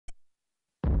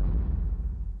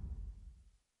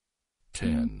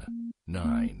10,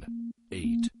 9,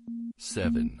 8,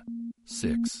 7,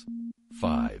 6,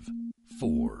 5,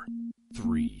 4,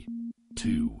 3,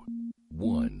 2,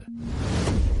 1.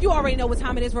 You already know what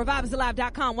time it is.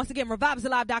 ReviveIsAlive.com. Once again,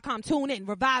 ReviveIsAlive.com. Tune in.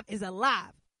 Revive is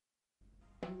alive.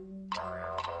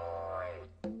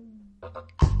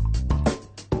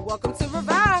 Welcome to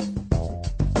Revive.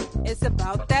 It's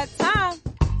about that time.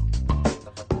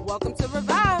 Welcome to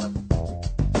Revive.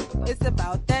 It's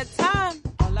about that time.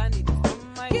 All I need is one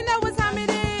mic. You know what time it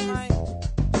is.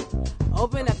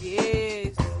 Open up your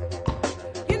ears.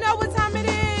 You know what time it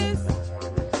is.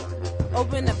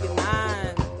 Open up your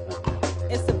mind.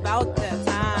 It's about that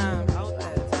time.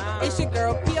 It's your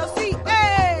girl P.O.C.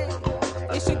 Hey!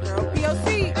 It's your girl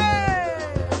P.O.C.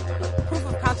 Hey! Proof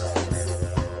of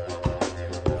consciousness.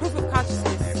 Proof of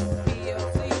consciousness.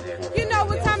 P.O.C. You know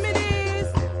what time it is.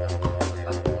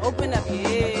 Open up your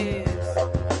ears.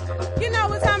 You know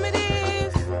what time it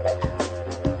is.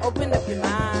 Open up your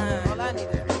mind. All I need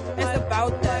is it's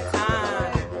about that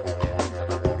time.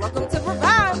 Welcome to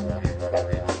Revive.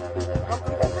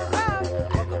 Welcome to Revive.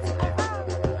 Welcome to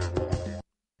Revive.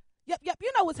 Yep.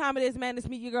 You know what time it is, man. It's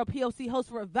me, your girl P.O.C., host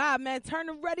for Revive, man. Turn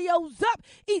the radios up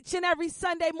each and every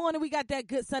Sunday morning. We got that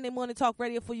good Sunday morning talk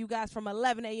radio for you guys from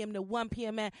 11 a.m. to 1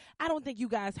 p.m., man. I don't think you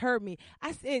guys heard me.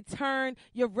 I said turn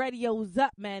your radios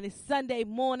up, man. It's Sunday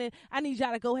morning. I need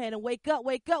y'all to go ahead and wake up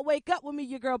with me,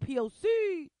 your girl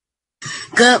P.O.C.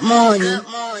 Good morning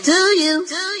to you.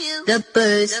 The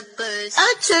birds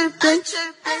are chirping.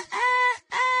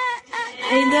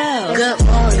 Hey, no. Good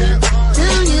morning to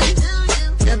you.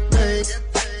 The birds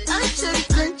are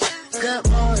chirping. Good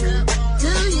morning to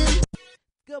you.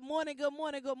 Good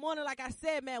morning. Like I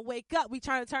said, man, wake up. We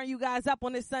trying to turn you guys up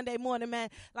on this Sunday morning, man.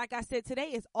 Like I said, today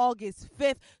is August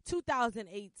 5th,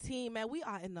 2018, man. We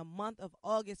are in the month of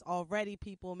August already,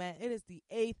 people, man. It is the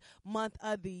 8th month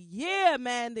of the year,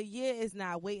 man. The year is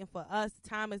not waiting for us.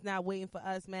 Time is not waiting for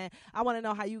us, man. I want to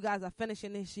know how you guys are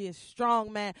finishing this year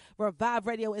strong, man. Revive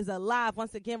Radio is alive.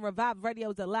 Once again, Revive Radio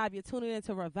is alive. You're tuning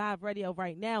into Revive Radio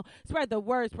right now. Spread the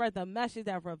word, spread the message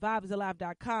at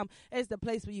reviveisalive.com. It's the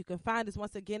place where you can find us.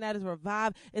 Once again, that is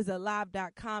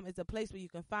reviveisalive.com. It's a place where you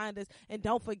can find us. And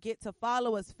don't forget to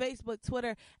follow us Facebook,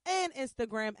 Twitter, and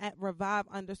Instagram at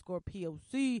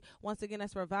revive_POC. Once again,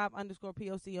 that's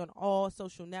revive_POC on all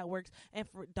social networks. And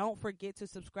don't forget to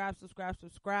subscribe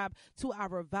to our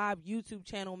Revive YouTube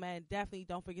channel, man. Definitely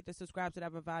don't forget to subscribe to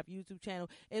that Revive YouTube channel.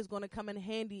 It's going to come in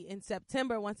handy in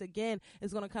September. Once again,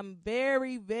 it's going to come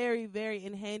very, very, very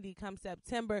in handy come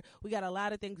September. We got a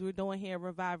lot of things we're doing here at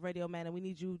Revive Radio, man, and we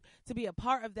need you to be a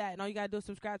part of that. And all you got to do is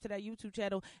subscribe to that YouTube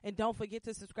channel. And don't forget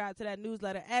to subscribe to that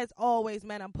newsletter. As always,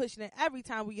 man, I'm pushing it every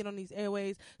time we get on these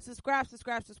airways. Subscribe to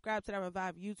that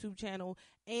Revive YouTube channel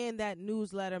and that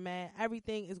newsletter, man.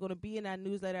 Everything is going to be in that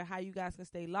newsletter, how you guys can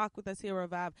stay locked with us here at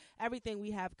Revive. Everything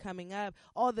we have coming up.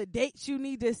 All the dates you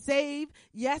need to save.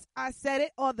 Yes, I said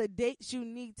it. All the dates you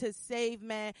need to save,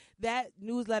 man. That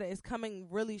newsletter is coming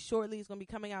really shortly. It's going to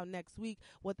be coming out next week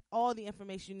with all the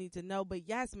information you need to know. But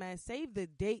yes, man, save the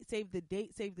date.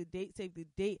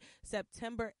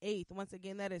 September 8th. Once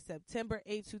again, that is September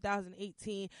 8th,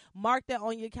 2018. Mark that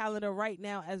on your calendar right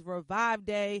now as Revive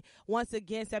Day. Once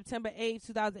again, September 8th,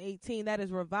 2018. That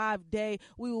is Revive Day.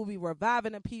 We will be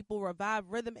reviving the people. Revive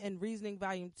Rhythm and Reasoning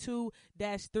Volume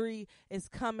 2-3 is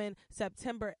coming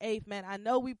September 8th, man. I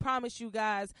know we promised you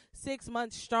guys 6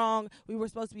 months strong. We were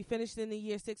supposed to be finished in the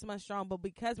year 6 months strong, but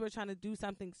because we're trying to do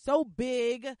something so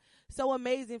big, so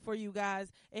amazing for you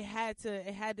guys, it had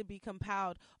to be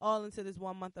compiled all into this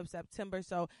 1 month of September.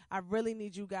 So I really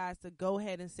need you guys to go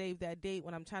ahead and save that date.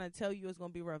 When I'm trying to tell you it's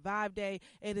going to be Revive Day,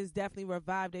 it is definitely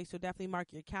Revive Day. So definitely mark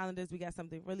your calendars. We got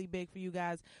something really big for you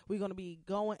guys. It's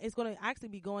going to actually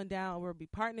be going down. We'll be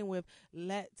partnering with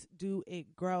Let's Do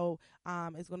It Grow.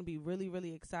 It's going to be really,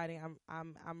 really exciting.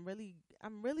 I'm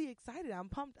really excited. I'm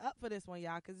pumped up for this one,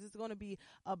 y'all, because this is going to be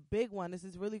a big one. This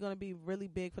is really going to be really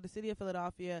big for the city of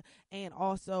Philadelphia and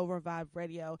also Revive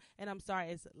Radio. And I'm sorry,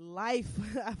 it's Life.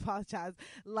 I apologize.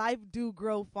 Life Do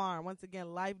Grow Farm. Once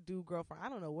again, Life Do Grow Farm. I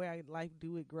don't know where Life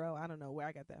Do It Grow. I don't know where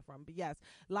I got that from. But yes,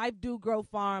 Life Do Grow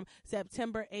Farm,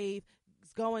 September 8th.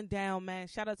 It's going down, man.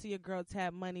 Shout out to your girl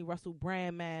Tab Money, Russell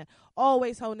Brand, man.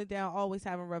 Always holding it down, always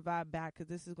having Revive back, because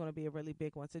this is going to be a really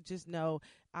big one. So just know,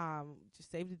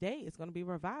 just save the day. It's going to be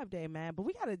Revive Day, man. But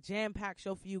we got a jam-packed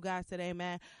show for you guys today,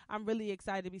 man. I'm really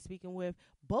excited to be speaking with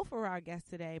both of our guests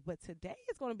today. But today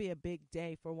is going to be a big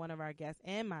day for one of our guests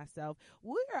and myself.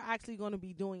 We're actually going to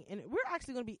be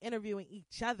interviewing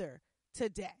each other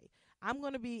today. I'm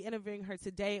going to be interviewing her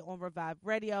today on Revive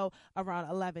Radio around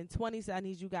 11:20. So I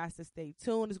need you guys to stay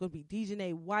tuned. It's going to be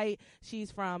Dejanay White.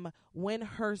 She's from Win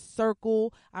Her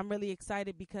Circle. I'm really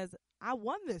excited because I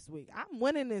won this week. I'm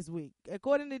winning this week.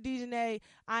 According to Dejanay,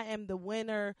 I am the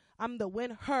winner. I'm the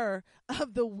winner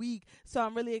of the week. So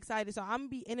I'm really excited. So I'm going to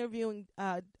be interviewing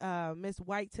Miss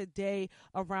White today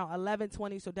around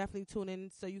 11:20. So definitely tune in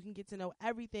so you can get to know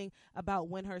everything about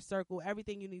Win Her Circle,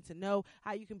 everything you need to know,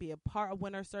 how you can be a part of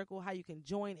Win Her Circle, how you can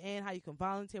join in, how you can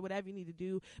volunteer, whatever you need to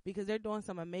do, because they're doing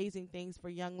some amazing things for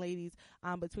young ladies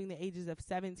between the ages of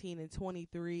 17 and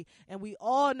 23. And we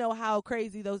all know how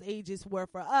crazy those ages were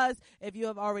for us. If you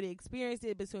have already experienced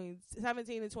it between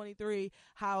 17 and 23,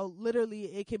 how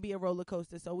literally it can be a roller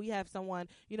coaster. So we have someone,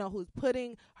 who's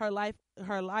putting her life,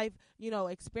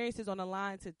 experiences on the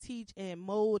line to teach and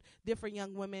mold different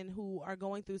young women who are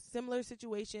going through similar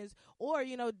situations, or,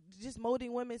 just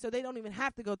molding women so they don't even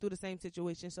have to go through the same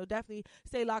situation. So definitely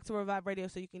stay locked to Revive Radio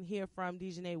so you can hear from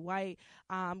Dejanay White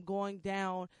going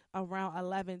down around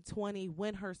 11:20,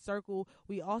 Win Her Circle.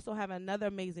 We also have another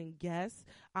amazing guest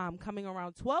coming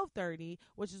around 12:30,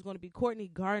 which is going to be Courtney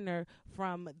Gardner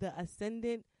from The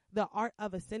Art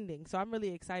of Ascending. So I'm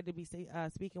really excited to be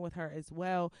speaking with her as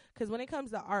well, because when it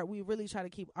comes to art, we really try to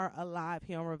keep art alive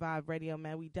here on Revive Radio,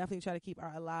 man. We definitely try to keep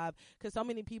art alive, because so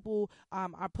many people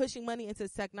are pushing money into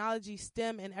technology,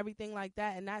 STEM, and everything like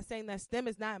that, and not saying that STEM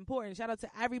is not important. Shout out to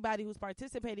everybody who's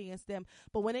participating in STEM,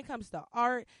 but when it comes to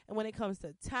art and when it comes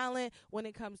to talent, when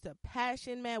it comes to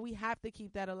passion, man, we have to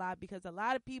keep that alive, because a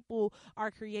lot of people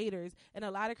are creators, and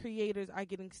a lot of creators are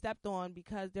getting stepped on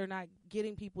because they're not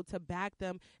getting people to back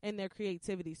them in their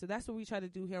creativity. So that's what we try to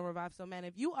do here on Revive. So, man,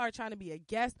 if you are trying to be a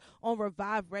guest on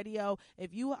Revive Radio,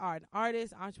 if you are an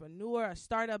artist, entrepreneur, a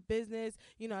startup business,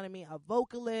 a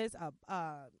vocalist,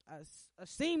 a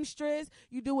seamstress,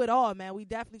 you do it all, man. We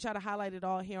definitely try to highlight it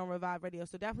all here on Revive Radio.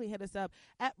 So definitely hit us up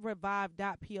at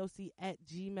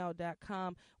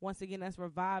revive.poc@gmail.com. Once again, that's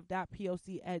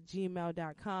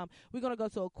revive.poc@gmail.com. We're going to go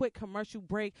to a quick commercial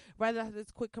break. Right after this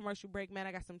quick commercial break, man,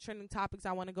 I got some trending topics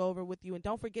I want to go over with you. And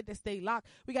don't forget to stay locked.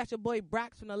 We got your boy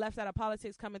Brax from the Left Side of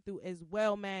Politics coming through as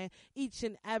well, man. Each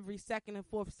and every second and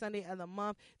fourth Sunday of the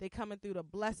month, they coming through to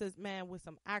bless us, man, with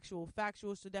some actual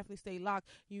factuals. So definitely stay locked.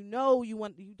 You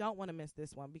don't want to miss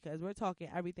this one, because we're talking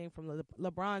everything from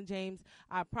LeBron James,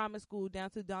 I Promise School, down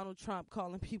to Donald Trump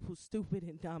calling people stupid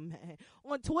and dumb, man.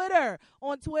 On Twitter,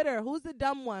 who's the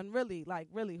dumb one? Really,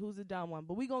 who's the dumb one?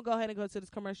 But we're going to go ahead and go to this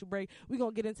commercial break. We're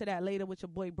going to get into that later with your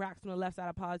boy Brax from the Left Side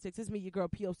of Politics. It's me, your girl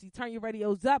P.O.C. Turn your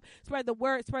radios up. Spread the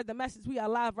word, spread the message. We are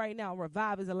live right now on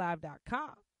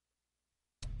reviveisalive.com.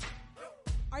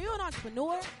 Are you an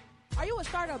entrepreneur? Are you a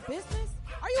startup business?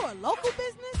 Are you a local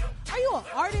business? Are you an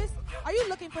artist? Are you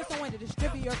looking for someone to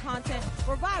distribute your content?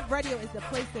 Revive Radio is the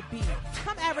place to be.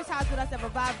 Come advertise with us at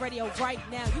Revive Radio right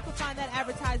now. You can find that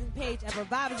advertising page at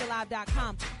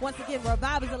reviveisalive.com. Once again,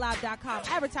 reviveisalive.com.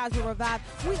 Advertise with Revive.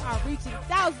 We are reaching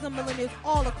thousands of millennials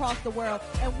all across the world.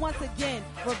 And once again,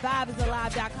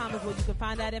 reviveisalive.com is where you can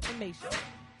find that information.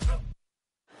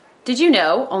 Did you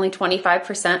know only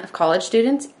 25% of college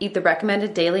students eat the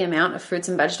recommended daily amount of fruits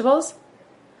and vegetables?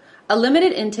 A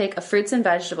limited intake of fruits and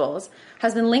vegetables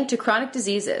has been linked to chronic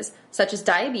diseases such as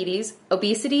diabetes,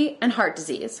 obesity, and heart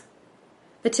disease.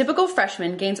 The typical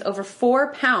freshman gains over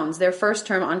 4 pounds their first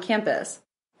term on campus.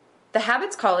 The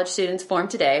habits college students form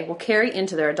today will carry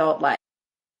into their adult life.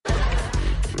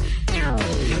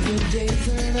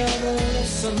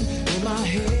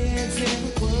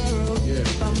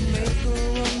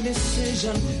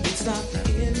 It's not the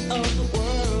end of the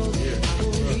world. I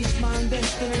will reach my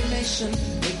destination.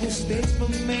 Make mistakes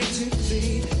from A to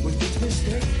Z. With each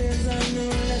mistake, there's a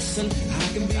new lesson. I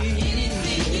can be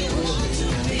anything you want to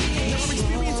be. Never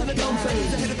experience in a dumb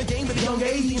phase. Ahead of the game at a young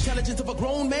age. The intelligence of a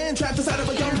grown man trapped inside of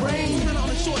a young brain. Even on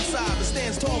the short side, but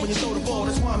stands tall when you throw the ball.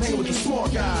 That's why I'm hanging with the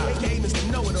smart guy. AKA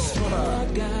Mr. Know-It-All.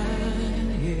 Smart guy,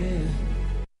 yeah.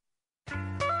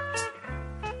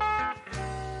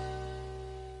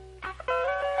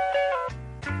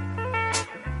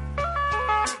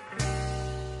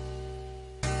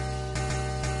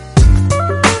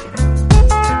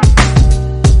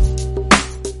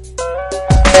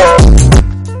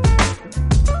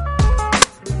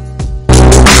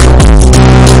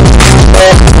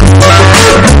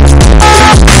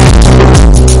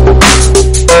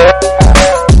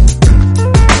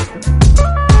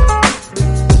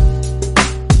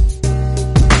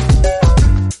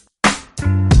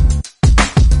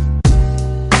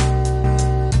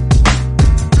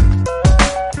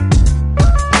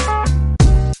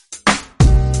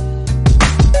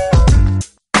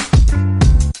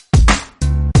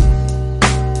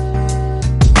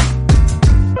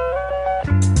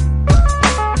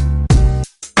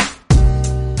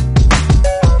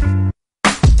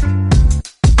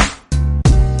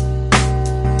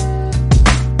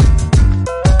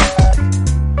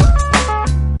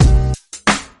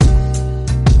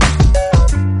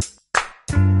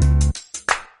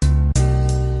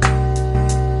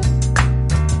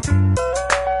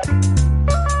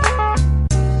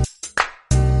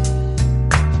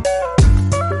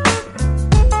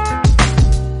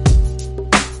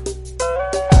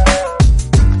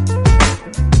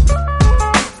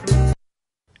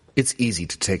 It's easy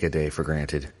to take a day for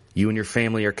granted. You and your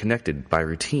family are connected by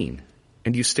routine,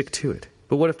 and you stick to it.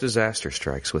 But what if disaster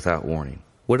strikes without warning?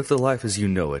 What if the life as you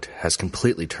know it has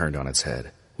completely turned on its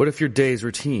head? What if your day's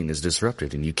routine is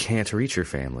disrupted and you can't reach your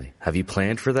family? Have you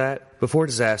planned for that? Before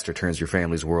disaster turns your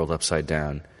family's world upside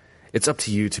down, it's up to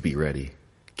you to be ready.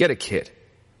 Get a kit.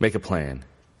 Make a plan.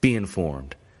 Be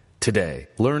informed. Today,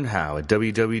 learn how at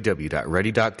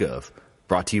www.ready.gov.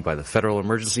 Brought to you by the Federal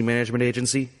Emergency Management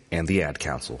Agency and the Ad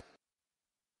Council.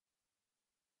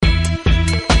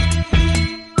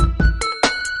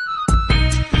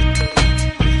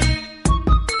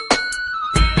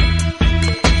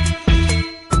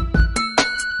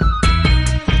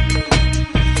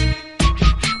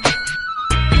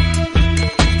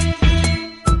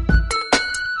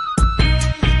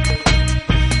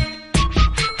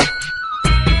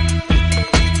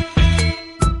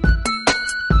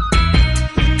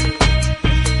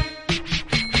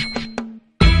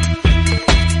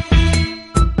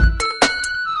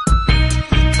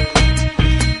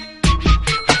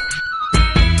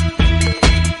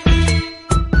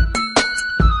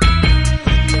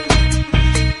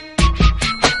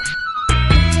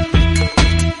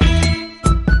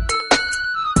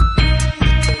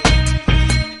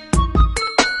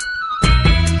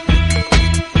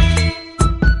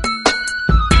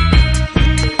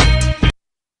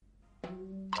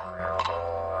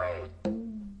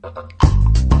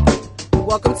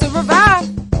 Welcome to Revive.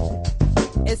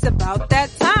 It's about that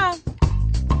time.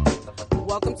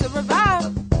 Welcome to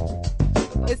Revive.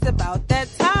 It's about that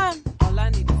time. All I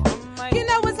need is one mic. You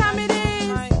know what time it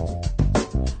is.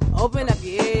 Open up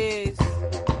your ears.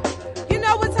 You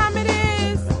know what time it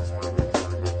is.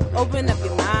 Open up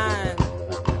your mind.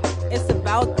 It's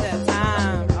about that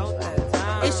time.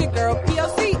 It's your girl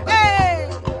P.O.C. Hey!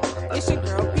 It's your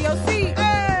girl P.O.C.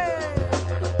 Hey!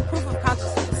 Proof of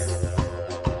consciousness.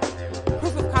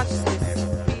 Proof of consciousness.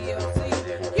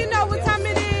 P.O.C. You know what time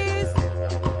it is.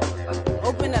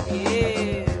 Open up your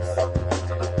ears.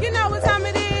 You know what time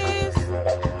it is.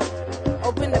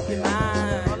 Open up your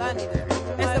mind. All I need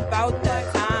is it's about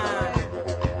that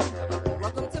time.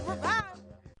 Welcome to Revive.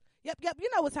 Yep, you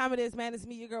know what time it is, man. It's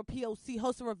me, your girl P.O.C.,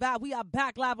 host of Revive. We are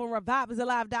back live on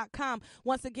reviveisalive.com.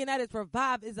 Once again, that is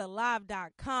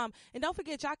reviveisalive.com. And don't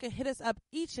forget, y'all can hit us up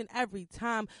each and every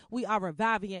time we are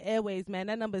reviving your airways, man.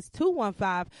 That number is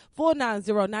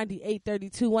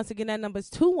 215-490-9832. Once again, that number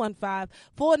is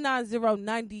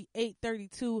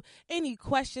 215-490-9832. Any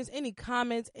questions, any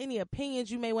comments, any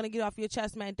opinions you may want to get off your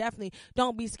chest, man, definitely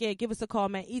don't be scared. Give us a call,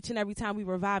 man, each and every time we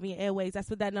reviving your airways. That's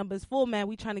what that number is for, man.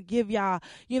 We trying to give y'all,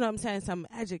 you know what I'm saying, some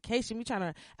education. We trying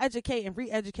to educate and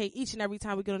re-educate each and every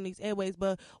time we get on these airways.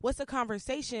 But what's a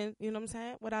conversation, you know what I'm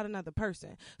saying, without another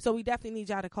person? So we definitely need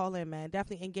y'all to call in, man.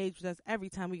 Definitely engage with us every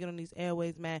time we get on these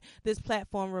airways, man. This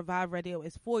platform, Revive Radio,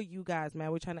 is for you guys,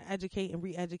 man. We're trying to educate and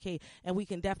re-educate, and we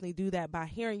can definitely do that by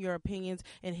hearing your opinions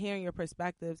and hearing your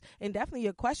perspectives, and definitely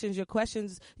your questions. Your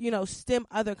questions, you know, stem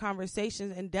other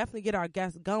conversations and definitely get our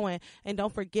guests going. And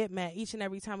don't forget, man, each and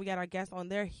every time we got our guests on,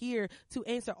 they're here to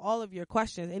answer all of your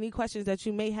questions. Any questions that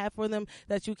you may have for them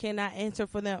that you cannot answer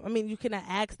for them. I mean, you cannot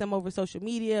ask them over social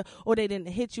media, or they didn't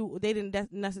hit you. They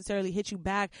didn't necessarily hit you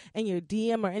back in your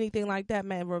DM or anything like that,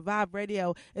 man. Revive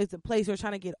Radio is the place we're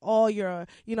trying to get all your,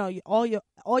 you know,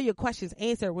 all your questions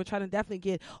answered. We're trying to definitely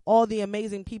get all the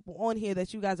amazing people on here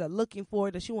that you guys are looking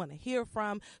for, that you want to hear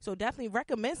from. So definitely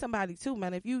recommend somebody too,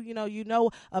 man. If you know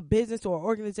a business or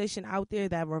organization out there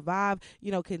that Revive,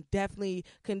 you know, can definitely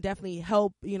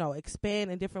help, you know,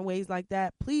 expand in different ways like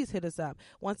that, please hit us up.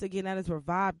 Once again, that is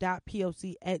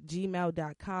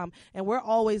revive.poc@gmail.com. And we're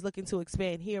always looking to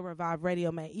expand here, Revive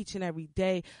Radio, man, each and every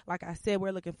day. Like I said,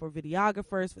 we're looking for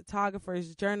videographers,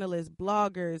 photographers, journalists,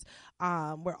 bloggers.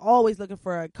 We're always looking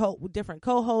for different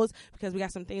co-hosts, because we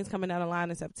got some things coming down the line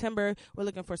in September. We're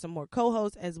looking for some more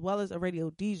co-hosts as well as a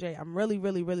radio DJ. I'm really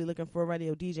looking for a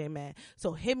radio DJ, man.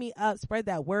 So hit me up, spread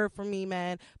that word for me,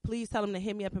 man. Please tell them to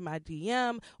hit me up in my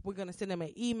DM. We're going to send them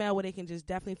an email where they can just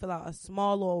definitely fill out a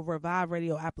small little Revive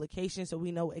Radio application so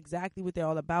we know exactly what they're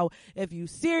all about. If you're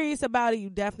serious about it, you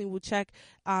definitely will check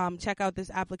out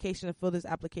this application and fill this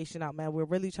application out, man. We're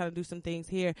really trying to do some things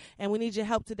here, and we need your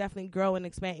help to definitely grow and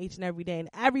expand each and every day. And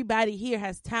everybody here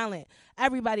has talent.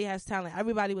 Everybody has talent.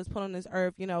 Everybody was put on this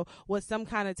earth, you know, with some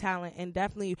kind of talent. And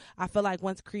definitely, I feel like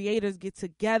once creators get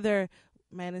together,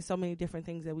 man, there's so many different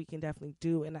things that we can definitely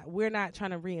do. And we're not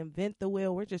trying to reinvent the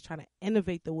wheel. We're just trying to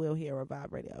innovate the wheel here at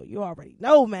Revive Radio. You already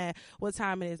know, man, what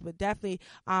time it is. But definitely,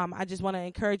 I just want to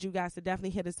encourage you guys to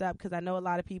definitely hit us up, because I know a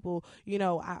lot of people, you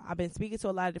know, I've been speaking to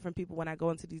a lot of different people when I go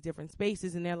into these different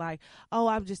spaces, and they're like, oh,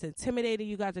 I'm just intimidated.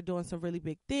 You guys are doing some really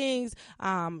big things.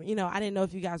 You know, I didn't know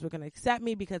if you guys were going to accept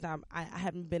me because I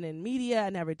haven't been in media. I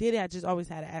never did it. I just always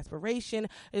had an aspiration.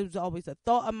 It was always a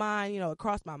thought of mine, you know, it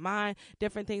crossed my mind,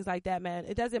 different things like that, man.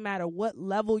 It doesn't matter what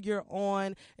level you're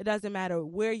on. It doesn't matter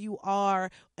where you are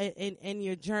in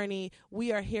your journey.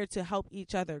 We are here to help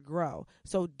each other grow.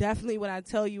 So definitely when I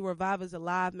tell you Revive is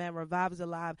alive, man, Revive is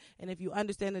alive. And if you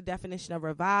understand the definition of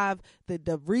revive,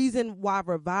 the reason why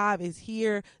Revive is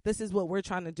here, this is what we're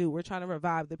trying to do. We're trying to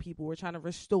revive the people. We're trying to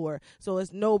restore. So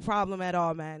it's no problem at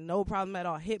all, man. No problem at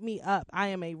all. Hit me up. I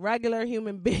am a regular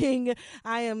human being.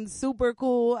 I am super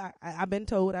cool. I've been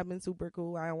told I've been super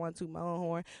cool. I don't want to my own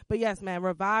horn. But yes, man,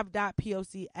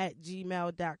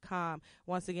 revive.poc@gmail.com.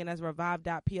 Once again, that's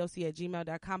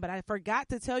revive.poc@gmail.com. But I forgot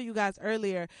to tell you guys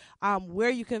earlier where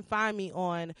you can find me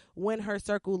on Win Her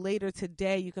Circle later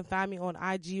today. You can find me on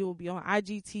IG. It will be on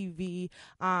IGTV.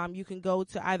 You can go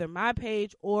to either my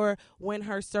page or Win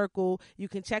Her Circle. You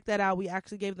can check that out. We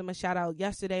actually gave them a shout out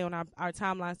yesterday on our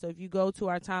timeline. So if you go to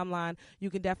our timeline, you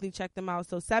can definitely check them out.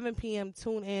 So 7 p.m.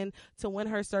 tune in to Win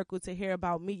Her Circle to hear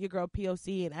about Meet Your Girl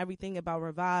P.O.C. and everything about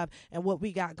Revive and what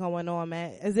we got going on,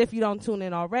 man. As if you don't tune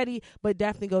in already, but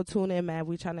definitely go tune in, man.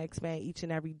 We're trying to expand each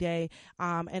and every day.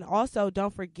 And also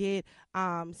don't forget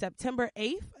September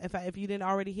 8th, if you didn't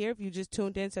already hear, if you just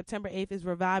tuned in, September 8th is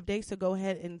Revive Day. So go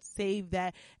ahead and save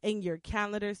that in your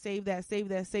calendar. Save that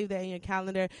in your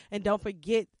calendar. And don't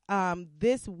forget,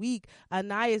 this week,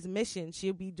 Anaya's Mission,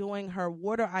 she'll be doing her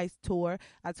water ice tour.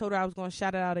 I told her I was going to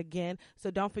shout it out again. So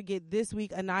don't forget, this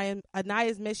week,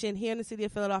 Anaya's Mission here in the city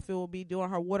of Philadelphia will be doing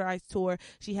her water ice tour.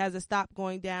 She has a stop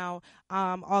going down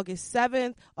August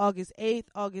 7th, August 8th,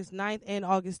 August 9th, and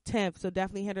August 10th. So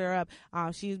definitely hit her up.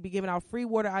 She'll be giving out free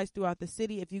water ice throughout the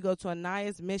city. If you go to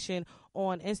Anaya's Mission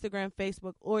on Instagram,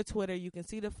 Facebook, or Twitter, you can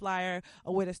see the flyer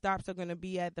of where the stops are going to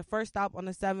be at. The first stop on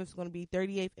the 7th is going to be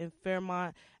 38th and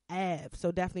Fairmont Ave.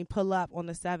 So definitely pull up on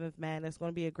the 7th, man. It's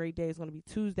going to be a great day. It's going to be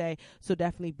Tuesday. So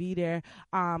definitely be there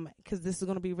because this is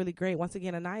going to be really great. Once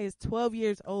again, Anaya is 12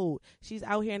 years old. She's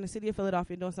out here in the city of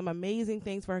Philadelphia doing some amazing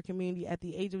things for her community at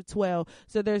the age of 12.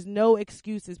 So there's no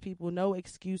excuses, people. No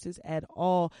excuses at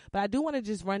all. But I do want to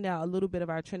just run down a little bit of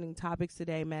our trending topics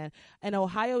today, man. An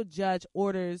Ohio judge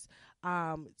orders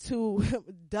to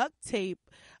duct tape.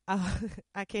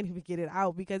 I can't even get it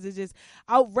out because it's just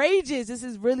outrageous. This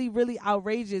is really, really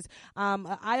outrageous.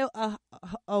 Ohio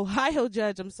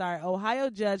judge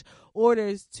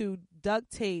orders to duct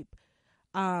tape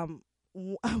I'm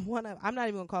not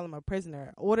even gonna call him a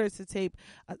prisoner, orders to tape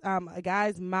a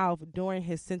guy's mouth during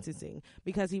his sentencing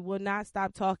because he would not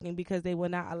stop talking, because they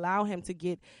would not allow him to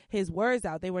get his words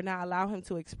out. They would not allow him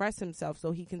to express himself.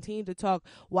 So he continued to talk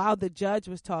while the judge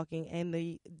was talking, and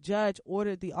the judge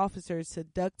ordered the officers to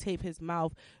duct tape his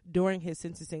mouth during his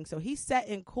sentencing. So he sat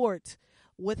in court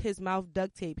with his mouth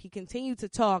duct tape. He continued to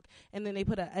talk, and then they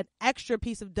put an extra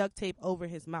piece of duct tape over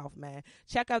his mouth, man.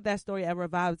 Check out that story at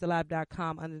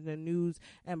revivesalive.com under the news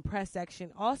and press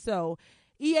section. Also,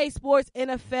 EA Sports,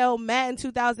 NFL, Madden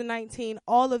 2019,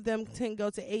 all of them can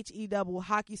go to HE double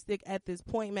hockey stick at this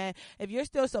point, man. If you're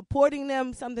still supporting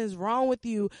them, something's wrong with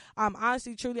you.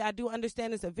 Honestly, truly, I do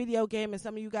understand it's a video game and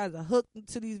some of you guys are hooked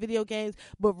to these video games,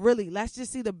 but really, let's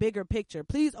just see the bigger picture.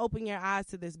 Please open your eyes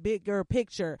to this bigger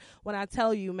picture when I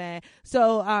tell you, man.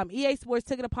 So EA Sports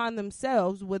took it upon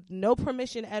themselves with no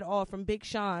permission at all from Big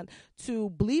Sean to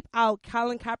bleep out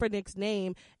Colin Kaepernick's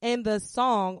name in the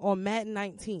song on Madden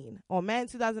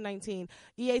 2019,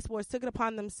 EA Sports took it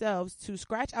upon themselves to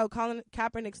scratch out Colin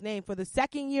Kaepernick's name for the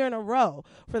second year in a row.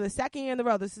 This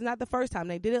is not the first time.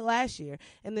 They did it last year,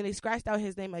 and then they scratched out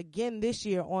his name again this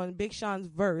year on Big Sean's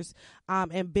verse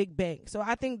and Big Bang. So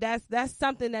I think that's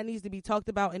something that needs to be talked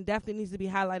about and definitely needs to be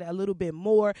highlighted a little bit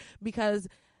more, because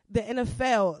the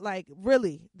NFL,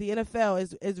 the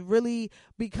NFL is really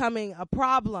becoming a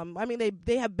problem. I mean,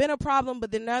 they have been a problem, but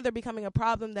then now they're becoming a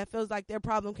problem that feels like their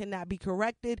problem cannot be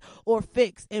corrected or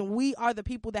fixed. And we are the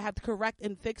people that have to correct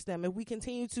and fix them. If we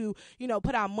continue to,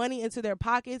 put our money into their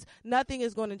pockets, nothing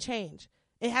is going to change.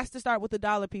 It has to start with the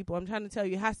dollar, people. I'm trying to tell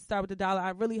you, it has to start with the dollar. I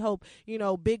really hope,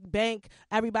 Big Bank,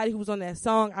 everybody who was on that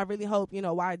song, I really hope,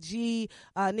 YG,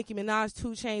 Nicki Minaj, 2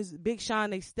 Chainz, Big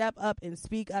Sean, they step up and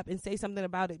speak up and say something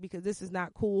about it, because this is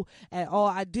not cool at all.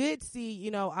 I did see,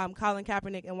 Colin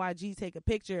Kaepernick and YG take a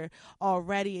picture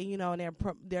already, and they're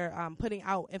putting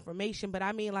out information, but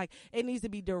I mean, like, it needs to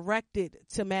be directed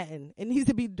to Madden. It needs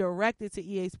to be directed to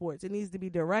EA Sports. It needs to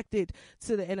be directed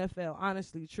to the NFL,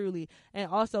 honestly, truly. And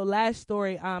also, last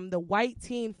story, a white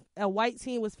teen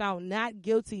was found not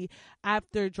guilty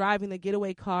after driving the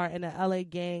getaway car in a LA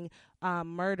gang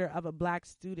murder of a black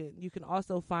student. You can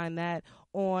also find that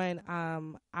on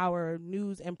our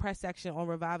news and press section on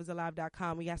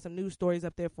reviveisalive.com. We got some news stories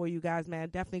up there for you guys, man.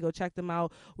 Definitely go check them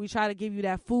out. We try to give you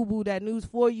that FUBU, that news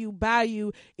for you, by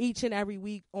you, each and every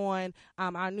week on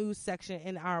our news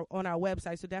section on our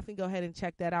website. So definitely go ahead and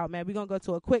check that out, man. We're going to go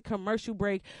to a quick commercial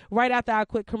break. Right after our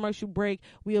quick commercial break,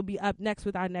 we'll be up next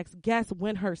with our next guest,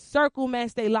 Win Her Circle, man.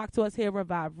 Stay locked to us here at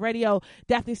Revive Radio.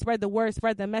 Definitely spread the word,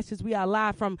 spread the message. We are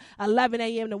live from 11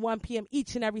 a.m. to 1 p.m.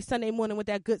 each and every Sunday morning with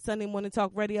that good Sunday morning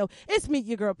talk radio. It's me,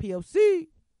 your girl P.O.C.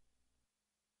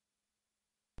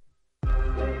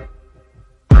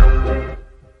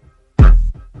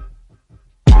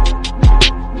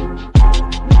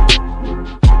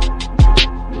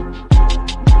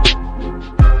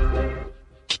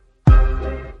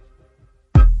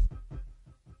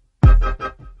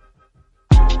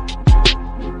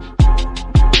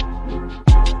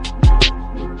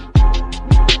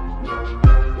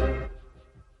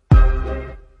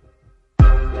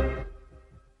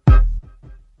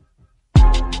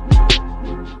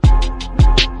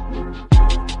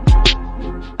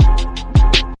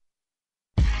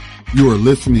 You are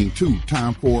listening to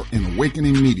Time for an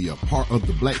Awakening Media, part of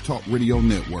the Black Talk Radio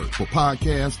Network. For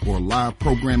podcasts or live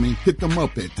programming, hit them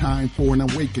up at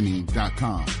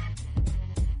timeforanawakening.com.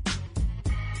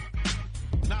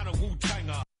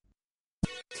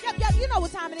 Yep, you know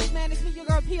what time it is, man. It's me, your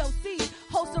girl P.O.C.,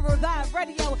 host of Revive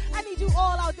Radio. I need you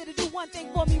all out there to do one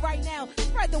thing for me right now.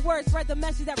 Spread the word, spread the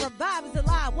message that Revive is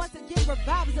alive. Once again,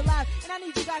 Revive is alive. And I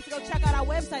need you guys to go check out our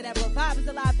website at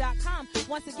reviveisalive.com.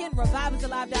 Once again,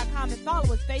 reviveisalive.com, and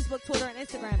follow us Facebook, Twitter, and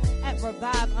Instagram at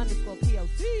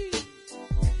revive_POC.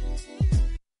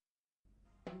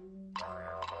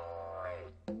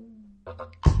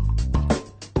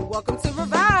 Welcome to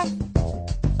Revive.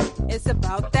 It's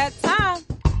about that time.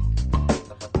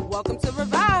 Welcome to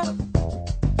Revive.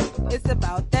 It's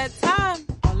about that time.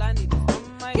 All I need is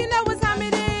one mic. You know what time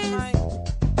it is.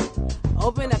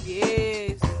 Open up your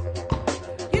ears.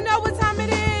 You know what time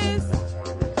it is.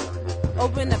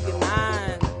 Open up your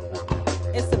mind.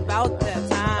 It's about that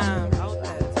time.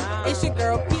 It's your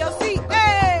girl P.O.C.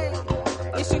 Hey!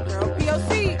 It's your girl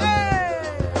P.O.C. Hey!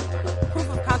 Proof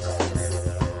of consciousness.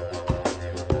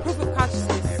 Proof of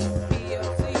consciousness.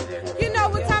 P.O.C. You know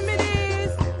what time it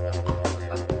is.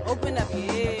 Open up your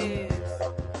ears.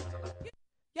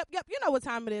 Yep, you know what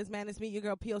time it is, man. It's me, your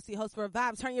girl P.O.C., host for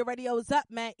Revive. Turn your radios up,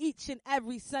 man. Each and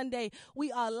every Sunday,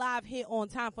 we are live here on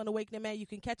Time for an Awakening, man. You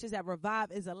can catch us at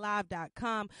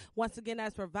reviveisalive.com. Once again,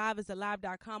 that's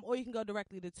reviveisalive.com, or you can go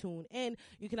directly to tune in.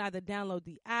 You can either download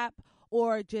the app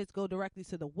or just go directly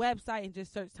to the website and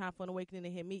just search Time for an Awakening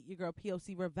and hit meet your girl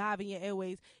P.O.C. reviving your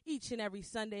airways each and every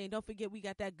Sunday. And don't forget, we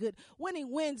got that good Winning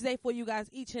Wednesday for you guys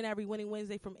each and every Winning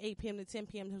Wednesday from 8 p.m. to 10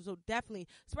 p.m. So definitely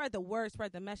spread the word,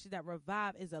 spread the message that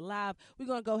Revive is alive. We're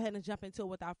going to go ahead and jump into it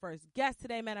with our first guest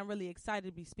today, man. I'm really excited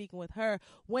to be speaking with her.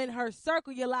 Win Her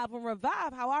Circle, you're live on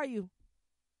Revive. How are you?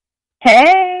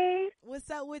 Hey. What's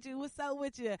up with you? What's up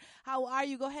with you? How are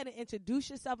you? Go ahead and introduce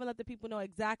yourself and let the people know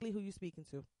exactly who you're speaking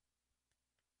to.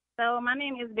 So my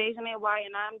name is Dejanay White,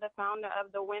 and I'm the founder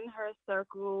of the Win Her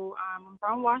Circle. I'm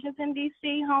from Washington,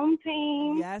 D.C., home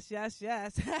team. Yes.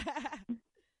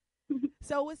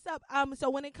 So what's up? So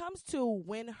when it comes to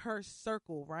Win Her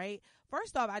Circle, right?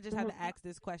 First off, I just have to ask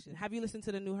this question. Have you listened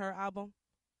to the new Her album?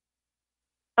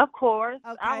 Of course.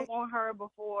 Okay. I was on Her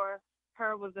before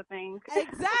Her was a thing.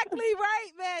 Exactly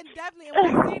right, man. Definitely.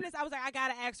 And when I seen this, I was like, I got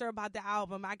to ask her about the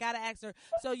album. I got to ask her.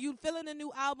 So you feeling the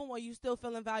new album, or you still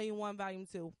feeling Volume 1, Volume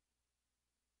 2?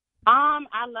 I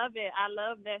love it. I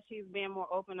love that she's being more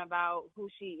open about who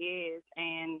she is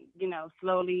and,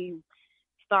 slowly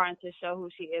starting to show who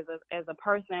she is as a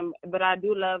person. But I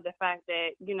do love the fact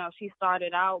that, she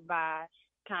started out by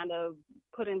kind of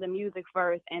putting the music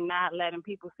first and not letting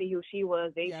people see who she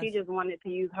was. Yes. She just wanted to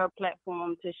use her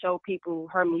platform to show people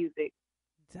her music.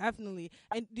 Definitely.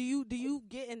 And do you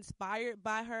get inspired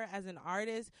by her as an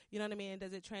artist? You know what I mean?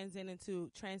 Does it transcend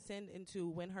into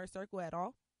Win Her Circle at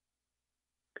all?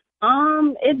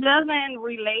 It doesn't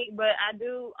relate, but I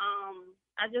do.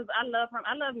 I love her.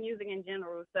 I love music in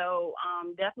general. So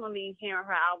definitely hearing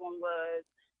her album was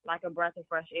like a breath of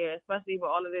fresh air, especially with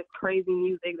all of this crazy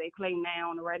music they play now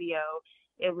on the radio.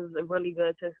 It was really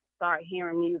good to start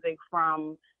hearing music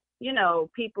from,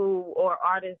 people or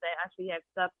artists that actually have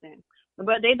substance.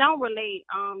 But they don't relate.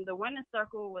 The Winner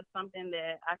Circle was something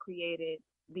that I created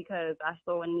because I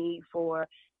saw a need for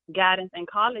guidance in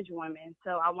college women.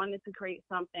 So I wanted to create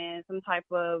some type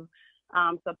of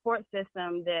support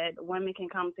system that women can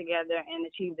come together and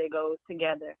achieve their goals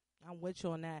together. I'm with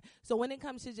you on that. So when it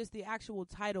comes to just the actual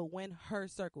title, Win Her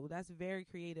Circle, that's very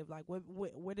creative. Like,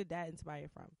 where did that inspire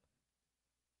from?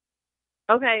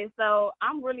 Okay, so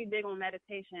I'm really big on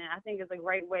meditation. I think it's a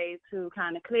great way to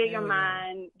kind of clear your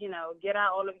mind, get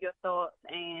out all of your thoughts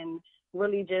and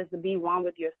really just be one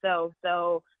with yourself.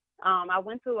 So I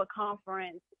went to a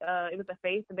conference. It was a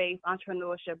faith-based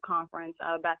entrepreneurship conference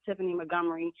by Tiffany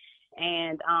Montgomery.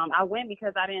 And I went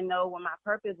because I didn't know what my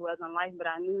purpose was in life, but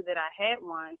I knew that I had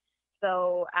one.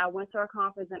 So I went to her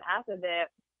conference, and after that,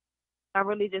 I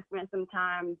really just spent some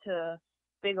time to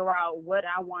figure out what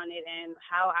I wanted and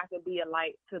how I could be a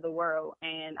light to the world.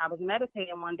 And I was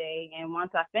meditating one day, and once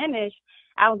I finished,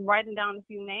 I was writing down a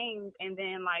few names, and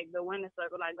then, like, the Winner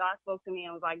Circle, like, God spoke to me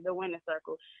and was like, the Winner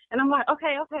Circle. And I'm like,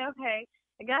 okay.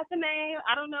 I got the name.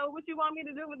 I don't know what you want me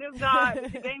to do with this, God,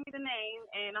 but you gave me the name,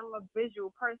 and I'm a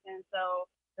visual person. So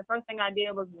the first thing I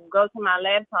did was go to my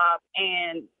laptop,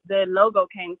 and the logo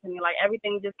came to me. Like,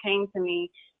 everything just came to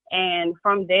me. And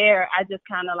from there, I just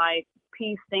kind of, like,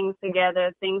 pieced things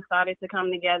together. Things started to come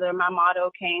together. My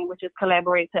motto came, which is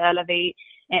collaborate to elevate.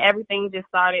 And everything just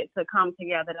started to come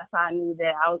together. That's how I knew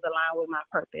that I was aligned with my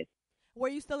purpose. Were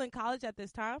you still in college at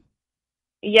this time?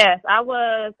 Yes, I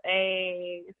was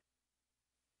a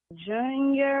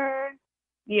junior.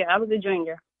 Yeah, I was a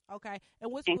junior. Okay.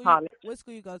 And what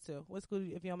school you go to? What school,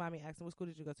 if you don't mind me asking, what school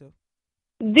did you go to?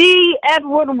 The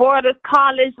Edward Waters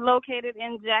College, located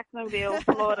in Jacksonville,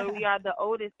 Florida. We are the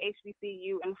oldest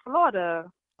HBCU in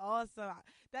Florida. Awesome.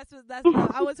 That's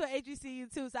I went to an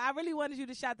HBCU too, so I really wanted you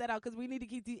to shout that out because we need to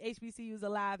keep these HBCUs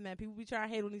alive, man. People be trying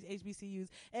to hate on these HBCUs,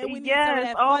 and we need some of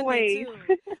that funding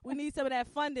too. We need some of that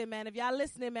funding, man. If y'all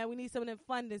listening, man, we need some of that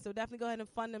funding. So definitely go ahead and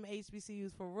fund them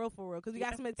HBCUs for real, because we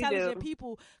got some intelligent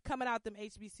people coming out them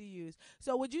HBCUs.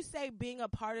 So would you say being a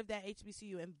part of that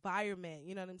HBCU environment,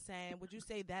 you know what I'm saying? Would you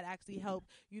say that actually helped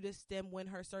you to stem Win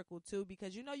Her Circle too?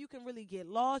 Because you can really get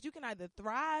lost. You can either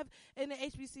thrive in the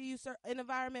HBCU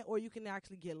environment, or you can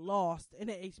actually get lost in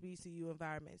the HBCU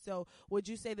environment. So would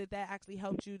you say that actually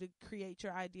helped you to create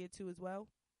your idea too as well?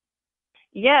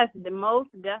 Yes, the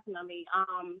most definitely.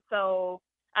 So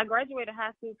I graduated high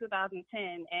school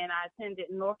 2010, and I attended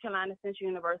North Carolina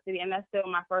Central University, and that's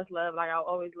still my first love. Like, I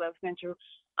always loved Central.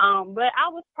 But I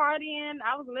was partying.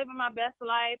 I was living my best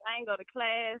life. I ain't go to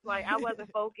class. Like, I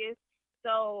wasn't focused.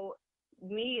 So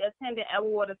me attending Edward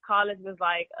Waters College was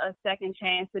like a second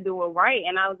chance to do it right.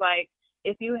 And I was like,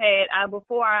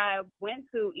 before I went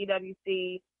to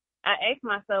EWC, I asked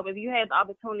myself, if you had the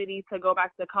opportunity to go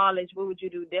back to college, what would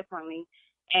you do differently?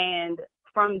 And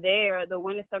from there, the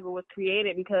Winner Circle was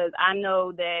created because I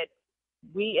know that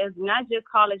we, as not just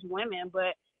college women,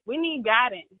 but we need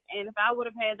guidance. And if I would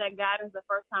have had that guidance the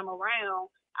first time around,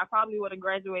 I probably would have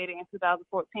graduated in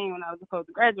 2014 when I was supposed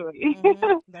to graduate.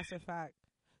 That's a fact.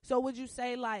 So would you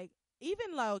say, like,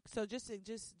 even like, so just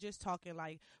talking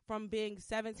like from being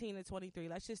 17 to 23,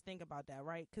 let's just think about that,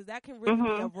 right? Because that can really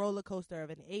be a roller coaster of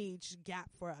an age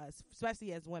gap for us,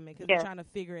 especially as women, because we're trying to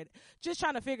figure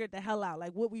it the hell out,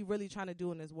 like what we really trying to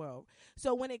do in this world.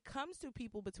 So when it comes to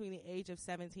people between the age of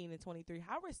 17 and 23,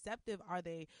 how receptive are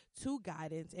they to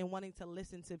guidance and wanting to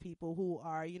listen to people who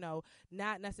are,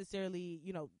 not necessarily,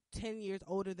 10 years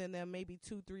older than them, maybe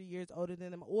 2-3 years older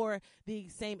than them, or the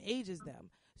same age as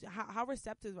them? How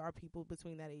receptive are people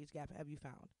between that age gap, have you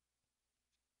found?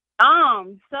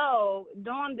 So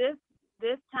during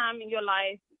this time in your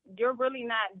life, you're really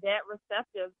not that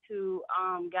receptive to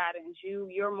guidance.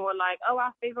 You're more like, oh,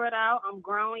 I'll figure it out. I'm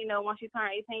grown. Once you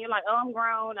turn 18, you're like, oh, I'm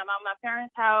grown. I'm at my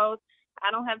parents' house. I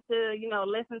don't have to,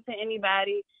 listen to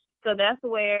anybody. So that's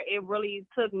where it really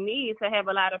took me to have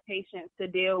a lot of patience to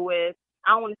deal with.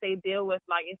 I don't want to say deal with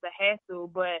like it's a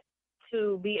hassle, but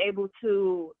to be able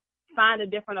to find a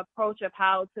different approach of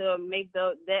how to make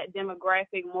that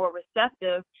demographic more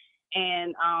receptive,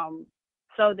 and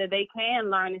so that they can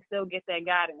learn and still get that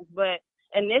guidance. But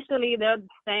initially they're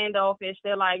standoffish.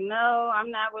 They're like, no,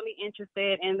 I'm not really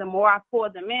interested. And the more I pour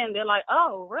them in, they're like,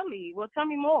 oh, really? Well, tell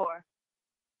me more.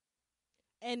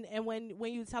 And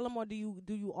when you tell them, or do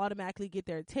you automatically get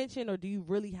their attention, or do you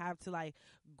really have to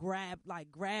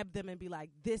grab them and be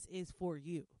like, this is for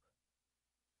you?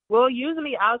 Well,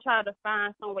 usually I'll try to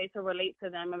find some way to relate to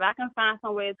them. If I can find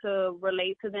some way to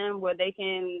relate to them where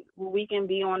we can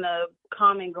be on a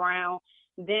common ground,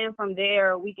 then from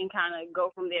there we can kind of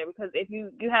go from there. Because if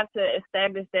you have to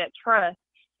establish that trust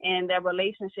and that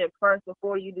relationship first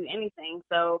before you do anything.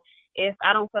 So if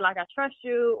I don't feel like I trust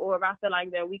you, or if I feel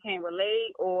like that we can't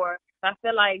relate, or if I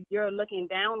feel like you're looking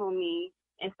down on me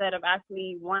instead of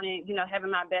actually wanting,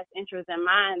 having my best interest in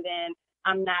mind, then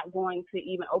I'm not going to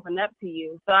even open up to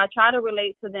you. So I try to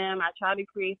relate to them. I try to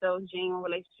create those genuine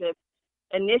relationships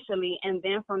initially. And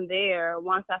then from there,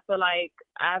 once I feel like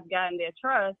I've gotten their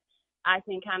trust, I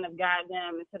can kind of guide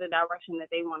them into the direction that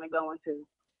they want to go into.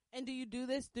 And do you do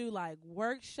this through like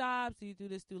workshops? Do you do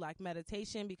this through like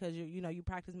meditation because you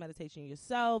practice meditation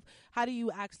yourself? How do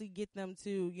you actually get them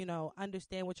to,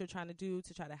 understand what you're trying to do,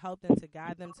 to try to help them, to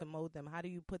guide them, to mold them? How do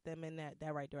you put them in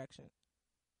that right direction?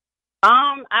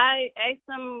 I ask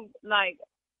them like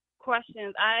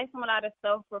questions. I ask them a lot of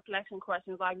self-reflection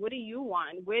questions, like, what do you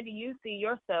want? Where do you see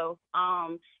yourself?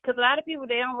 Because a lot of people,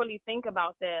 they don't really think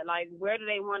about that. Like, where do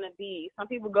they want to be? Some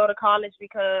people go to college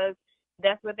because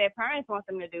that's what their parents want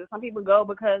them to do. Some people go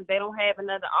because they don't have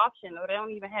another option, or they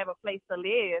don't even have a place to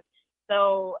live.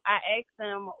 So I ask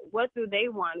them, what do they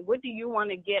want? What do you want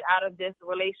to get out of this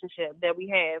relationship that we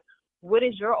have? What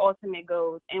is your ultimate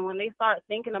goal? And when they start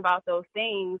thinking about those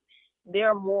things,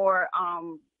 they're more,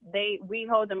 we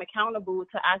hold them accountable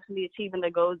to actually achieving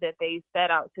the goals that they set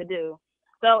out to do.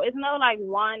 So it's no like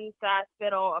one size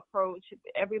fit all approach.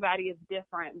 Everybody is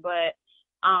different, but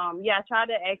I try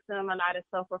to ask them a lot of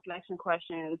self-reflection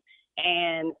questions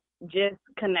and just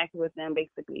connect with them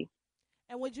basically.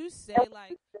 And would you say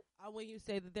like, when you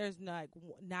say that there's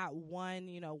not one,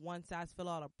 one size fit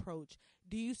all approach,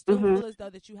 do you still feel as though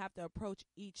that you have to approach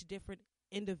each different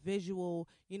individual,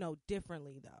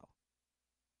 differently though?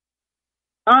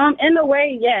 In a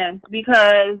way, yes,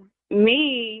 because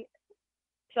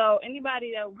so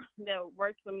anybody that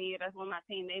works for me, that's on my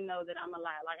team, they know that I'm a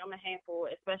lot. Like, I'm a handful,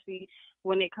 especially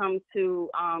when it comes to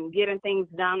getting things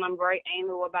done. I'm very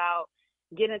anal about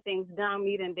getting things done,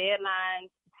 meeting deadlines.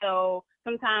 So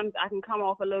sometimes I can come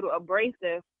off a little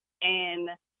abrasive, and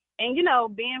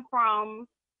being from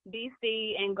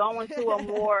DC and going to a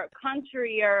more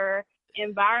countryer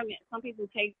environment, some people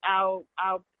take our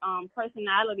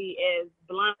personality as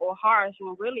blunt or harsh,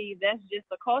 when really that's just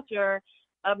the culture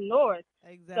up north.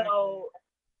 Exactly. So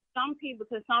some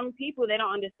people they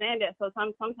don't understand that. So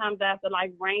sometimes I have to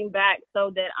like rein back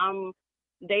so that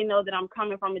they know that I'm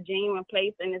coming from a genuine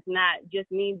place, and it's not just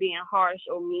me being harsh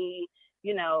or me,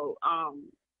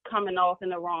 coming off in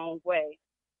the wrong way.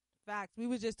 Facts. We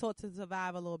were just taught to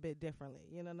survive a little bit differently.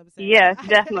 You know what I'm saying? Yes,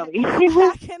 definitely.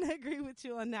 I can agree with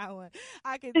you on that one.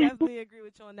 I can definitely agree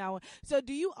with you on that one. So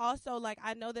do you also, like,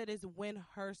 I know that it's win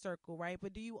her circle, right?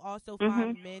 But do you also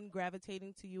find men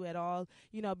gravitating to you at all?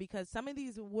 Because some of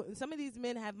these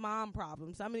men have mom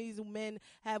problems. Some of these men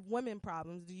have women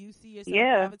problems. Do you see yourself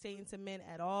gravitating to men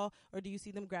at all, or do you see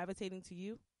them gravitating to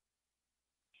you?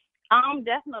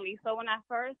 Definitely. So when I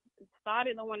first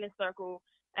started the winning circle,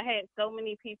 I had so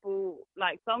many people,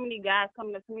 like so many guys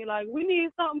coming up to me like, we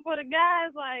need something for the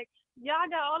guys. Like, y'all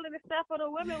got all of this stuff for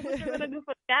the women. What you going to do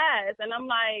for the guys? And I'm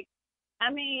like, I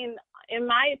mean, in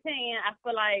my opinion, I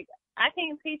feel like I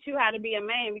can't teach you how to be a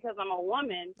man because I'm a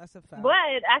woman. That's a fact.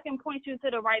 But I can point you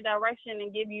to the right direction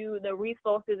and give you the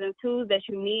resources and tools that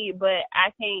you need. But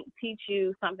I can't teach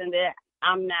you something that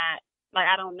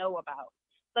I don't know about.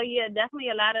 So, yeah, definitely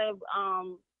a lot of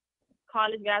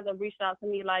college guys have reached out to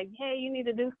me like, hey, you need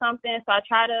to do something. So I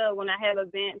try to, when I have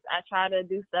events, I try to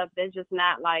do stuff that's just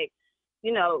not like,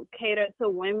 cater to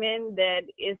women, that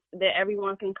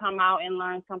everyone can come out and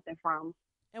learn something from.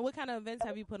 And what kind of events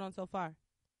have you put on so far?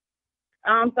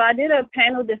 So I did a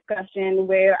panel discussion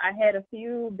where I had a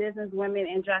few business women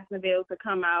in Jacksonville to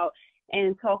come out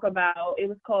and talk about, it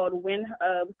was called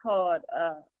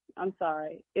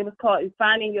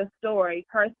Finding Your Story,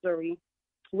 Her Story,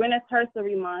 Winner's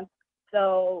Herstory Month.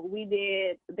 So we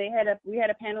had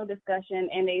a panel discussion,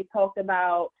 and they talked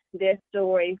about their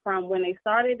story from when they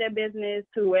started their business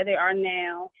to where they are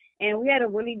now. And we had a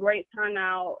really great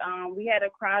turnout. We had a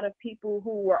crowd of people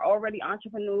who were already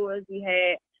entrepreneurs. We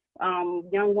had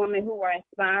young women who were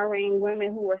aspiring,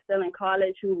 women who were still in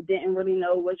college who didn't really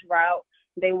know which route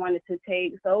they wanted to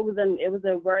take. So it was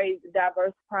a very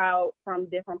diverse crowd from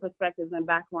different perspectives and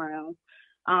backgrounds.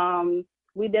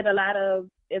 We did a lot of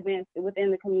events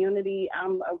within the community.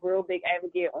 I'm a real big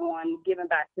advocate on giving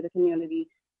back to the community.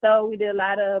 So we did a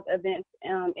lot of events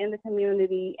in the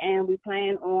community, and we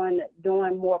plan on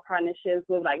doing more partnerships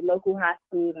with like local high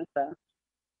schools and stuff.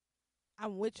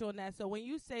 I'm with you on that. So when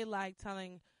you say like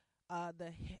telling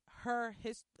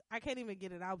I can't even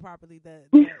get it out properly.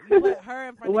 You put her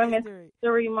in front of Women's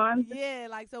History Month. Yeah,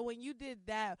 like, so when you did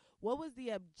that, what was the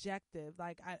objective?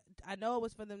 Like, I know it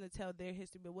was for them to tell their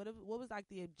history, but what was like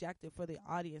the objective for the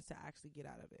audience to actually get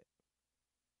out of it?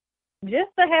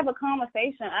 Just to have a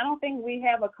conversation. I don't think we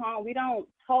don't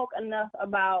talk enough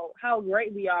about how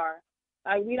great we are.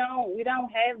 Like, we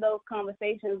don't have those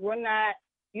conversations.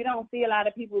 You don't see a lot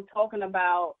of people talking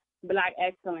about Black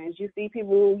excellence. You see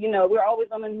people, we're always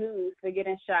on the news for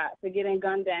getting shot, for getting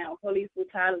gunned down, police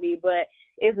brutality, but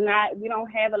we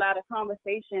don't have a lot of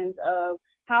conversations of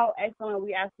how excellent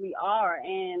we actually are,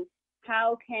 and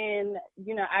how can,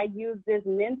 I use this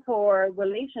mentor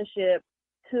relationship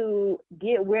to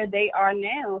get where they are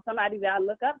now. Somebody that I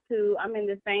look up to, I'm in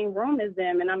the same room as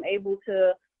them, and I'm able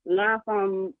to learn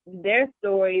from their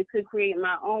story to create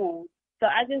my own. So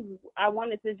I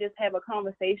wanted to just have a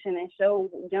conversation and show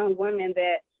young women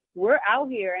that we're out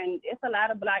here, and it's a lot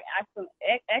of Black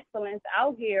excellence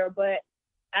out here, but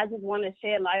I just want to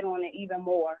shed light on it even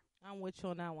more. I'm with you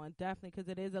on that one, definitely, because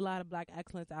it is a lot of Black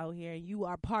excellence out here, and you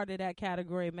are part of that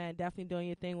category, man. Definitely doing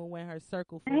your thing with Win Her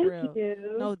Circle, for real. Thank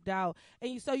you. No doubt.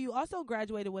 And so you also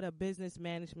graduated with a business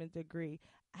management degree.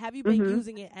 Have you been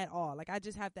using it at all? Like, I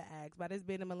just have to ask, by this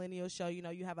being a millennial show,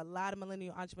 you have a lot of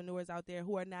millennial entrepreneurs out there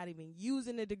who are not even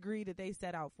using the degree that they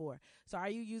set out for. So are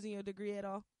you using your degree at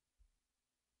all?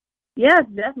 Yes,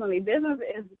 definitely. Business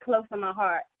is close to my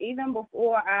heart. Even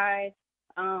before I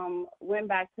went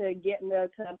back to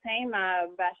obtain my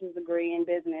bachelor's degree in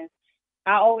business,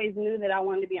 I always knew that I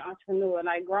wanted to be an entrepreneur.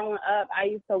 Like, growing up, I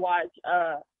used to watch,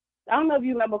 I don't know if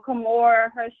you remember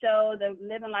Kamora, her show, the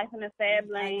Living Life in the Fab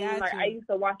Lane. I used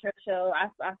to watch her show.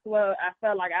 I swear, I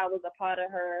felt like I was a part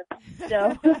of her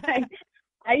show.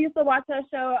 I used to watch her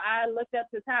show. I looked up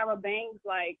to Tyra Banks,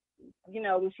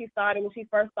 when she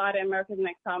first started America's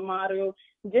Next Top Model.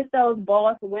 Just those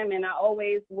boss women, I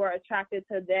always were attracted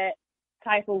to that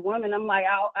type of woman. I'm like,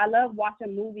 I love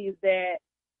watching movies that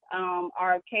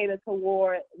are catered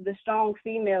toward the strong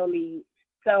female lead.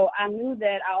 So I knew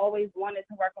that I always wanted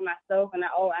to work on myself, and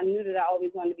I knew that I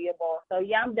always wanted to be a boss. So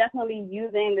yeah, I'm definitely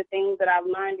using the things that I've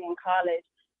learned in college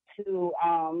to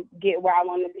get where I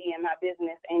want to be in my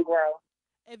business and grow.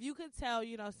 If you could tell,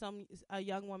 a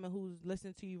young woman who's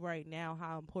listening to you right now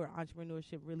how important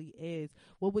entrepreneurship really is,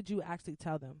 what would you actually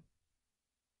tell them?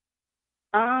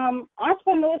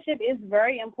 Entrepreneurship is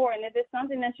very important. If it's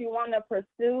something that you want to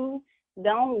pursue,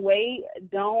 don't wait.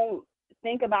 Don't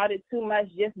think about it too much.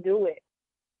 Just do it.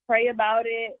 Pray about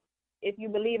it. If you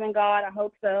believe in God, I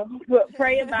hope so. But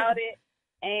pray about it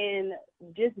and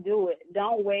just do it.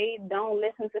 Don't wait. Don't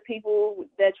listen to people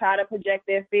that try to project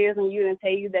their fears on you and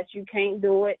tell you that you can't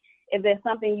do it. If there's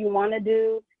something you want to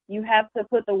do, you have to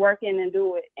put the work in and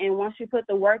do it. And once you put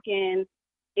the work in,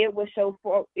 it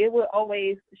will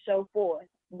always show forth.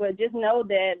 But just know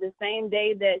that the same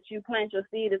day that you plant your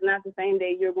seed is not the same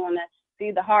day you're going to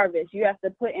see the harvest. You have to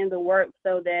put in the work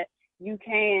so that you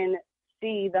can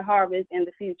see the harvest in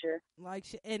the future.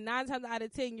 And 9 times out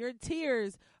of 10, your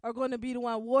tears are going to be the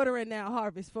one watering that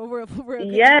harvest, for real.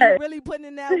 Yes. You're really putting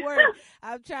in that work.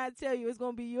 I'm trying to tell you, it's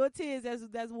going to be your tears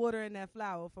that's watering that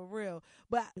flower, for real.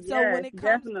 But so yes, when it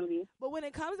comes, definitely. But when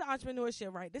it comes to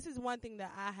entrepreneurship, right, this is one thing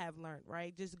that I have learned,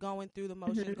 right, just going through the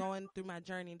motions, going through my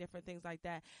journey and different things like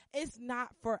that. It's not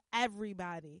for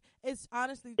everybody. It's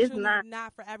honestly truly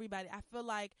not for everybody. I feel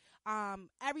like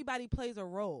everybody plays a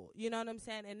role, you know what I'm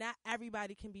saying? And not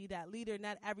everybody can be that leader.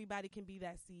 Not everybody can be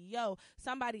that CEO.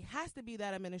 Somebody has to be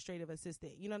that administrative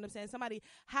assistant. You know what I'm saying? Somebody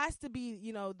has to be,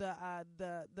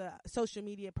 the social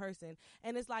media person.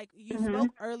 And it's like you spoke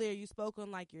earlier, you spoke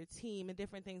on like your team and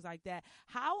different things like that.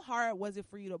 How hard was it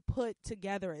for you to put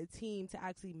together a team to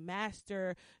actually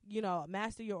master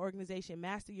your organization,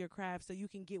 master your craft so you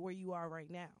can get where you are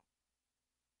right now?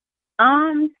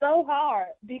 So hard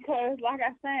because like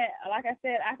I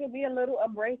said, I could be a little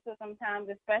abrasive sometimes,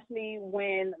 especially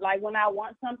when I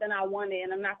want something, I want it,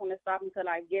 and I'm not going to stop until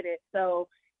I get it. So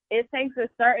it takes a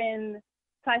certain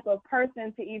type of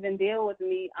person to even deal with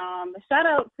me. Shout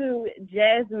out to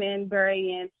Jasmine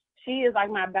Berrien. She is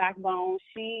like my backbone.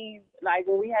 She, like,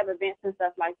 when we have events and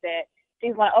stuff like that,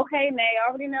 she's like, okay, Nay, I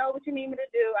already know what you need me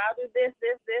to do. I'll do this.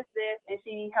 And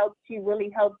she really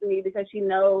helps me because she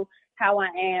knows how I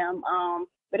am.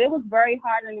 But it was very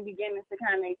hard in the beginning to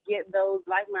kind of get those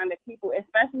like-minded people,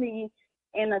 especially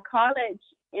in a college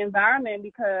environment,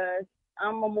 because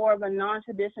I'm more of a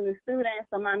non-traditional student,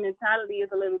 so my mentality is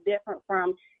a little different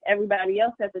from everybody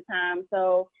else at the time.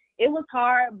 So it was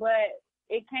hard, but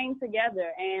it came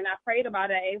together, and I prayed about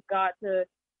it. I asked God to,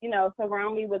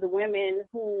 surround me with women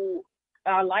who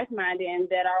are like-minded and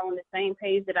that are on the same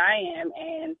page that I am,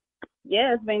 and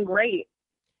yeah, it's been great.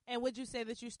 And would you say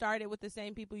that you started with the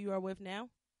same people you are with now?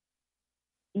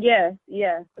 Yes,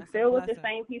 That's a still with the blessing.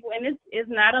 same people, and it's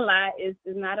not a lot. It's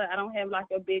not I don't have like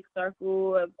a big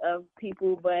circle of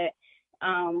people, but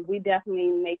we definitely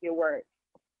make it work.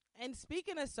 And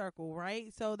speaking of circle,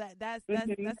 right? So that's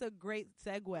Mhm. that's a great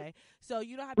segue. So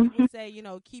you know how people say,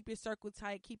 keep your circle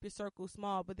tight, keep your circle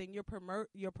small, but then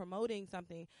you're promoting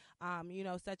something,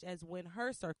 such as Win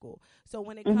Her Circle. So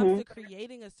when it comes Mhm. to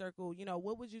creating a circle,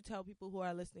 what would you tell people who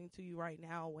are listening to you right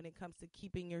now when it comes to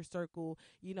keeping your circle,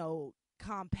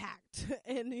 compact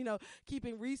and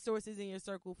keeping resources in your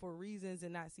circle for reasons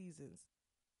and not seasons?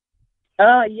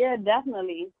 Yeah,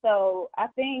 definitely. So I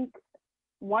think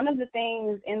one of the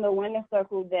things in the winner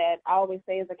circle that I always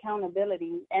say is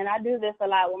accountability, and I do this a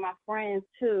lot with my friends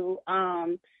too.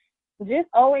 Just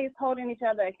always holding each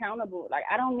other accountable. Like,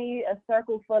 I don't need a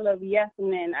circle full of yes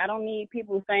men. I don't need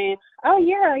people saying, oh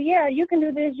yeah, you can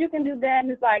do this, you can do that.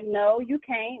 And it's like, no, you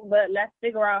can't, but let's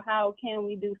figure out how can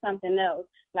we do something else.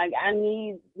 Like,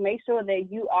 make sure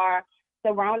that you are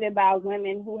surrounded by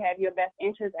women who have your best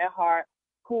interests at heart,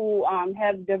 who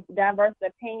have diverse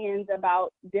opinions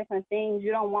about different things.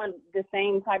 You don't want the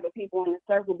same type of people in the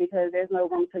circle because there's no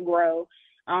room to grow.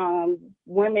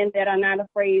 Women that are not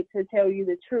afraid to tell you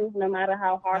the truth, no matter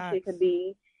how harsh it could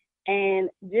be, and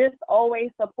just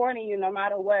always supporting you no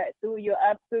matter what, through your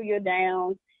ups, through your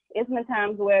downs. It's been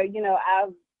times where,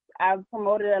 I've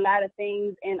promoted a lot of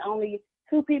things and only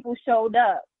 2 people showed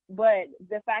up, but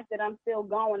the fact that I'm still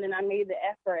going and I made the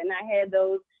effort and I had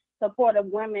those supportive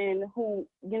women who,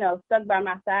 stuck by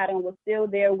my side and was still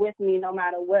there with me no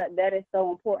matter what, that is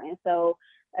so important. So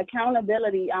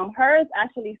accountability. Hers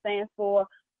actually stands for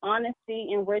honesty,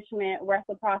 enrichment,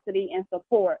 reciprocity, and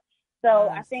support. So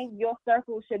I think your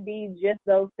circle should be just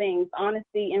those things: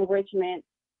 honesty, enrichment,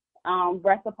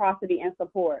 reciprocity, and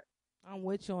support. I'm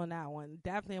with you on that one.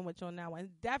 Definitely I'm with you on that one.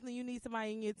 Definitely you need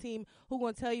somebody in your team who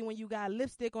gonna tell you when you got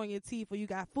lipstick on your teeth or you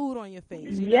got food on your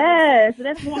face. You know what I'm saying?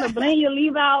 Yes, that's want to blend your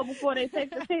leave out before they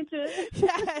take the picture.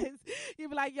 Yes. You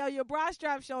be like, yo, your bra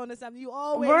strap showing or something. You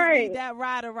always need Right. that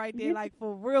rider right there. Like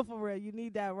for real. You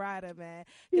need that rider, man.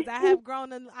 Because I've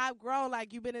grown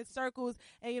like you've been in circles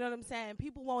and you know what I'm saying?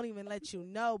 People won't even let you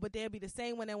know, but they'll be the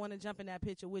same when they want to jump in that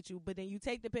picture with you. But then you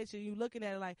take the picture, you looking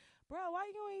at it like, bro,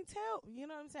 why you ain't tell? You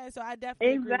know what I'm saying? So I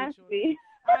definitely agree with you.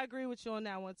 I agree with you on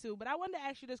that one too. But I wanted to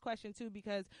ask you this question too,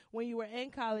 because when you were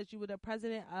in college, you were the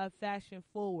president of Fashion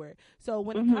Forward. So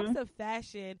when it comes to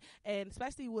fashion, and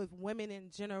especially with women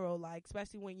in general, like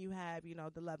especially when you have,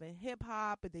 the Love and Hip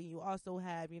Hop, but then you also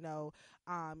have,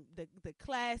 the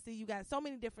classy. You got so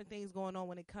many different things going on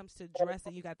when it comes to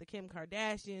dressing. You got the Kim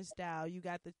Kardashian style, you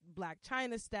got the Black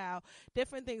China style,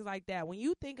 different things like that. When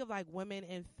you think of like women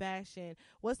in fashion,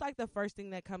 what's like the first thing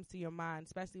that comes to your mind,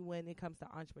 especially when it comes to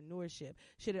entrepreneurship?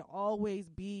 Should it always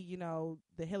be,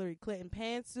 the Hillary Clinton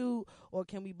pantsuit, or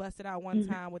can we bust it out one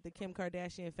time with the Kim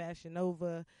Kardashian Fashion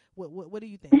Nova? What do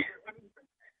you think?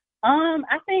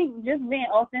 I think just being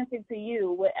authentic to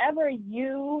you, whatever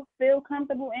you feel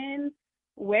comfortable in,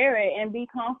 wear it and be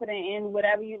confident in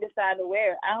whatever you decide to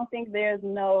wear. I don't think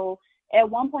at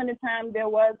one point in time, there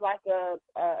was like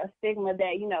a stigma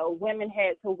that, women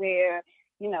had to wear,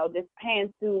 this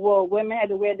pantsuit. Well, women had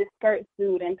to wear this skirt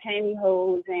suit and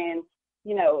pantyhose and,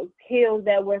 heels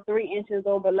that were 3 inches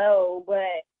or below.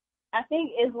 But I think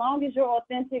as long as you're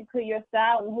authentic to your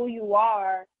style and who you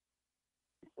are,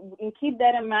 and keep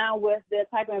that in mind with the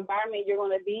type of environment you're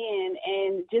going to be in,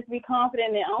 and just be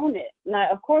confident and own it. Now,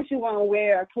 of course, you want to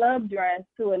wear a club dress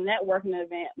to a networking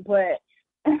event, but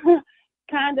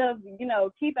kind of,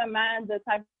 keep in mind the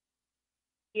type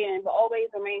of, but always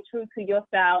remain true to your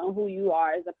style and who you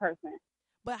are as a person.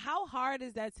 But how hard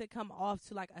is that to come off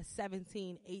to like a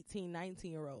 17, 18,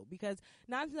 19-year-old? Because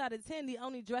 9 times out of 10, the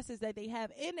only dresses that they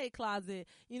have in their closet,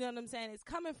 you know what I'm saying, it's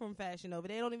coming from Fashion Nova.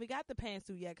 They don't even got the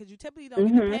pantsuit yet, because you typically don't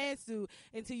get the pantsuit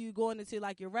until you go into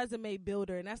like your resume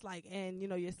builder, and that's like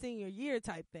your senior year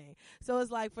type thing. So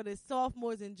it's like for the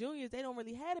sophomores and juniors, they don't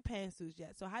really have the pantsuits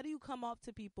yet. So how do you come off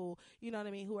to people, you know what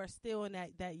I mean, who are still in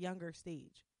that younger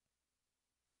stage?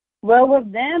 Well,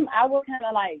 with them, I will kind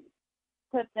of like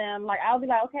put them, like, I'll be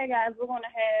like, okay, guys, we're going to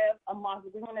have a mock,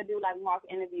 we're going to do like mock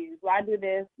interviews. So I do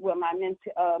this with my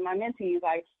mentees,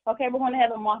 like, okay, we're going to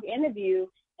have a mock interview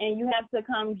and you have to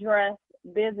come dressed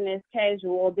business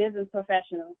casual or business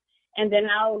professional. And then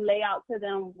I'll lay out to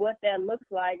them what that looks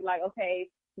like. Like, okay,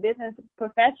 business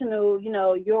professional,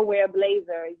 you'll wear a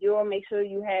blazer. You'll make sure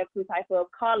you have some type of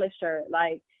collar shirt.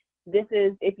 Like, this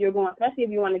is, if you're going, especially if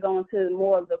you want to go into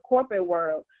more of the corporate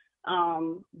world,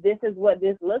 this is what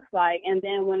this looks like. And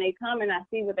then when they come and I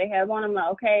see what they have on, I'm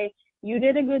like, okay, you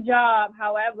did a good job.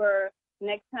 However,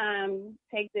 next time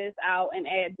take this out and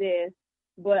add this.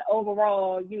 But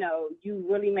overall, you know, you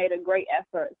really made a great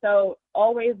effort. So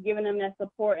always giving them that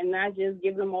support and not just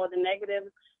giving them all the negatives,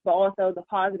 but also the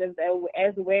positives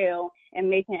as well, and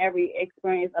making every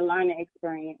experience a learning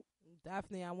experience.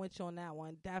 Definitely, I went you on that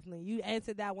one. Definitely. You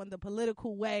answered that one the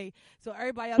political way. So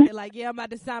everybody out there like, yeah, I'm about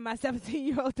to sign my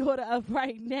 17-year-old daughter up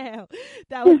right now.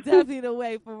 That was definitely the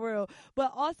way, for real.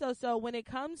 But also, so when it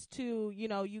comes to, you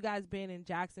know, you guys being in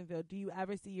Jacksonville, do you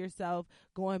ever see yourself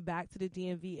going back to the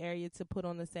DMV area to put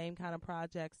on the same kind of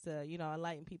projects to, you know,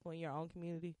 enlighten people in your own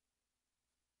community?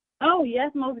 Oh,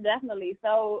 yes, most definitely.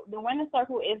 So the Winner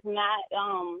Circle is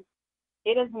not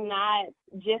it is not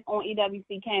just on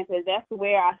EWC campus. That's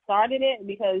where I started it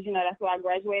because, you know, that's where I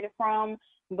graduated from.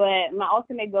 But my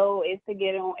ultimate goal is to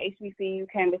get it on HBCU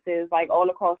campuses, like, all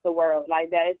across the world.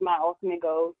 Like, that is my ultimate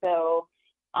goal. So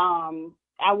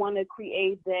I want to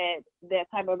create that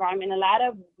type of environment. A lot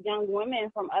of young women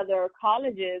from other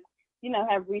colleges, you know,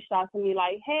 have reached out to me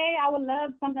like, hey, I would love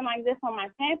something like this on my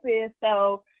campus.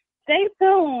 So stay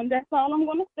tuned. That's all I'm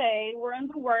going to say. We're in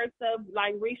the works of,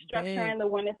 like, restructuring the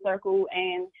Winner Circle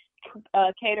and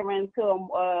catering to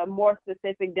a more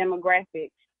specific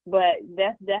demographic. But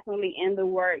that's definitely in the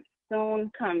works,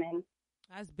 soon coming.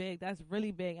 That's big. That's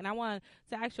really big. And I want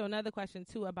to ask you another question,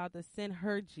 too, about the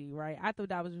synergy, right? I thought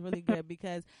that was really good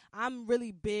because I'm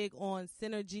really big on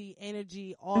synergy,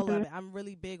 energy, all of it. I'm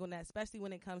really big on that, especially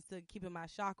when it comes to keeping my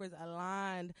chakras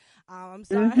aligned. I'm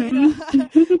sorry. You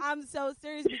know, I'm so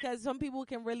serious because some people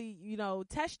can really, you know,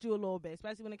 test you a little bit,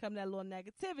 especially when it comes to that little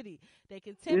negativity. They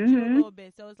can tempt you a little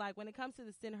bit. So it's like when it comes to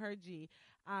the synergy,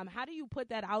 how do you put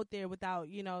that out there without,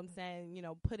 you know what I'm saying, you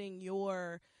know, putting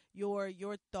your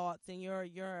thoughts and your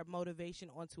motivation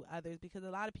onto others? Because a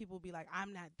lot of people be like,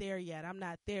 I'm not there yet,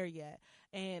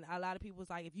 and a lot of people's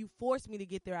like, if you force me to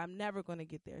get there, I'm never going to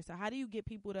get there. So how do you get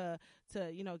people to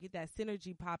you know, get that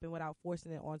synergy popping without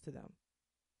forcing it onto them?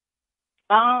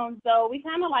 So we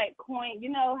kind of like coined, you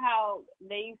know how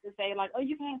they used to say like, oh,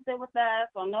 you can't sit with us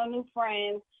or no new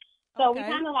friends. So we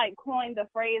kind of like coined the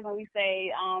phrase when we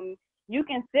say, you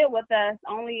can sit with us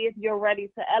only if you're ready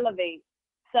to elevate.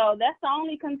 So that's the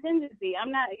only contingency.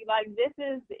 I'm not like, this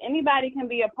is, anybody can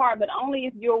be a part, but only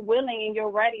if you're willing and you're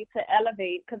ready to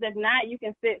elevate. Because if not, you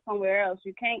can sit somewhere else.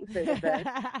 You can't sit with us.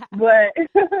 But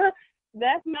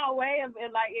that's my way of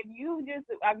it. Like, if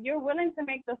you're willing to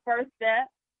make the first step,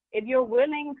 if you're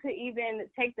willing to even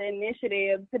take the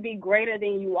initiative to be greater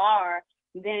than you are,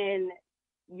 then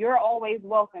you're always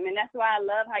welcome. And that's why I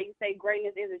love how you say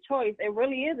greatness is a choice. It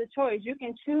really is a choice. You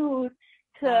can choose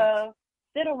to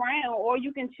sit around, or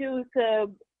you can choose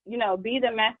to, you know, be the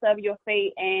master of your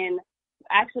fate and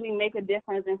actually make a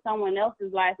difference in someone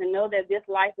else's life and know that this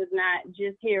life is not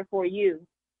just here for you.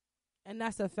 And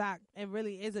that's a fact. It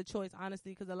really is a choice,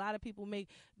 honestly, because a lot of people make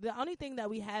the only thing that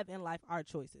we have in life are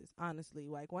choices, honestly.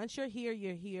 Like, once you're here,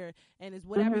 and it's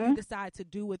whatever you decide to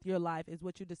do with your life is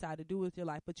what you decide to do with your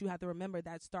life. But you have to remember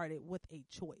that started with a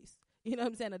choice. You know what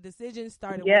I'm saying? A decision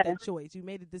started with a choice. You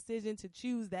made a decision to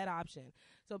choose that option.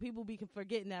 So people be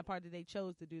forgetting that part, that they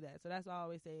chose to do that. So that's why I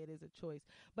always say it is a choice.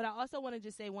 But I also want to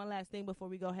just say one last thing before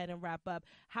we go ahead and wrap up.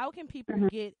 How can people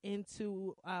get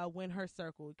into Win Her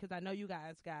Circle? Because I know you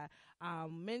guys got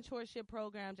mentorship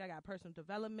programs. I got personal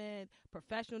development,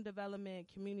 professional development,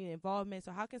 community involvement.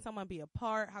 So how can someone be a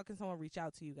part? How can someone reach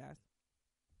out to you guys?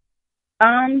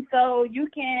 So you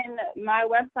can, my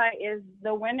website is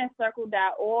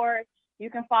thewinnercircle.org. You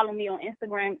can follow me on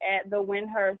Instagram at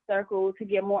thewinhercircle to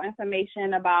get more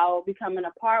information about becoming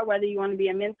a part, whether you want to be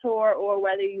a mentor or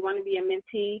whether you want to be a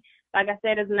mentee. Like I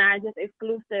said, it's not just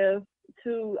exclusive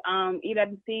to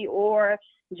EWC or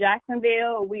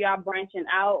Jacksonville. We are branching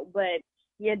out, but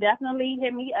yeah, definitely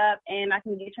hit me up and I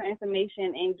can get your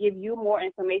information and give you more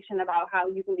information about how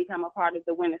you can become a part of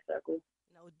the Winner Circle.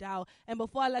 No doubt. And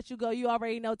before I let you go, you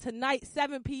already know tonight,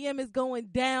 7 p.m. is going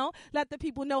down. Let the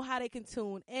people know how they can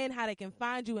tune in, how they can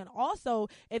find you, and also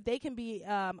if they can be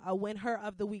a Win Her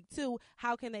of the Week too,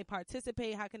 how can they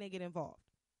participate? How can they get involved?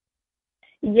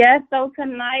 Yes, so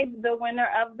tonight the winner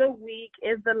of the week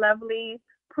is the lovely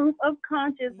Proof of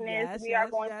Consciousness. We are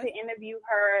going to interview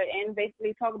her and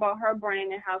basically talk about her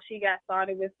brand and how she got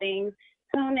started with things.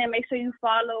 Tune in. Make sure you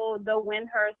follow the Win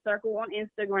Her Circle on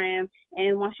Instagram.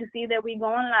 And once you see that we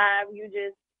going live, you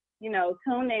just,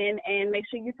 tune in and make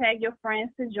sure you tag your friends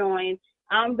to join.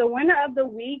 The winner of the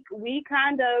week, we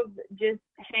kind of just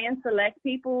hand select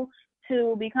people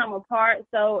to become a part.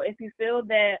 So if you feel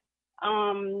that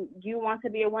you want to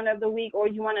be a winner of the week or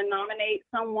you want to nominate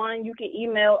someone, you can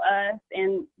email us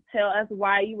and tell us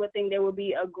why you would think they would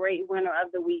be a great winner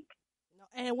of the week.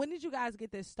 And when did you guys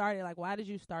get this started? Like, why did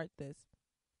you start this?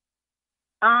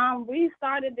 We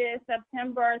started this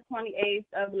September 28th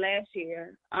of last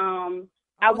year.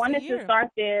 I wanted to start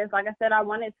this. Like I said, I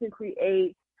wanted to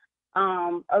create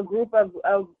a group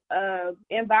of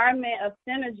environment of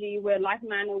synergy where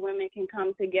like-minded women can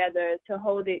come together to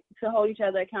hold each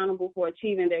other accountable for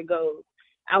achieving their goals.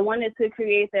 I wanted to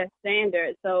create that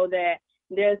standard so that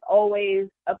there's always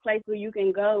a place where you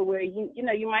can go where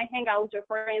you might hang out with your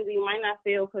friends and you might not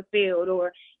feel fulfilled,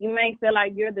 or you may feel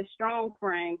like you're the strong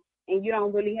friend and you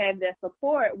don't really have that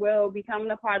support. Well,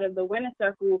 becoming a part of the Winner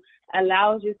Circle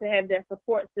allows you to have that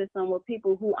support system with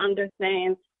people who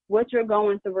understand what you're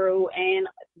going through and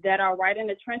that are right in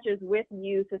the trenches with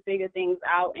you to figure things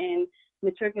out and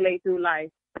matriculate through life.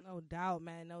 No doubt,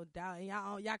 man. No doubt. And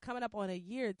y'all coming up on a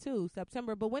year too,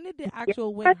 September. But when did the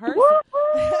actual Win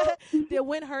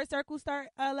Her Circle start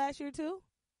last year too?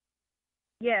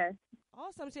 Yes.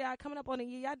 Awesome. So y'all coming up on a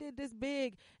year. Y'all did this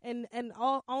big and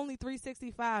only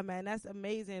 365, man. That's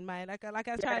amazing, man. Like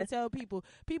I try to tell people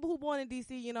who born in DC,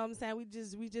 you know what I'm saying? We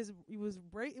was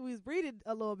breeded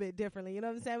a little bit differently, you know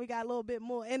what I'm saying? We got a little bit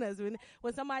more in us.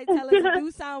 When somebody tell us to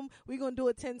do something, we gonna do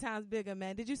it 10 times bigger,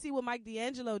 man. Did you see what Mike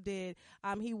D'Angelo did?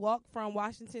 He walked from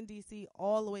Washington DC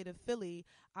all the way to Philly.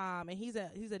 And he's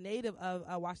a native of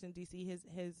Washington D.C. His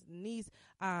niece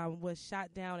was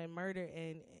shot down and murdered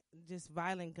in just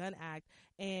violent gun act,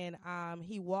 and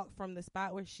he walked from the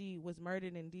spot where she was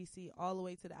murdered in D.C. all the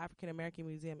way to the African American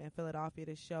Museum in Philadelphia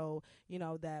to show,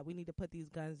 that we need to put these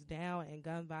guns down and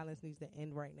gun violence needs to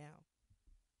end right now.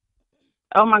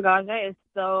 Oh my gosh, that is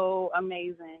so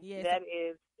amazing. Yes. That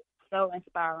is so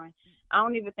inspiring. I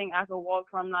don't even think I could walk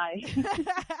from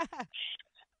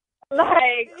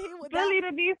Philly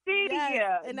to DC, yes.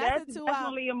 yeah, and that's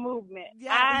definitely a movement.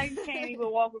 Yes. I can't even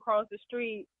walk across the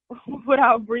street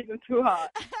without breathing too hard.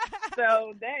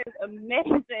 So that is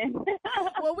amazing.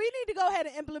 Well, we need to go ahead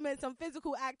and implement some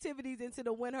physical activities into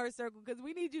the Win Her Circle because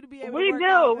we need you to be able to work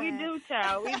out, man. We do,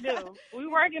 child. We do.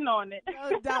 We're working on it.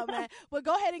 No doubt, man. But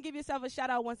go ahead and give yourself a shout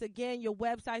out once again, your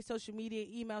website, social media,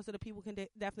 email, so that people can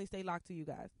definitely stay locked to you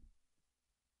guys.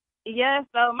 Yes,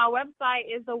 so my website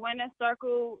is the Winner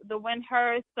Circle,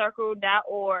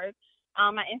 thewinhercircle.org.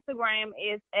 My Instagram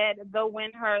is at the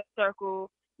Win Her Circle.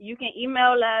 You can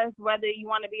email us whether you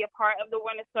want to be a part of the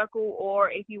Winner Circle or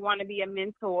if you want to be a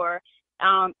mentor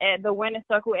at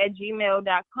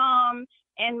thewinnercircle@gmail.com.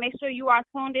 And make sure you are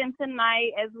tuned in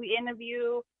tonight as we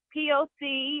interview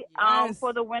P.O.C.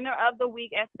 For the winner of the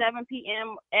week at 7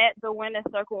 p.m. at the Winner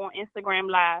Circle on Instagram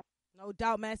Live. No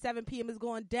doubt, man. 7 p.m. is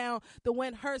going down. The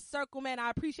Win Her Circle, man. I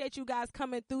appreciate you guys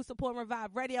coming through, supporting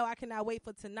Revive Radio. I cannot wait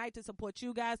for tonight to support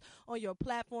you guys on your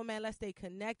platform, man. Let's stay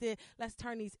connected. Let's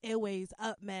turn these airways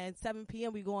up, man. 7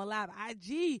 p.m. we going live.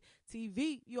 IG,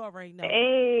 TV, you already know.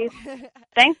 Hey,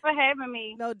 thanks for having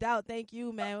me. No doubt. Thank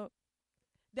you, man.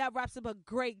 That wraps up a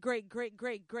great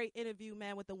interview,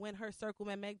 man, with the Win Her Circle,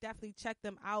 man. Definitely check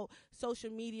them out. Social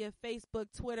media, Facebook,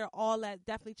 Twitter, all that.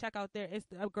 Definitely check out their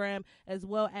Instagram as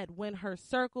well at Win Her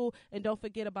Circle. And don't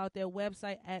forget about their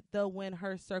website at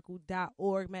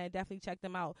thewinhercircle.org, man. Definitely check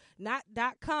them out. Not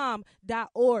 .com,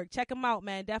 .org. Check them out,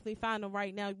 man. Definitely find them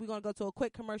right now. We're going to go to a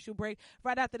quick commercial break.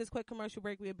 Right after this quick commercial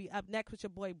break, we'll be up next with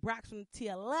your boy Brax from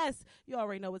TLS. You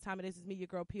already know what time it is. It's me, your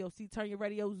girl P.O.C. Turn your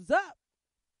radios up.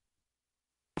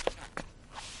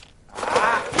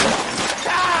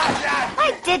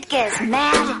 My Ditka is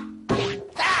mad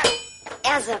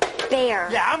as a bear.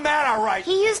 Yeah, I'm mad, all right.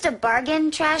 He used a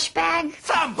bargain trash bag.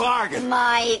 Some bargain.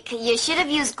 Mike, you should have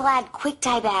used Glad Quick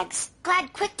Tie bags.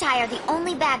 Glad Quick Tie are the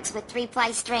only bags with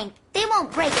 3-ply strength. They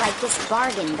won't break like this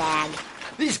bargain bag.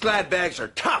 These Glad bags are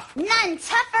tough. None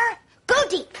tougher. Go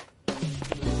deep.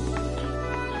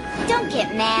 Don't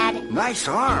get mad. Nice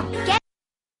arm.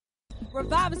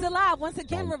 Revive is alive. Once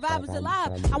again, Revive is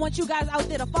alive. I want you guys out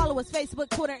there to follow us, Facebook,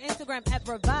 Twitter, Instagram at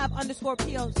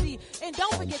Revive_POC. And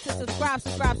don't forget to subscribe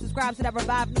to that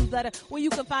Revive newsletter where you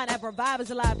can find at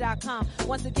reviveisalive.com.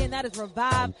 Once again, that is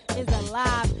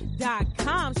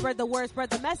reviveisalive.com. Spread the word, spread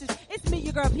the message. It's me,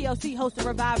 your girl P.O.C., host of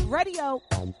Revive Radio.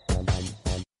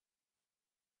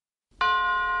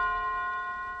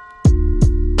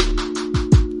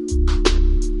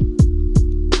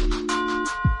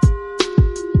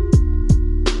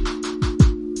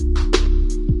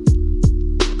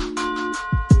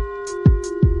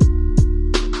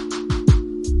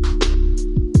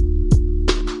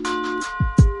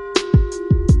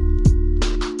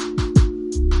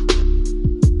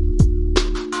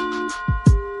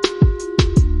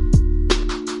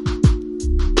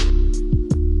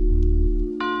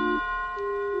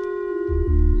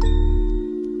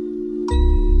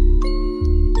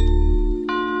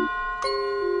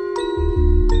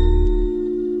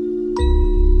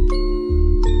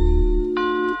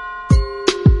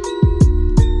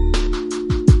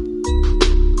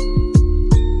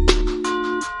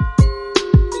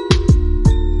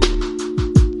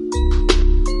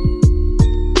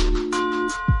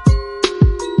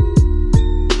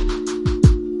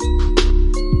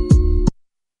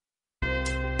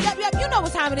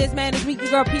 is, man. It's Meet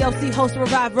Your Girl P.O.C, host of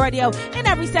Revive Radio. And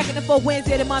every second and fourth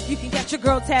Wednesday of the month, you can get your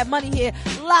girl Tab Money here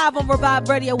live on Revive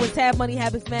Radio with Tab Money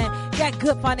Habits, man. That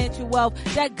good financial wealth,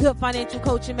 that good financial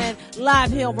coaching, man.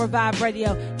 Live here on Revive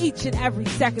Radio each and every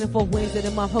second and fourth Wednesday of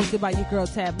the month, hosted by your girl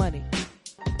Tab Money.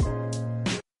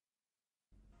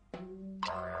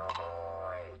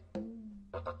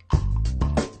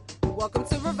 Welcome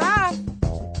to Revive.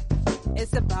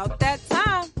 It's about that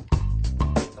time.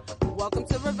 Welcome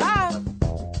to Revive.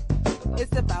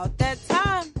 It's about that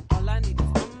time. All I need is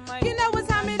one mic. You know what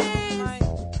time it is.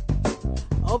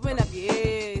 Open up your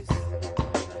ears.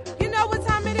 You know what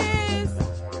time it is.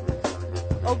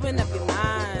 Open up your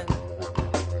mind.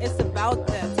 It's about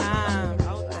that time.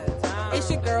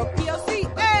 It's your girl P.O.C.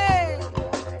 Hey!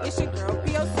 It's your girl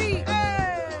P.O.C.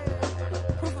 Hey!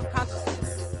 Proof of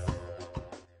consciousness.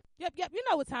 Yep. You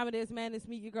know what time it is, man. It's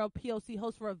me, your girl P.O.C,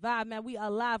 host for Revive, man. We are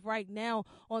live right now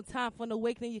on Time for an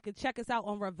Awakening. You can check us out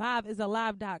on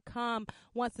reviveisalive.com.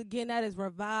 Once again, that is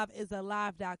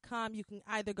reviveisalive.com. You can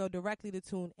either go directly to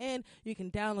tune in, you can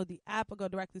download the app, or go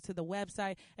directly to the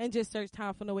website and just search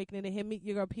Time for an Awakening and hit Meet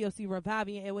Your Girl P.O.C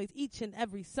reviving your airways each and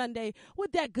every Sunday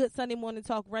with that good Sunday morning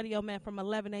talk radio, man, from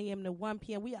 11 a.m. to 1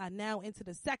 p.m. We are now into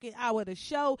the second hour of the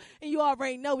show, and you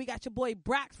already know we got your boy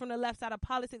Brax from the left side of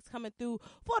politics coming through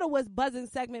for the What's Buzzing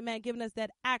segment, man, giving us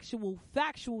that actual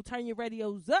factual. Turn your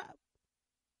radios up.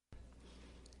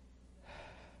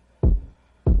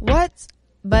 What's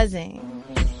buzzing?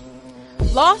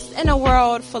 Lost in a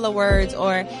world full of words,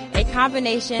 or a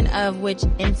combination of which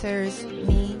enters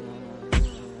me.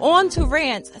 On to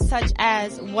rants such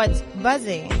as what's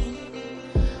buzzing.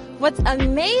 What's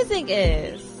amazing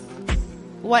is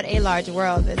what a large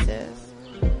world this is.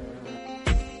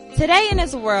 Today in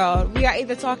this world, we are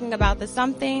either talking about the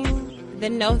something, the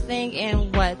no thing,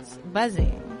 and what's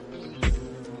buzzing.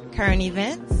 Current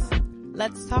events?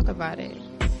 Let's talk about it.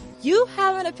 You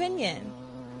have an opinion.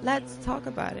 Let's talk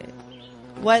about it.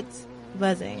 What's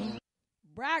buzzing?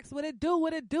 Brax, what it do?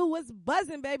 What's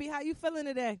buzzing, baby? How you feeling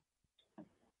today?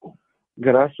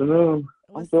 Good afternoon.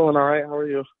 I'm feeling all right. How are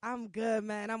you? I'm good,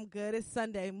 man. I'm good. It's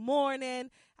Sunday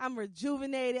morning. I'm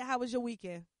rejuvenated. How was your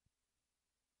weekend?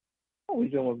 My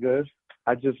weekend was good.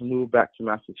 I just moved back to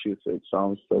Massachusetts, so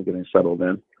I'm still getting settled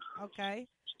in. Okay.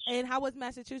 And how was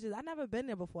Massachusetts? I've never been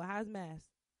there before. How's Mass?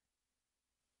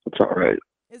 It's all right.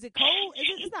 Is it cold?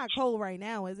 It's not cold right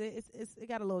now, is it? It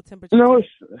got a little temperature. No,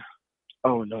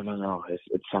 no.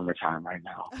 It's summertime right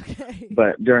now. Okay.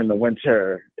 But during the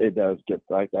winter, it does get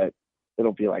like that.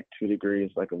 It'll be like 2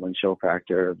 degrees, like a wind chill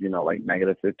factor of, like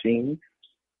 -15.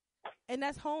 And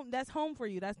that's home. That's home for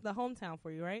you. That's the hometown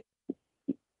for you, right?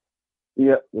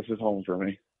 Yep, this is home for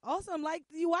me. Awesome. Like,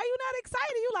 why you not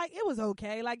excited? You like, it was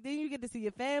okay. Like, then you get to see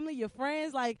your family, your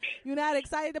friends. Like, you're not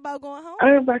excited about going home?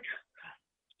 I'm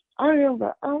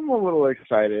a little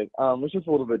excited. It's just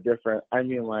a little bit different. I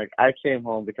mean, like, I came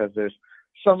home because there's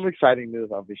some exciting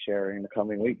news I'll be sharing in the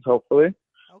coming weeks, hopefully.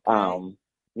 Okay.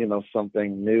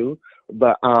 Something new.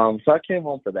 But so I came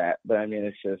home for that. But I mean,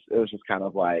 it was just kind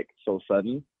of like so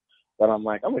sudden that I'm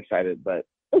like, I'm excited, but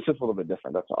it's just a little bit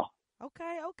different. That's all.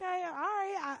 Okay. All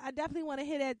right. I definitely want to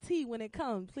hear that tea when it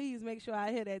comes. Please make sure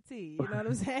I hear that tea. You know what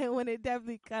I'm saying? When it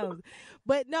definitely comes.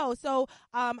 But no, so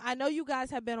I know you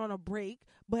guys have been on a break,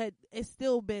 but it's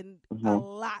still been a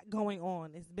lot going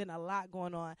on. It's been a lot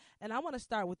going on. And I want to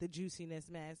start with the juiciness,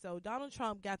 man. So Donald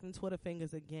Trump got them Twitter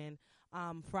fingers again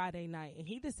Friday night, and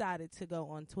he decided to go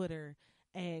on Twitter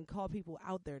and call people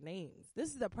out their names. This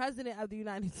is the president of the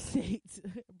United States.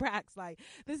 Brax, like,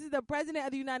 this is the president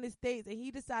of the United States, and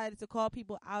he decided to call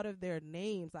people out of their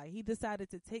names. Like, he decided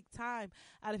to take time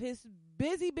out of his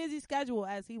busy schedule,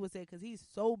 as he would say, because he's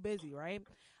so busy, right?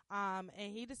 And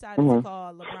he decided to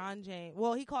call LeBron James.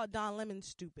 Well, he called Don Lemon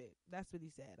stupid. That's what he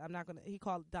said. He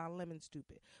called Don Lemon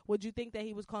stupid. Would you think that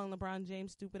he was calling LeBron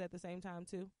James stupid at the same time,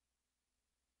 too?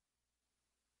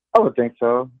 I would think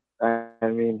so. I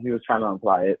mean, he was trying to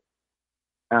imply it.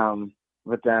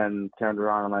 But then turned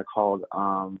around and I called,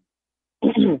 I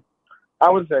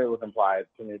would say it was implied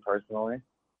to me personally.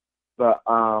 But,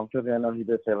 because I know he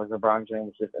did say, like, LeBron James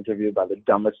was just interviewed by the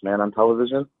dumbest man on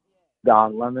television,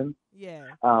 Don Lemon. Yeah.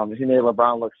 He made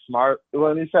LeBron look smart.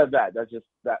 When he said that, when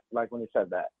he said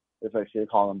that, it's like she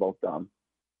called them both dumb,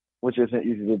 which isn't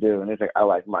easy to do. And he's like, I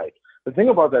like Mike. The thing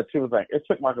about that, too, is, like, it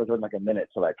took Michael Jordan, like, a minute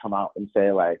to, like, come out and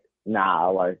say, like, nah,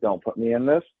 like, don't put me in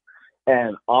this.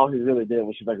 And all he really did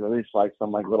was just, like, release, like,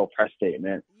 some, like, little press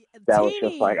statement that was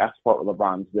just like, I support what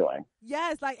LeBron's doing.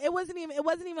 Yes, like it wasn't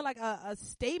even like a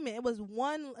statement. It was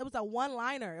a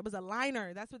one-liner. It was a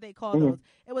liner. That's what they call those.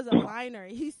 It was a liner.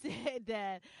 He said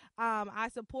that I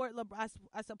support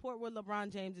what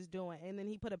LeBron James is doing, and then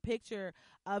he put a picture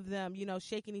of them,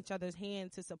 shaking each other's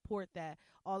hand to support that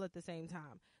all at the same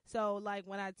time. So like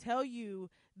when I tell you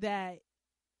that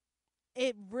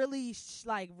it really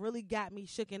really got me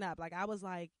shooken up. Like I was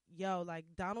like, yo, like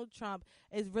Donald Trump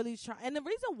is really trying. And the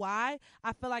reason why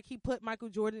I feel like he put Michael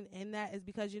Jordan in that is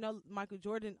because, Michael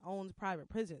Jordan owns private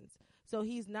prisons. So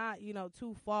he's not,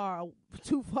 too far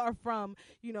from,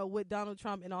 what Donald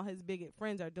Trump and all his bigot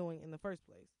friends are doing in the first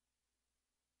place.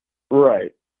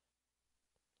 Right.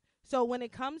 So when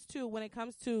it comes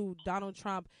to Donald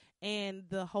Trump and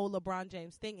the whole LeBron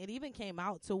James thing, it even came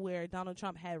out to where Donald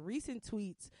Trump had recent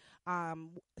tweets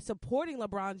supporting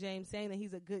LeBron James, saying that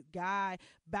he's a good guy,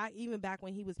 back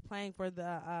when he was playing for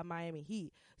the Miami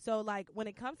Heat. So like when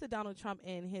it comes to Donald Trump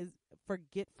and his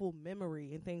forgetful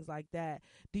memory and things like that,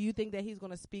 do you think that he's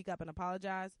going to speak up and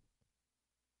apologize?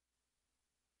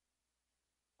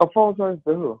 Apologize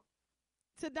to who?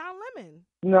 To Don Lemon.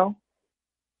 No.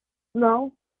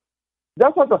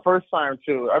 That's not the first time,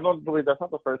 too. I don't believe that's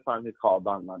not the first time he's called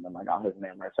Don Lemon. I got his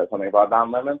name or said something about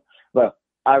Don Lemon. But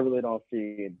I really don't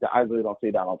see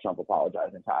Donald Trump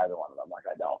apologizing to either one of them. Like,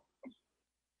 I don't.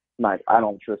 Like, I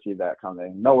don't foresee that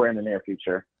coming. Nowhere in the near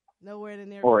future. Nowhere in the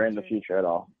near or future. in the future at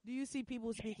all. Do you see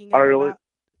people speaking about...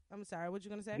 I'm sorry, what you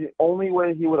going to say? The only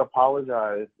way he would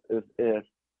apologize is if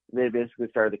they basically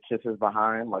started to kiss his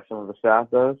behind, like some of the staff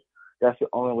does. That's the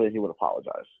only way he would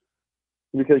apologize.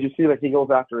 Because you see, like, he goes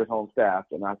after his own staff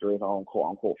and after his own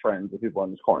quote-unquote friends, the people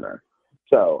in his corner.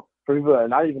 So for people that are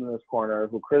not even in his corner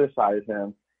who criticize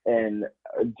him and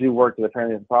do work that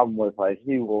apparently has a problem with, like,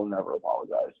 he will never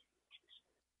apologize.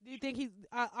 Do you think he's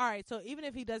all right? So even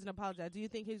if he doesn't apologize, do you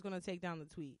think he's going to take down the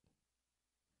tweet?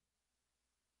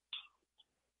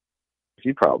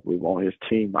 He probably won't. His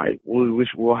team might.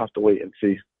 We'll have to wait and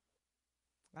see.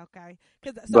 Okay.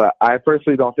 But I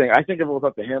personally don't think. I think if it was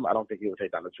up to him, I don't think he would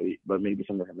take down the tweet. But maybe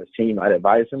someone from his team might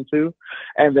advise him to,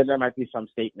 and then there might be some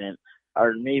statement,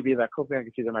 or maybe that close thing I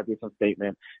can see there might be some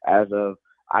statement as of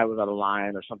I was out of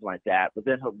line or something like that. But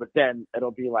then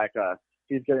it'll be like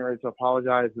he's getting ready to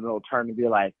apologize, and it'll turn to be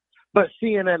like, but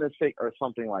CNN is fake or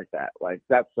something like that. Like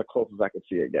that's the closest I could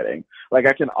see it getting. Like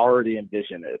I can already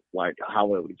envision it, like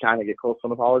how it would kind of get close to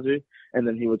an apology, and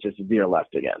then he would just veer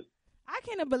left again. I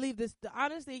can't even believe this.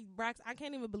 Honestly, Brax, I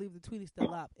can't even believe the tweet is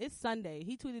still up. It's Sunday.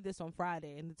 He tweeted this on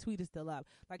Friday, and the tweet is still up.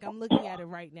 Like, I'm looking at it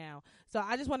right now. So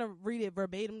I just want to read it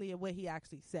verbatimly of what he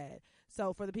actually said.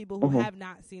 So for the people who have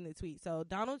not seen the tweet. So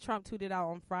Donald Trump tweeted out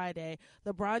on Friday,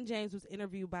 LeBron James was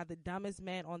interviewed by the dumbest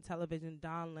man on television,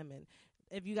 Don Lemon.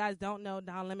 If you guys don't know,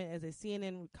 Don Lemon is a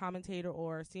CNN commentator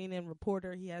or CNN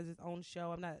reporter. He has his own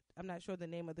show. I'm not sure the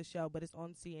name of the show, but it's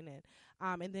on CNN.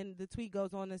 And then the tweet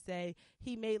goes on to say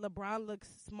he made LeBron look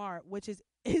smart, which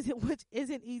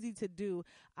isn't easy to do.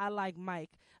 I like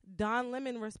Mike. Don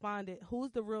Lemon responded,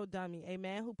 "Who's the real dummy? A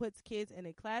man who puts kids in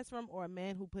a classroom or a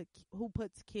man who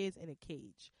puts kids in a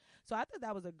cage?" So I thought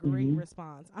that was a great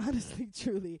response. Honestly,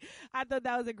 truly. I thought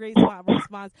that was a great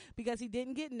response because he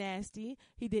didn't get nasty.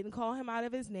 He didn't call him out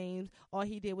of his names. All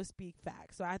he did was speak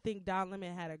facts. So I think Don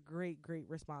Lemon had a great, great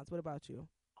response. What about you?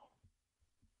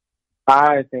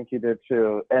 I think he did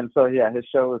too. And so, yeah, his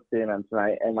show was CNN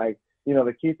tonight. And, like, you know,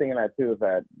 the key thing in that too is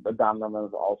that Don Lemon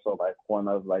is also, like, one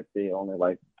of, like, the only,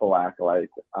 like, black, like,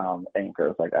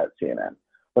 anchors, like, at CNN.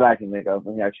 But I can think of,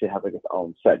 and he actually has, like, his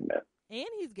own segment. And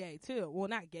he's gay, too. Well,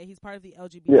 not gay. He's part of the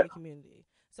LGBT community.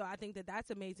 So I think that that's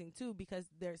amazing, too, because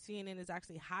their CNN is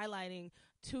actually highlighting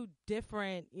two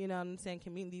different, you know what I'm saying,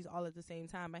 communities all at the same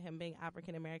time by him being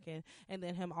African-American and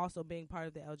then him also being part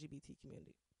of the LGBT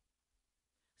community.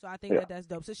 So I think that that's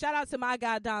dope. So shout out to my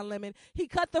guy, Don Lemon. He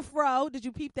cut the fro. Did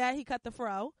you peep that? He cut the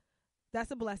fro. That's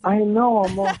a blessing. I know.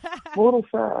 I'm a little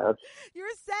sad. You're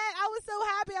sad? I was so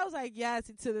happy. I was like,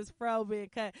 yes, to this fro being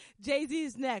cut.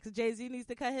 Jay-Z's next. Jay-Z needs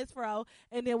to cut his fro,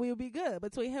 and then we'll be good.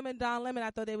 Between him and Don Lemon, I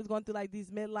thought they was going through, like, these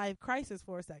midlife crises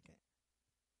for a second.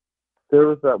 There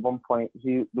was at one point,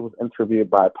 he was interviewed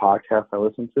by a podcast I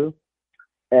listened to,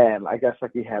 and I guess,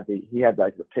 like, he had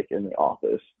like, the pick in the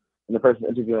office. And the person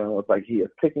interviewing him was like, he is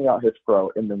picking out his fro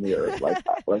in the mirror.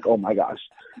 like, oh, my gosh.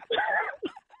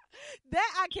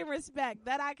 That I can respect.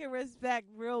 I can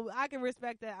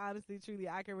respect that, honestly, truly.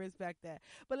 I can respect that.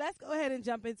 But let's go ahead and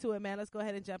jump into it, man. Let's go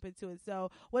ahead and jump into it. So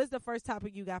what is the first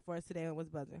topic you got for us today on What's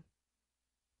Buzzing?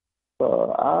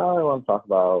 So I want to talk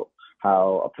about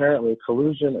how apparently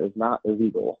collusion is not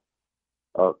illegal,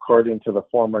 according to the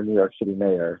former New York City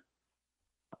mayor.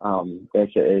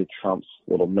 aka Trump's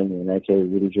little minion, aka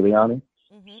Rudy Giuliani.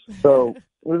 Mm-hmm. So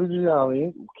Rudy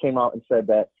Giuliani came out and said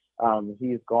that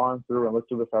he's gone through and looked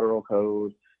through the federal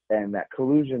code and that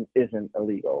collusion isn't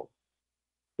illegal.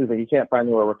 He's like, you can't find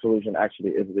anywhere where collusion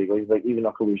actually is illegal. He's like, even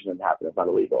though collusion didn't happen, it's not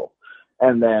illegal.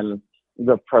 And then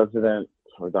the president,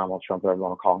 or Donald Trump, whatever you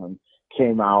want to call him,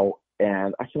 came out,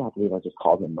 and I cannot believe I just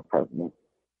called him the president.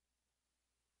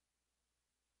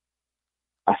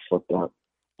 I slipped up.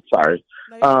 Sorry.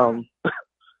 No,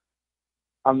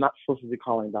 I'm not supposed to be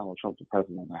calling Donald Trump the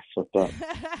president. I slipped up.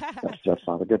 That's just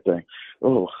not a good thing.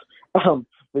 Ooh.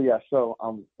 But yeah, so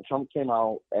Trump came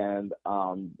out and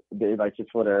they like to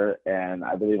Twitter, and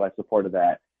I believe I supported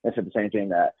that and said the same thing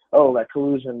that,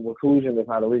 collusion is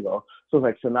not illegal. So it's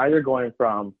like, so now you're going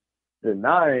from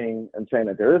denying and saying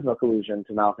that there is no collusion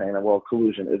to now saying that, well,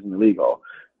 collusion isn't illegal.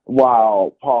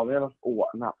 While while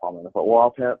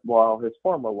his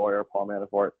former lawyer, Paul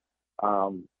Manafort,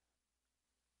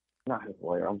 not his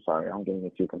lawyer, I'm sorry, I'm getting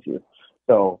it too confused.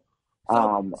 So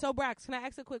Brax, can I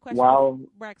ask a quick question?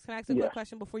 Quick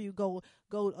question before you go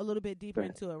a little bit deeper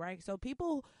into it, right? So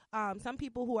people, some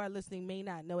people who are listening may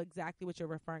not know exactly what you're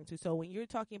referring to. So when you're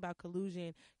talking about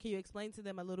collusion, can you explain to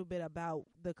them a little bit about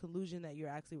the collusion that you're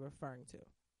actually referring to?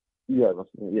 Yeah.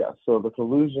 So the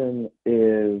collusion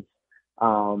is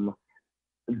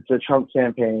the Trump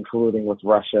campaign colluding with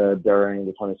Russia during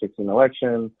the 2016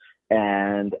 election,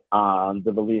 and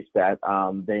the belief that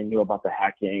they knew about the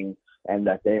hacking and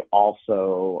that they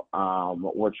also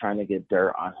were trying to get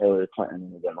dirt on Hillary Clinton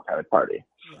and the Democratic Party.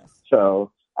 Yes.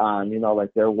 So,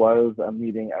 there was a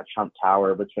meeting at Trump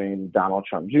Tower between Donald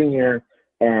Trump Jr.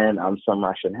 and some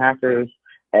Russian hackers.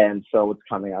 And so what's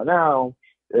coming out now,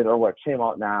 what came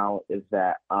out now is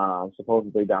that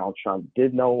supposedly Donald Trump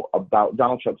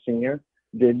Donald Trump Sr.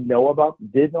 did know about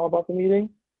the meeting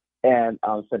and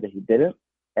said that he didn't.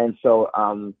 And so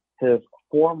his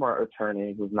former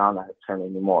attorney, who's now not an attorney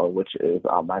anymore, which is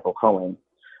Michael Cohen,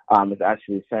 is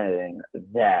actually saying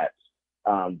that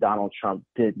Donald Trump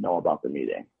did know about the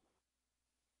meeting.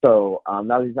 So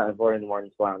now that he's not his lawyer anymore,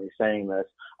 he's saying this.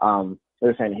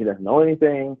 They're saying he doesn't know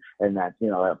anything, and that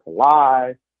that's a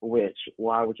lie. Which,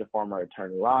 why would your former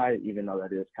attorney lie, even though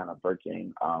that is kind of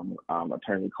breaking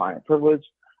attorney-client privilege?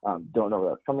 Don't know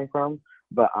where that's coming from,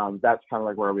 but that's kind of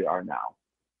like where we are now.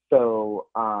 So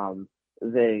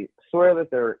they swear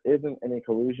that there isn't any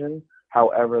collusion.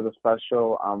 However, the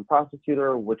special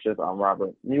prosecutor, which is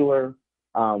Robert Mueller,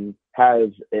 has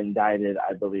indicted,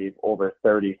 I believe, over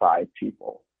 35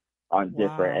 people on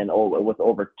different with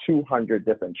over 200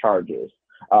 different charges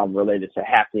related to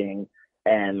hacking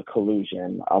and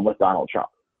collusion with Donald Trump.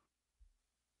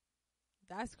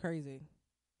 That's crazy.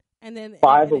 And then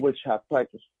five of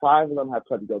them have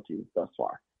pled guilty thus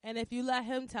far. And if you let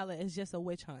him tell it, it's just a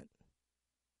witch hunt.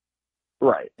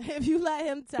 Right. If you let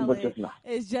him tell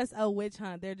it's just a witch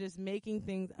hunt. They're just making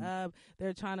things up.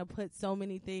 They're trying to put so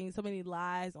many things, so many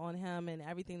lies on him and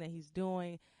everything that he's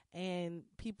doing. And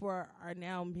people are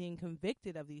now being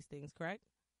convicted of these things, correct?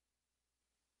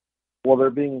 Well,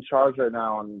 they're being charged right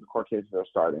now, and the court cases are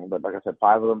starting. But like I said,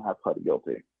 5 of them have pled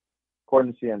guilty.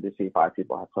 According to CNBC, 5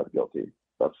 people have pled guilty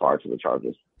thus far to the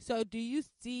charges. So do you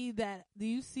see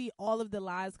all of the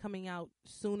lies coming out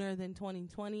sooner than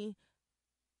 2020?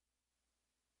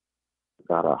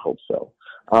 God, I hope so.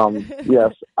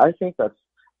 Yes, I think that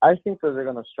they're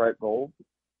going to strike gold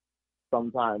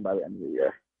sometime by the end of the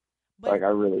year. I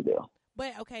really do.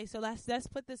 But okay, so let's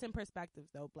put this in perspective,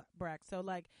 though, Brack. So,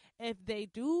 like, if they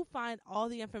do find all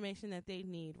the information that they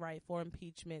need, right, for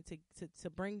impeachment to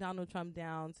bring Donald Trump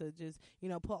down, to just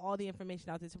put all the information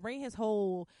out there, to bring his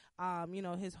whole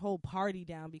his whole party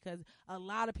down, because a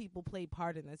lot of people played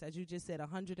part in this, as you just said,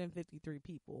 153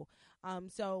 people.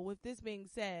 So with this being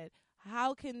said,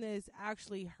 how can this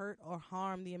actually hurt or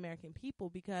harm the American people?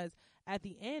 Because at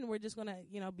the end, we're just gonna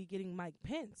be getting Mike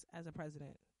Pence as a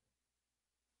president.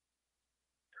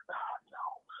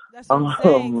 That's what I'm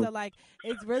saying. So, like,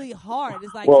 it's really hard.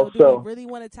 It's like, do we really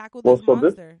want to tackle this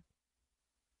monster?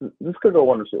 This could go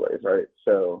one of two ways, right?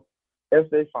 So, if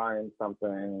they find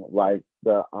something like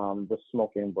the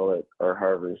smoking bullet, or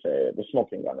however you say it, the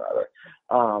smoking gun, rather,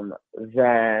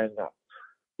 then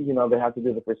they have to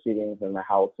do the proceedings in the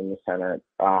House and the Senate,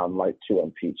 to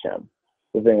impeach him.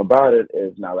 The thing about it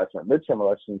is now that's when midterm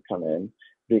elections come in,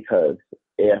 because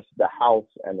if the House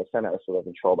and the Senate are still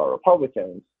controlled by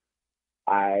Republicans,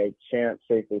 I can't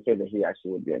safely say that he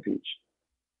actually would be impeached.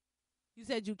 You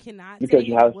said you cannot say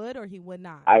he would or he would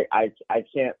not. I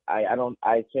can't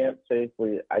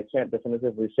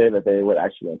definitively say that they would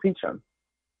actually impeach him.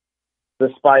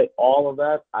 Despite all of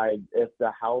that, if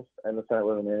the House and the Senate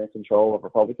were in control of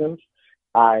Republicans,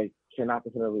 I cannot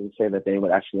definitively say that they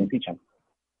would actually impeach him.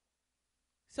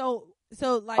 So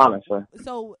like, honestly.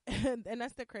 So, and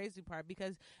that's the crazy part,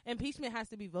 because impeachment has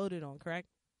to be voted on, correct?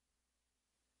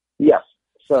 Yes.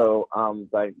 So,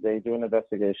 like, they do an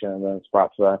investigation and then it's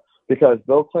brought to because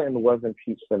Bill Clinton was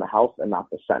impeached in the House and not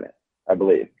the Senate, I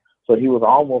believe. So he was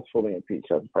almost fully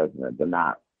impeached as president, but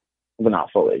not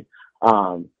fully.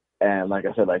 And like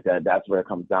I said, like that's where it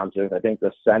comes down to. I think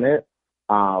the Senate,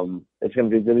 it's going to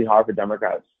be really hard for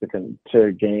Democrats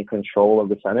to gain control of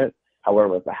the Senate. However,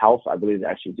 with the House, I believe they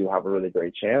actually do have a really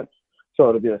great chance. So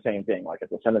it'll be the same thing. Like if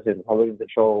the Senate is Republican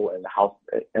control and the House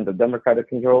and the Democratic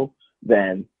control,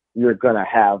 then you're going to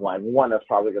have like one that's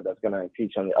probably good that's going to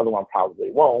impeach and the other one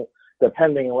probably won't,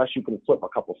 depending unless you can flip a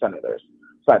couple senators.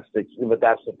 So that's the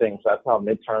thing. So that's how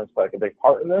midterms play like a big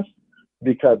part in this,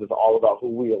 because it's all about who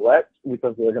we elect,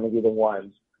 because they're going to be the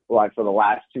ones, like for the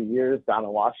last 2 years down in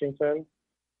Washington,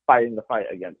 fighting the fight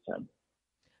against him.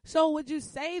 So would you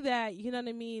say that, you know what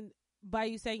I mean, by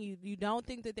you saying you don't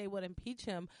think that they would impeach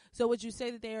him, so would you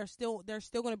say that they're still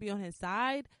going to be on his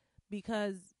side?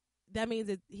 Because that means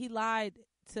that he lied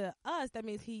to us, that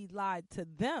means he lied to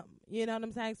them. You know what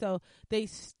I'm saying? So they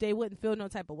wouldn't feel no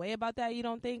type of way about that, you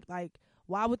don't think? Like,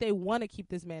 why would they want to keep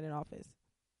this man in office?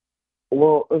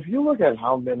 Well, if you look at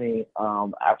how many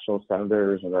actual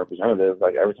senators and representatives,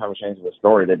 like every time it changes the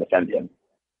story, they defend him.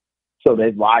 So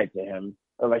they've lied to him,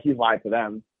 or like he's lied to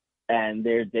them, and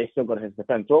they still go to his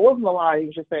defense. So it wasn't a lie. He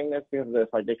was just saying this because of this.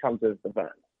 Like they come to his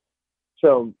defense.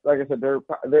 So like I said, there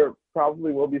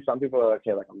probably will be some people that are like,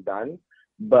 okay, like I'm done.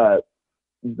 But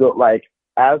like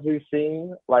as we've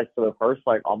seen, like for the first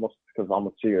almost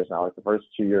 2 years now, like the first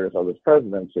 2 years of this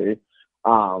presidency,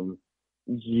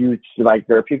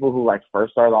 there are people who like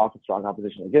first started off with strong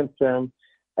opposition against him,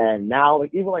 and now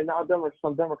like even like now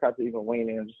some Democrats are even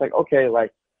waning and just like, okay,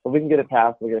 like if we can get it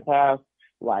passed, we'll get it passed.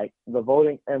 Like the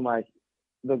voting and like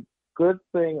the good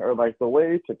thing or like the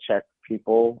way to check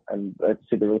people and see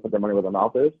if they really put their money where their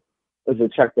mouth is to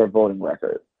check their voting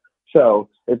record. So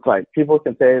it's like people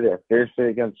can say they're fiercely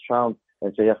against Trump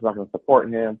and say, yes, I'm not going to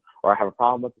support him or I have a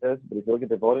problem with this. But if you look at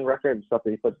the voting record and stuff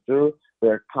that he puts through,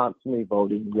 they're constantly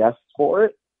voting yes for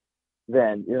it,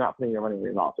 then you're not putting your money where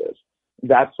your mouth is.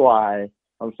 That's why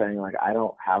I'm saying, like, I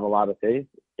don't have a lot of faith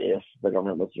if the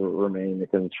government was to remain in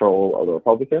control of the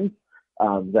Republicans,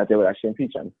 that they would actually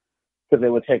impeach him. Because they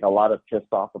would take a lot of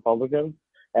pissed off Republicans.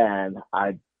 And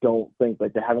I don't think,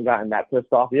 like, they haven't gotten that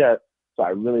pissed off yet. So I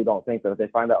really don't think that if they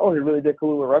find out, oh, he really did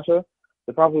collude with Russia,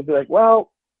 they'd probably be like,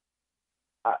 well,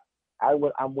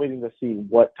 I'm waiting to see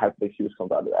what type of excuse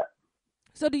comes out of that.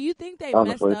 So do you think they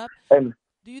honestly messed up? And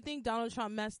do you think Donald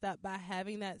Trump messed up by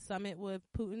having that summit with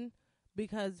Putin?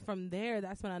 Because from there,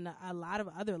 that's when a lot of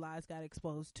other lies got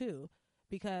exposed too.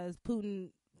 Because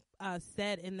Putin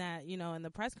said in that, in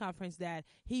the press conference that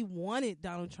he wanted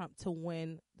Donald Trump to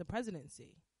win the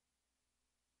presidency.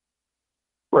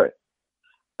 Right.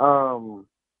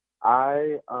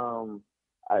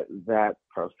 That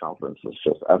press conference was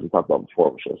just, as we talked about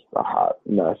before, was just a hot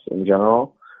mess in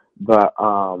general. But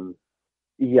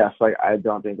yes, like I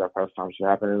don't think that press conference should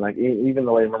happen. And like even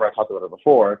the way, remember I talked about it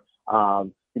before,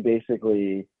 he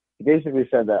basically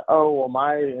said that, oh well,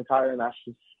 my entire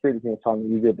national security team is telling me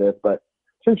you did this, but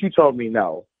since you told me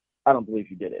no, I don't believe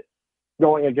you did it,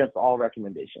 going against all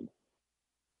recommendations.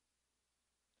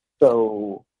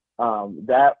 So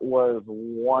that was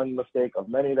one mistake of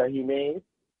many that he made,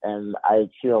 and I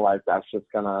feel like that's just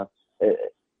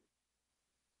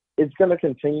it's gonna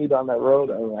continue down that road.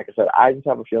 And like I said, I just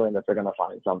have a feeling that they're gonna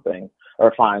find something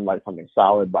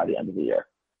solid by the end of the year.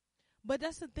 But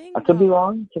that's the thing. I could be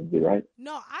wrong. Could be right.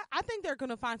 No, I think they're going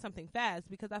to find something fast,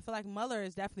 because I feel like Mueller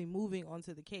is definitely moving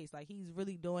onto the case. Like, he's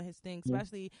really doing his thing,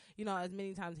 especially, as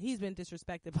many times he's been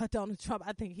disrespected by Donald Trump.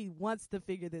 I think he wants to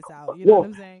figure this out. You know what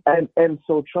I'm saying? And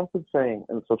so Trump had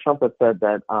said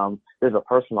that there's a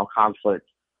personal conflict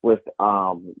with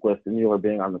Mueller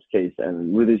being on this case,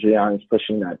 and Rudy Giuliani's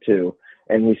pushing that too.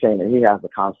 And he's saying that he has the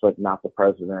conflict, not the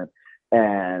president.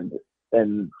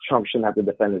 And Trump shouldn't have to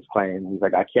defend his claim. He's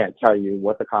like, I can't tell you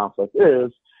what the conflict is.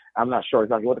 I'm not sure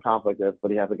exactly what the conflict is,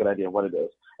 but he has a good idea of what it is.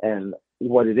 And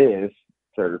what it is,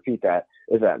 to repeat that,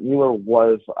 is that Mueller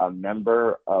was a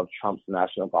member of Trump's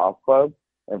National Golf Club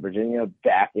in Virginia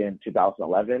back in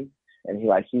 2011. And he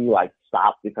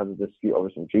stopped because of a dispute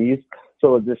over some fees.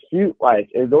 So a dispute,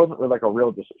 it wasn't really like a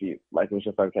real dispute. Like, it was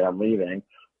just like, okay, I'm leaving.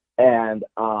 And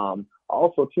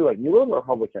also, too, like, Mueller's a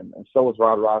Republican, and so was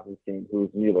Rod Rosenstein, who's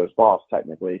Mueller's boss,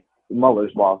 technically,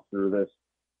 Mueller's boss through this,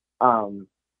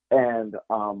 and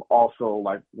also,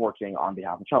 like, working on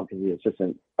behalf of Trump, because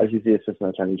he's the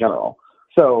assistant attorney general.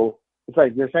 So it's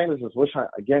like, you're saying this is witch hunt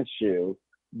against you,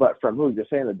 But from who? You're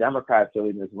saying the Democrats are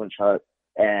leading this witch hunt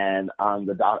and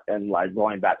like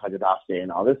going back like the dossier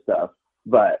and all this stuff.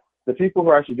 But the people who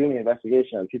are actually doing the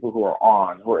investigation are the people who are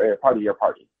a part of your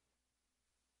party.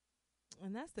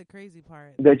 And that's the crazy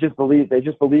part. They just believe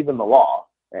in the law,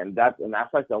 and that's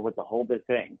like with the whole big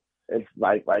thing. It's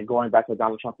like going back to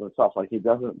Donald Trump himself. Like, he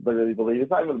doesn't really believe. It's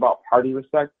not even about party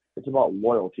respect. It's about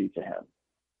loyalty to him.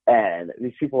 And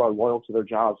these people are loyal to their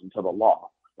jobs and to the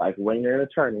law. Like, when you're an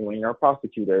attorney, when you're a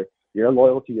prosecutor, your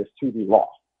loyalty is to the law.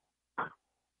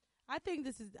 I think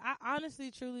I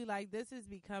honestly, truly, like, this is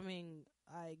becoming,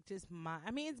 like, just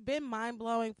it's been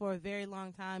mind-blowing for a very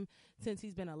long time since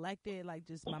he's been elected. Like,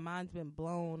 just my mind's been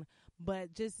blown.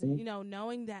 But just,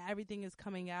 knowing that everything is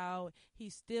coming out,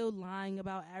 he's still lying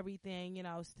about everything,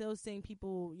 still seeing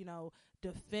people,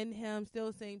 defend him,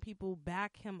 still seeing people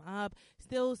back him up,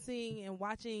 still seeing and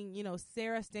watching,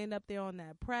 Sarah stand up there on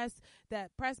that press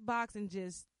box and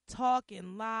just talk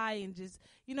and lie and just,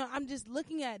 I'm just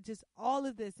looking at just all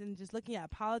of this and just looking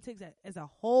at politics as a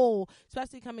whole,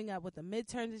 especially coming up with the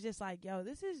midterms. It's just like, yo,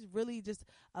 this is really just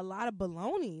a lot of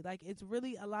baloney. Like, it's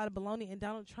really a lot of baloney. And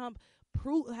Donald Trump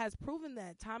has proven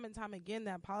that time and time again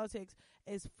that politics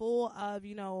is full of,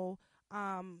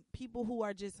 people who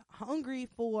are just hungry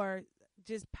for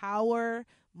just power,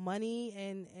 money,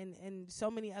 and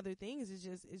so many other things.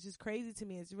 It's just crazy to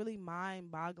me. It's really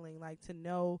mind-boggling, like, to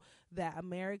know that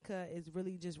America is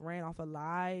really just ran off of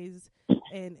lies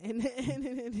and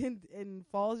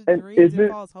false dreams and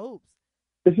false hopes.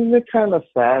 Isn't it kind of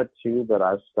sad too that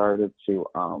I've started to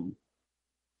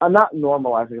I'm not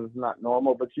normalizing it. It's not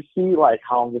normal, but you see, like,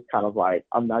 how I'm just kind of like,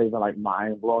 I'm not even like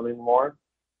mind blown anymore.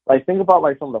 Like, think about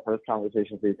like some of the first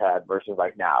conversations we've had versus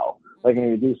like now. Like, when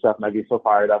you do stuff, and I get so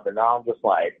fired up, and now I'm just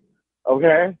like,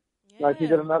 okay, like, he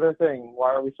did another thing.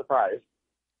 Why are we surprised?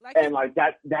 And like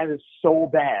that is so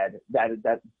bad that's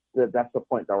the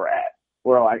point that we're at.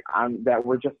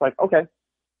 We're just like, okay,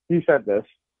 he said this.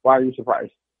 Why are you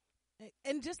surprised?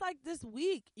 And just like this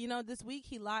week he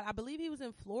lied. I believe he was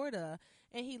in Florida,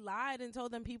 and he lied and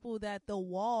told them people that the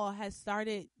wall has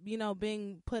started,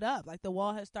 being put up. Like, the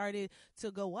wall has started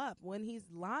to go up. When he's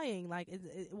lying, like,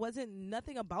 it wasn't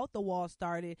nothing about the wall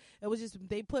started. It was just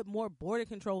they put more border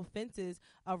control fences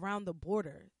around the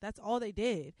border. That's all they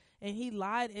did. And he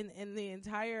lied in the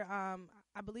entire.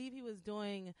 I believe he was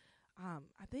doing.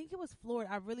 I think it was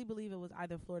Florida. I really believe it was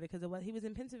either Florida, because he was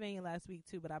in Pennsylvania last week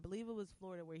too, but I believe it was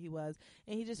Florida where he was,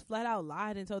 and he just flat out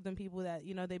lied and told them people that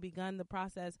they begun the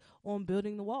process on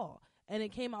building the wall, and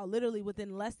it came out literally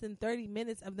within less than 30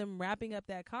 minutes of them wrapping up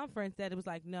that conference that it was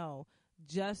like, no,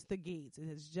 just the gates. It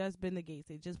has just been the gates.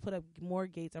 They just put up more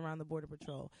gates around the border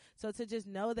patrol. So to just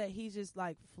know that he's just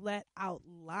like flat out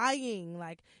lying,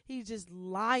 like he's just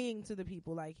lying to the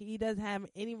people, like he doesn't have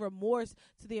any remorse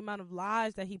to the amount of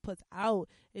lies that he puts out,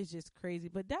 is just crazy.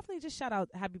 But definitely just shout out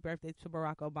happy birthday to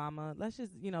Barack Obama. Let's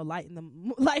just lighten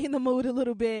the mood a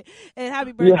little bit, and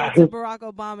happy birthday to Barack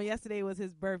Obama. Yesterday was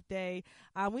his birthday.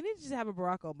 We need to just have a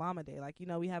Barack Obama day, like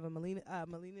we have a Melania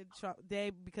Trump day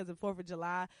because of 4th of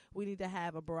July. We need to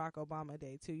have a Barack Obama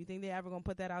day too. You think they ever gonna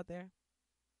put that out there?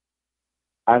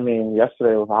 I mean,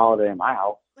 yesterday was a holiday in my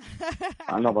house.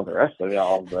 I don't know about the rest of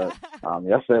y'all, but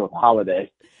yesterday was a holiday.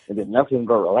 It did nothing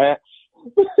but relax.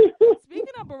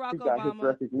 Speaking of Barack Obama,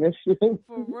 recognition.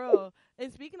 For real.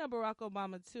 And speaking of Barack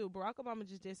Obama too, Barack Obama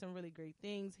just did some really great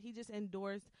things. He just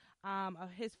endorsed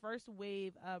his first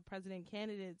wave of president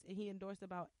candidates, and he endorsed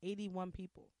about 81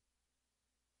 people.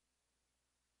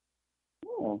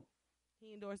 Oh.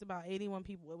 He endorsed about 81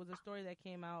 people. It was a story that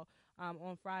came out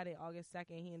on Friday, August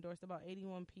 2nd. He endorsed about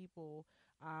 81 people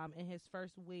in his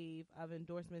first wave of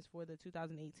endorsements for the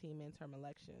 2018 midterm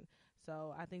election.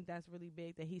 So I think that's really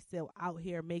big that he's still out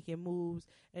here making moves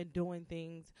and doing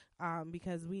things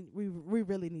because we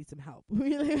really need some help. You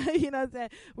know what I'm saying?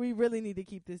 We really need to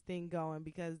keep this thing going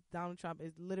because Donald Trump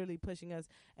is literally pushing us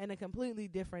in a completely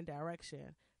different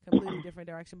direction.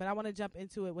 But I want to jump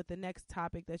into it with the next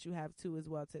topic that you have too as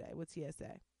well today with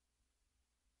TSA.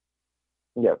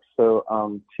 Yep. So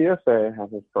TSA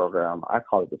has this program. I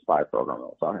call it the SPY program. I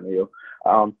was talking to you.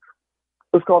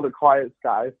 It's called the Quiet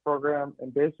Skies program,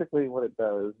 and basically what it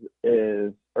is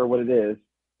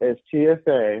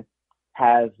TSA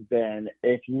has been,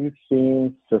 if you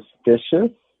seem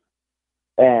suspicious,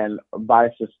 and by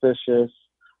suspicious,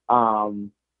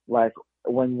 like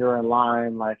when you're in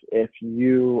line, like if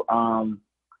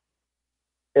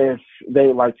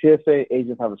they, like, TSA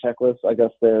agents have a checklist, I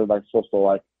guess they're like supposed to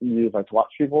like use like to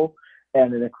watch people,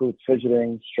 and it includes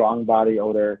fidgeting, strong body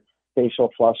odor,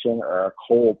 facial flushing, or a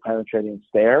cold penetrating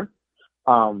stare.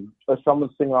 If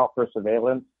someone's singled out for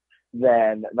surveillance,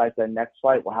 then like the next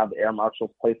flight will have the air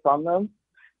marshals placed on them,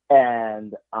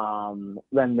 and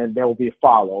then they will be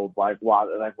followed like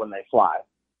when they fly.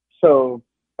 So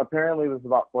apparently there's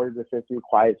about 40 to 50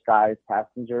 Quiet Skies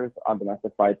passengers on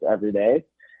domestic flights every day,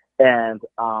 and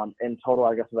in total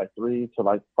I guess it's like 3,000 to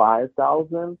like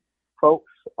 5,000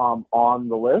 folks on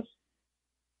the list.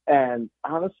 And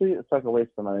honestly, it's like a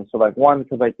waste of money. So like one,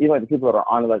 because like even like the people that are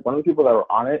on it, like one of the people that were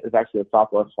on it is actually a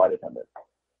Southwest flight attendant.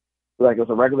 So, like it was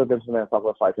a regular businessman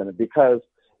Southwest flight attendant, because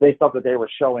they felt that they were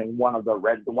showing one of those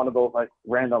like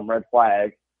random red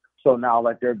flags. So now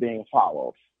like they're being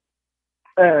followed.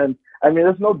 And I mean,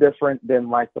 it's no different than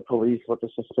like the police with the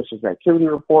suspicious activity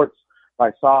reports.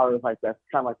 Like SAR is like that's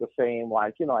kind of like the same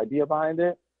like idea behind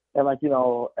it, and like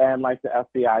and like the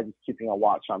FBI just keeping a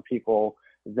watch on people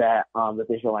that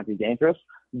they feel might be dangerous,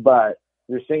 but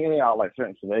you're singling out like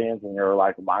certain civilians and you're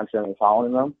like monitoring and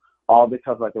following them, all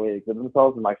because like the way they exhibit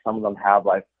themselves, and like some of them have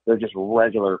like they're just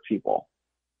regular people.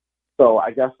 So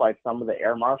I guess like some of the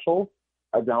air marshals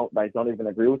don't even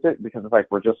agree with it, because it's like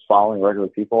we're just following regular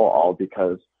people, all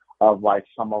because of like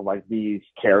some of like these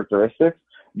characteristics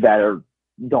that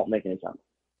don't make any sense.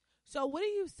 So what are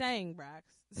you saying, Brax?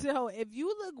 So if you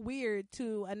look weird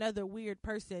to another weird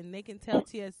person, they can tell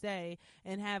TSA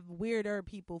and have weirder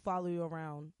people follow you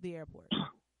around the airport.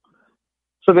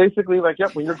 So basically, like,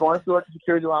 yep, when you're going through like a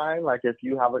security line, like if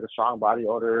you have like a strong body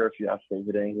odor, if you have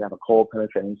fidgeting, you have a cold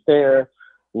penetrating stare,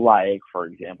 like for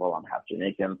example, I'm half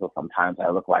Jamaican, so sometimes I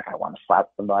look like I want to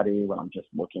slap somebody when I'm just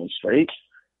looking straight.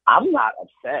 I'm not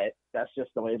upset. That's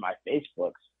just the way my face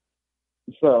looks.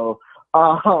 So,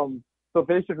 So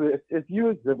basically, if you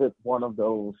exhibit one of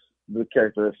the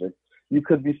characteristics, you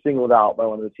could be singled out by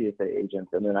one of the TSA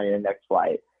agents, and then on your next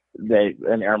flight,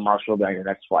 an air marshal will be on your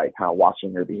next flight, kind of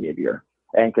watching your behavior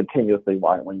and continuously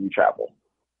when you travel.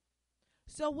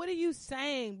 So what are you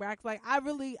saying, Brax? Like, I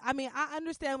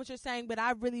understand what you're saying, but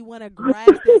I really want to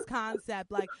grasp this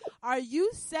concept. Like, are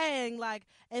you saying, like,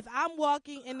 if I'm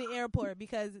walking in the airport,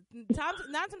 because 9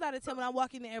 times out of 10 when I'm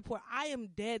walking in the airport, I am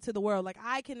dead to the world. Like,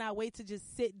 I cannot wait to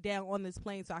just sit down on this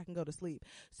plane so I can go to sleep.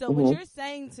 So what you're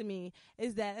saying to me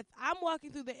is that if I'm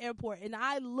walking through the airport and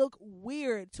I look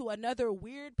weird to another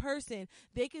weird person,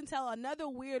 they can tell another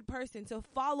weird person to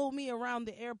follow me around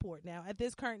the airport now at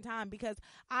this current time, because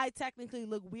I technically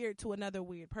look weird to another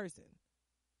weird person.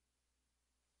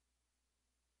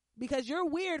 Because you're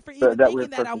weird for even thinking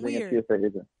that I'm weird.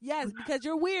 Yes, because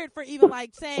you're weird for even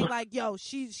like saying like, yo,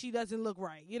 she doesn't look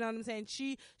right. You know what I'm saying?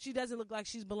 She doesn't look like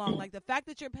she's belong. Like the fact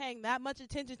that you're paying that much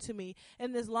attention to me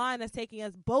in this line that's taking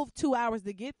us both 2 hours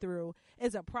to get through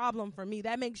is a problem for me.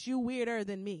 That makes you weirder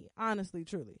than me, honestly,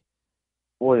 truly.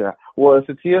 Well, yeah. Well, it's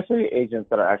the TSA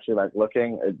agents that are actually like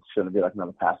looking. It shouldn't be like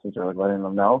another passenger like letting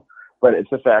them know. But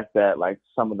it's the fact that, like,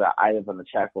 some of the items on the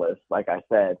checklist, like I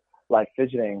said, like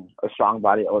fidgeting, a strong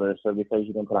body odor, so because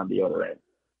you didn't put on deodorant,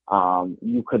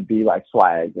 you could be, like,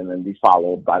 flagged and then be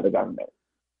followed by the government.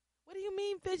 What do you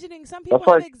mean fidgeting? Some people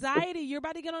have anxiety. You're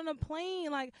about to get on a plane.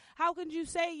 Like, how could you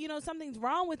say, something's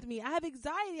wrong with me? I have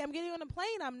anxiety. I'm getting on a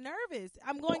plane. I'm nervous.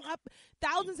 I'm going up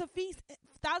thousands of feet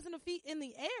in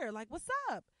the air. Like, what's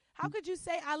up? How could you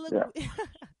say I look... Yeah.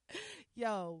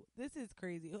 Yo, this is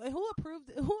crazy. Who approved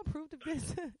of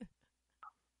this?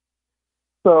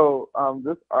 So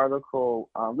this article,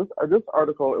 it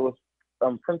was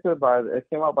printed it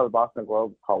came out by the Boston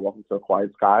Globe, called "Welcome to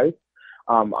Quiet Skies"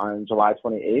 on July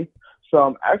 28th. So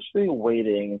I'm actually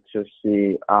waiting to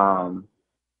see. I'm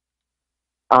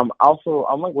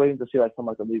like waiting to see like some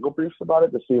like the legal briefs about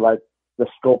it, to see like the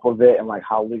scope of it and like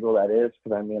how legal that is.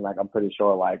 Because I mean, like I'm pretty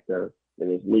sure like it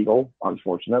is legal,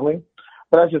 unfortunately.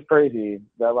 But that's just crazy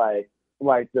that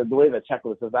like the way the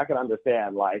checklist is. I can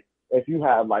understand like if you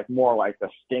have like more like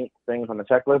distinct things on the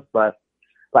checklist, but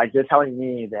like you're telling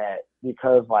me that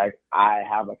because like I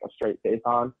have like a straight face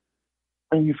on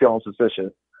and you feel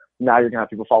suspicious, now you're gonna have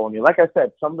people follow me. Like I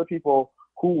said, some of the people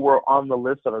who were on the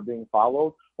list that are being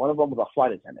followed, one of them was a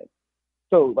flight attendant.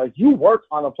 So like you work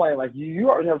on a plane, like you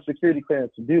already have security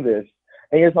clearance to do this.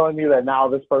 And you're telling me that now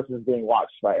this person is being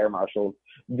watched by air marshals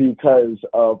because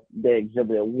of they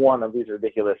exhibited one of these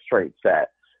ridiculous traits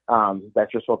that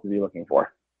you're supposed to be looking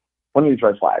for. One of these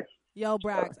red flags. Yo,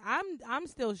 Brax, I'm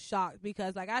still shocked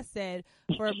because, like I said,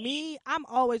 for me, I'm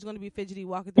always going to be fidgety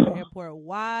walking through the airport.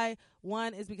 Why?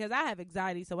 One is because I have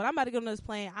anxiety. So when I'm about to get on this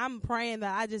plane, I'm praying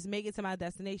that I just make it to my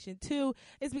destination. Two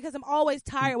is because I'm always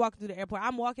tired walking through the airport.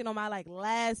 I'm walking on my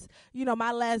last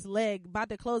leg, about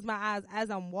to close my eyes as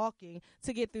I'm walking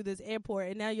to get through this airport.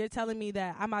 And now you're telling me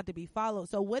that I'm about to be followed.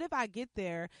 So what if I get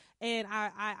there and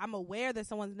I'm aware that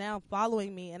someone's now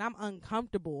following me and I'm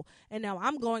uncomfortable, and now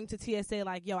I'm going to TSA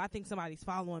like, yo, I think somebody's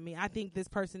following me. I think this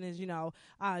person is,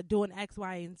 doing X,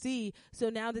 Y, and Z. So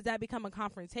now does that become a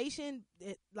confrontation?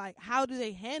 How do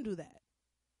they handle that?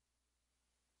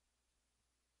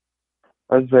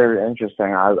 That's very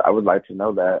interesting. I would like to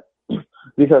know that.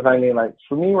 Because, I mean,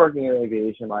 for me working in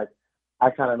aviation, I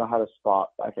kind of know how to spot,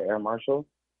 an air marshal.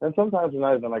 And sometimes they're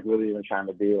not even, really even trying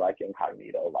to be,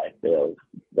 incognito.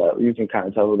 You can kind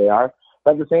of tell who they are.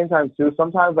 But at the same time, too,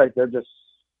 sometimes,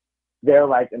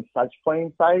 they're in such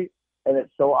plain sight, and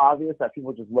it's so obvious that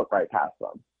people just look right past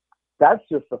them. That's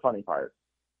just the funny part.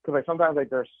 Because, sometimes,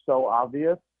 they're so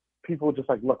obvious, people just,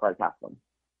 look right past them.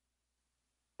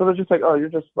 So they're just oh, you're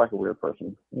just, a weird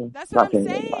person. That's what I'm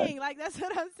saying. That's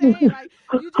what I'm saying.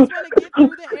 You just want to get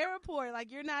through the airport.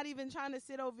 You're not even trying to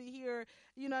sit over here.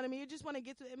 You know what I mean? You just want to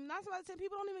get to it. And that's what I'm saying.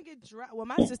 People don't even get dressed. Well,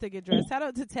 my sister get dressed. Shout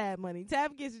out to Tab Money.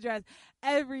 Tab gets dressed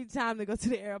every time they go to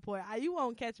the airport. You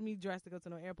won't catch me dressed to go to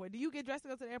no airport. Do you get dressed to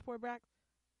go to the airport, Brack?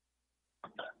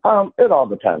 It all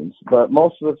depends. But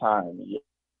most of the time, yeah.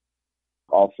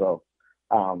 Also,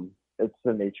 it's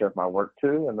the nature of my work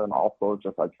too, and then also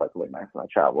just I just look nice when I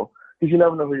travel, because you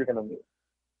never know who you're gonna meet.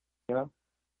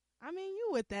 I mean, you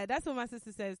with that. That's what my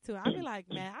sister says too. I be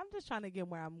like, man, I'm just trying to get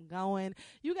where I'm going.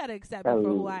 You got to accept me for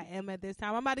who I am at this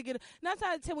time. I'm about to get, not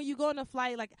trying to tell when you go on a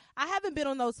flight, I haven't been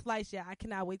on those flights yet. I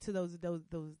cannot wait till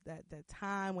that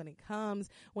time when it comes,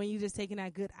 when you just taking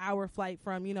that good hour flight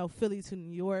from, Philly to New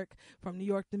York, from New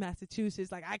York to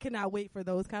Massachusetts. I cannot wait for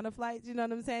those kind of flights. You know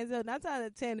what I'm saying? So 9 out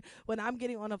of 10, when I'm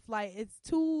getting on a flight, it's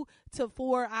 2 to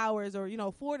 4 hours or,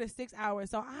 4 to 6 hours.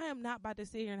 So I am not about to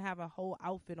sit here and have a whole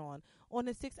outfit on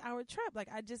a 6-hour trip.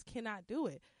 I just cannot do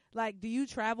it. Do you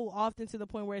travel often to the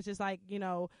point where it's just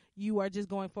you are just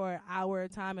going for an hour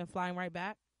at a time and flying right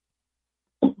back?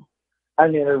 I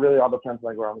mean, it really all depends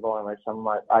where I'm going.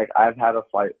 I've had a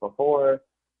flight before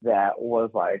that was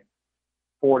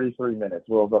 43 minutes,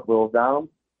 wheels up, wheels down.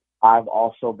 I've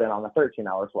also been on a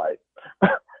 13-hour flight.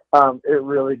 It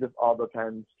really just all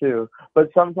depends too. But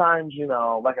sometimes,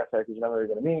 like I said, because you never really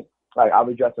going to meet, I'll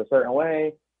be dressed a certain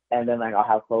way, and then I'll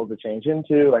have clothes to change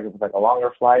into, if it's a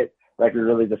longer flight. It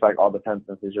really just all depends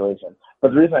on the situation.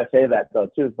 But the reason I say that though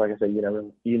too is I said,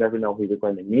 you never know who you're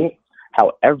going to meet.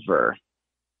 However,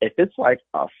 if it's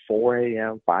a 4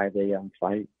 a.m., 5 a.m.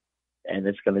 flight, and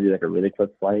it's going to be a really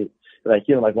quick flight,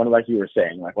 one of you were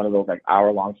saying, one of those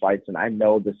hour-long flights, and I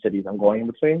know the cities I'm going in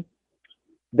between,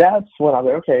 that's when I'm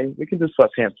okay, we can do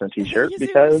sweatpants and T-shirts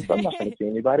because I'm not going to see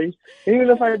anybody. Even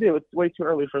if I do, it's way too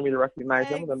early for me to recognize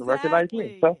them and then to recognize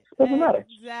me. So it doesn't matter.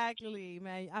 Exactly,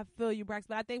 man. I feel you, Brax.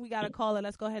 But I think we got a caller.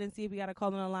 Let's go ahead and see if we got a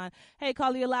caller on the line. Hey,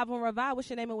 caller, you're live on Revive. What's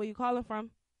your name and where you calling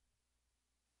from?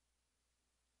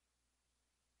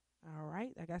 All right.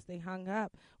 I guess they hung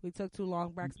up. We took too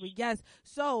long, Brax. But yes.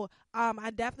 So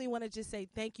I definitely want to just say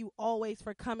thank you always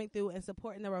for coming through and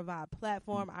supporting the Revive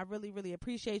platform. I really, really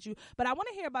appreciate you. But I want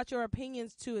to hear about your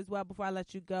opinions too as well before I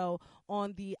let you go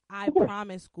on the I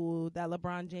Promise School that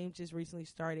LeBron James just recently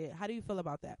started. How do you feel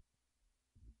about that?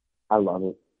 I love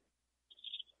it.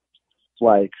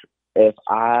 If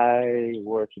I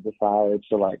were to decide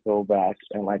to go back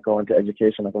and go into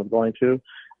education like I was going to,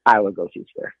 I would go teach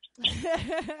there.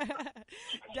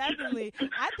 Definitely.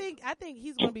 I think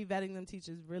he's going to be vetting them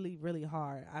teachers really, really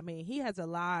hard. I mean, he has a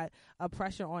lot of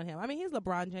pressure on him. I mean, he's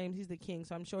LeBron James. He's the king,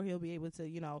 so I'm sure he'll be able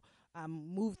to,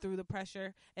 move through the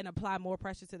pressure and apply more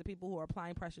pressure to the people who are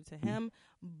applying pressure to him.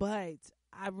 But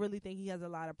I really think he has a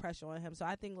lot of pressure on him. So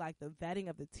I think the vetting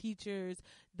of the teachers,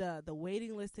 the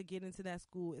waiting list to get into that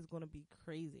school is going to be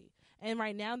crazy. And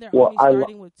right now they're only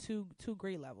starting with two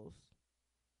grade levels.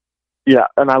 Yeah,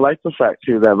 and I like the fact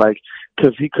too that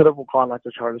because he could have gone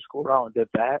the charter school route and did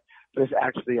that, but it's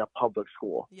actually a public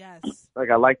school. Yes.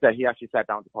 I like that he actually sat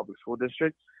down with the public school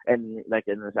district and and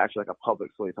it's actually a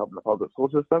public school. He's helping the public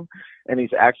school system, and he's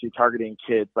actually targeting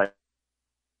kids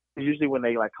usually when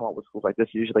they come up with schools like this,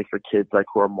 usually for kids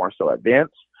who are more so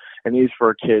advanced, and these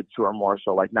for kids who are more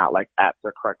so not at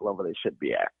the correct level they should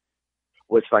be at.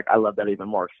 Which I love that even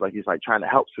more because he's trying to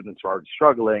help students who are already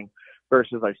struggling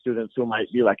versus students who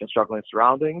might be in struggling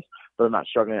surroundings but are not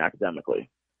struggling academically.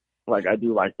 I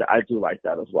do like that. I do like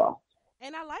that as well.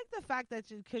 And I like the fact that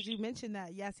because you mentioned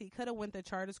that, yes, he could have went the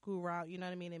charter school route, you know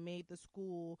what I mean, and made the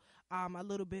school a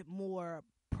little bit more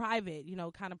private,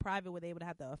 kind of private, where they would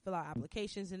have to fill out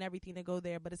applications and everything to go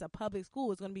there. But it's a public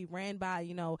school. It's going to be ran by,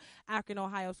 Akron,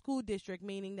 Ohio School District,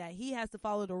 meaning that he has to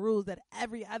follow the rules that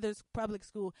every other public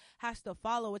school has to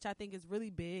follow, which I think is really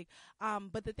big.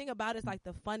 But the thing about it is like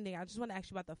the funding. I just want to ask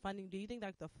you about the funding. Do you think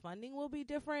like the funding will be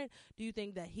different? Do you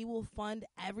think that he will fund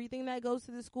everything that goes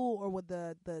to the school, or would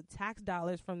the tax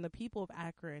dollars from the people of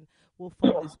Akron will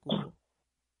fund the school?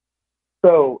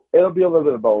 So it'll be a little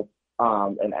bit of both.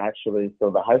 And actually, so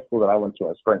the high school that I went to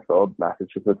in Springfield,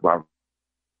 Massachusetts,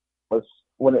 was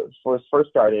when it first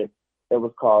started, it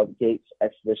was called Gates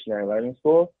Expeditionary Learning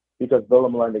School, because Bill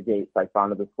and Melinda Gates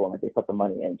founded the school and they put the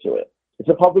money into it. It's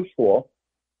a public school,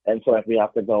 and so we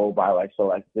have to go by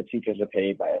the teachers are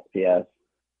paid by SPS,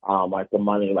 the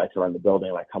money to run the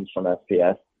building comes from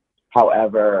SPS.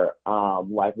 However,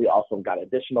 we also got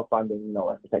additional funding,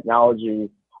 for technology,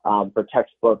 for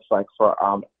textbooks, for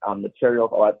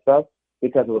materials, all that stuff,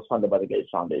 because it was funded by the Gates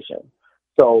Foundation.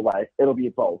 So it'll be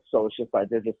both. So it's just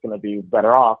they're just going to be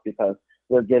better off because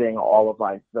they're getting all of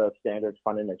the standard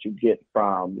funding that you get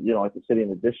from the city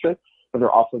and the district, but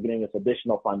they're also getting this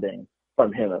additional funding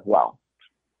from him as well.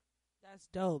 That's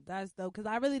dope. Because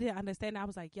I really didn't understand. I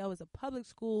was like, yo, it's a public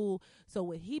school. So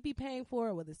would he be paying for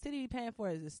it? Would the city be paying for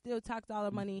it? Is it still tax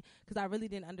dollar money? Because I really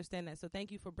didn't understand that. So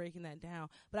thank you for breaking that down.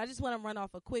 But I just want to run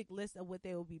off a quick list of what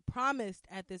they will be promised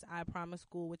at this I Promise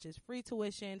school, which is free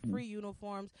tuition, free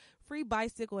uniforms, free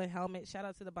bicycle and helmet. Shout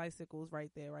out to the bicycles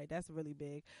right there, right? That's really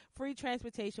big. Free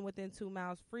transportation within 2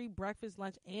 miles, free breakfast,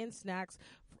 lunch, and snacks,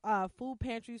 food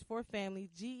pantries for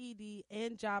families, GED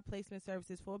and job placement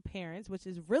services for parents, which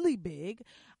is really big.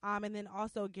 And then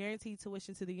also guaranteed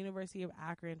tuition to the University of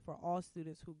Akron for all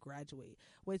students who graduate,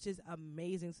 which is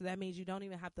amazing. So that means you don't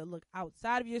even have to look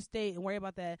outside of your state and worry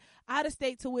about that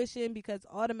out-of-state tuition, because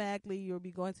automatically you'll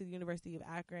be going to the University of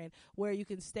Akron, where you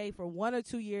can stay for 1 or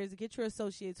 2 years, get your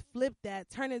associates, flip that,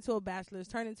 turn into a bachelor's,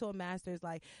 turn into a master's.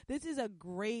 This is a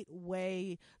great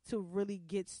way to really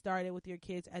get started with your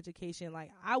kids' education.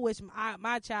 I wish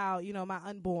my child, my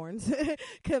unborns,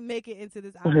 could make it into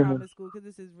this I Promise school, because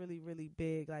this is really, really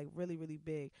big, really, really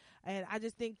big. And I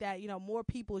just think that, more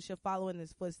people should follow in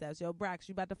his footsteps. Yo, Brax,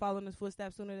 you about to follow in his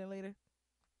footsteps sooner than later?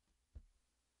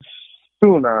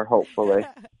 Sooner, hopefully,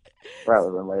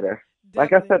 rather than later.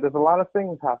 Definitely. Like I said, there's a lot of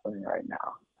things happening right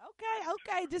now.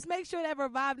 Okay. Just make sure that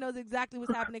Revive knows exactly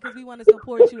what's happening, because we want to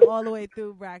support you all the way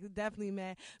through, Brax. Definitely,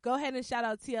 man. Go ahead and shout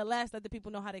out TLS. Let the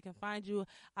people know how they can find you.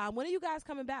 When are you guys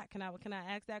coming back? Can I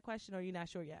ask that question, or are you not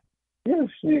sure yet? Yes,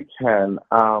 you can.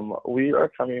 We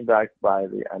are coming back by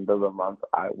the end of the month.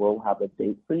 I will have a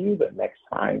date for you the next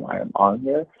time I am on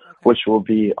here, which will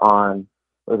be on,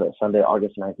 Sunday,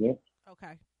 August 19th.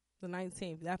 Okay. The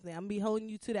 19th, definitely. I'm going to be holding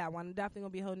you to that one. I'm definitely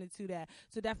going to be holding you to that.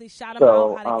 So definitely shout them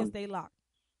out, how they can stay locked.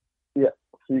 Yeah,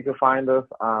 so you can find us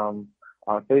on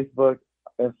Facebook,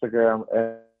 Instagram,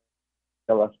 and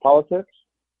LS Politics.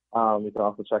 You can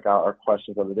also check out our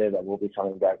questions of the day that will be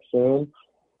coming back soon,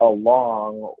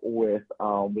 along with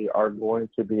we are going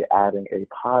to be adding a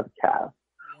podcast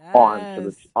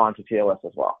onto TLS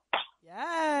as well.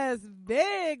 Yes,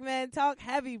 big, man. Talk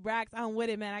heavy, Brax. I'm with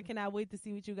it, man. I cannot wait to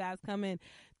see what you guys come in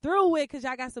through with, because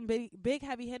y'all got some big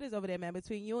heavy hitters over there, man.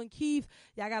 Between you and Keith,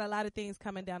 y'all got a lot of things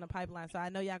coming down the pipeline. So I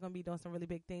know y'all going to be doing some really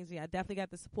big things. Y'all definitely got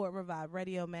the support Revive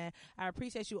Radio, man. I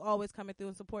appreciate you always coming through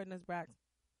and supporting us, Brax. Of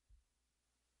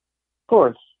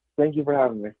course. Thank you for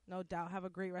having me. No doubt. Have a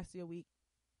great rest of your week.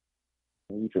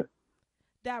 You too.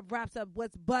 That wraps up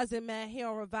What's Buzzing, man, here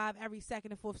on Revive every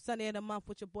second and fourth Sunday of the month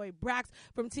with your boy Brax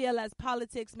from TLS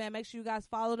Politics, man. Make sure you guys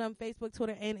follow them, Facebook,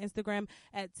 Twitter, and Instagram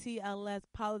at TLS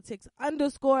Politics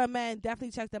 _, man.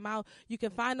 Definitely check them out. You can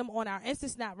find them on our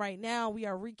InstaSnap right now. We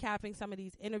are recapping some of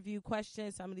these interview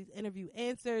questions, some of these interview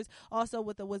answers. Also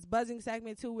with the What's Buzzing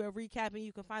segment, too, we're recapping.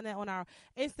 You can find that on our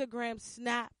Instagram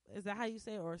Snap. Is that how you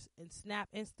say it? Or in Snap,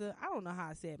 Insta? I don't know how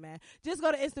I say it, man. Just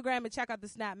go to Instagram and check out the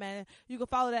Snap, man. You can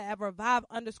follow that at Revive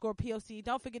 _P.O.C.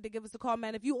 Don't forget to give us a call,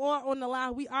 man. If you are on the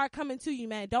line, we are coming to you,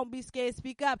 man. Don't be scared.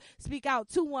 Speak up. Speak out.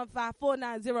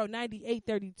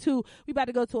 215-490-9832. We about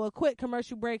to go to a quick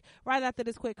commercial break. Right after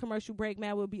this quick commercial break,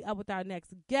 man, we'll be up with our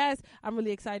next guest. I'm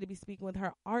really excited to be speaking with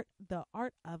her, The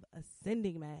Art of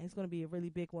Ascending, man. It's going to be a really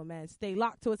big one, man. Stay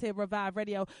locked to us here at Revive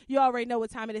Radio. You already know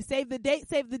what time it is. Save the date.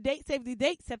 Save the date. Save the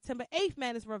date. September 8th,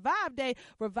 man. It's Revive Day.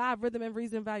 Revive Rhythm and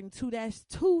Reason Volume 2-3.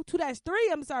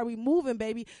 I'm sorry. We moving,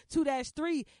 baby. 2-3.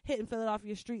 Hitting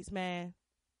Philadelphia streets, man.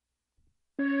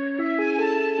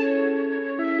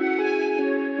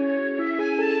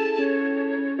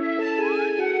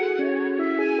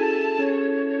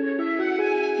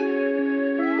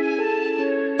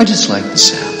 just like the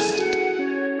sound of it.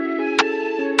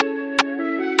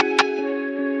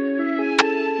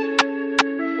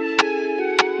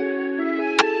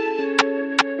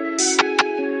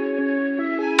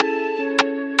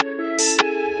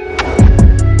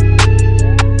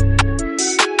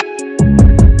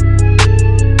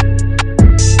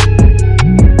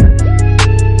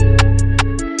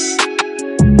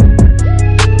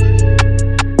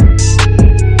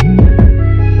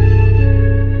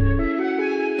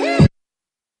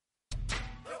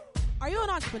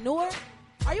 entrepreneur?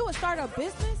 Are you a startup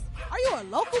business? Are you a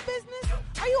local business?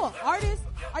 Are you an artist?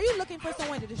 Are you looking for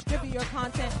someone to distribute your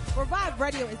content? Revive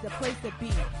Radio is the place to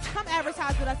be. Come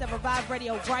advertise with us at Revive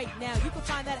Radio right now. You can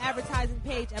find that advertising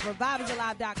page at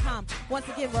reviveisalive.com. Once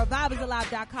again,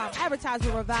 reviveisalive.com. Advertise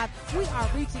with Revive. We are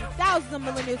reaching thousands of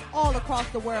millennials all across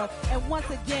the world. And once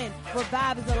again,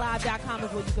 reviveisalive.com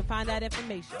is where you can find that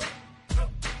information.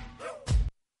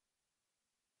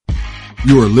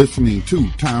 You are listening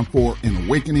to Time for an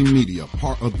Awakening Media,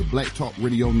 part of the Black Talk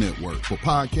Radio Network. For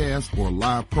podcasts or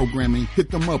live programming,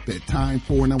 hit them up at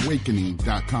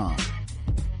timeforanawakening.com.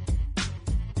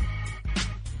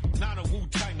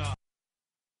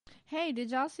 Hey,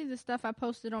 did y'all see the stuff I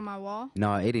posted on my wall?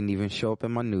 No, it didn't even show up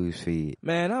in my news feed.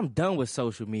 Man, I'm done with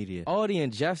social media. All the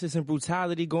injustice and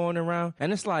brutality going around,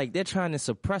 and it's like they're trying to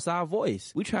suppress our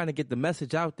voice. We trying to get the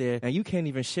message out there, and you can't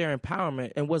even share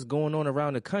empowerment and what's going on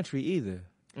around the country either.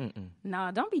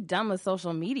 Nah, don't be dumb with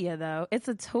social media, though. It's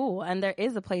a tool, and there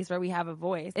is a place where we have a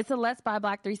voice. It's a Let's Buy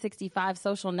Black 365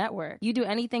 social network. You do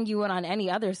anything you would on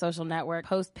any other social network.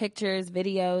 Post pictures,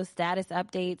 videos, status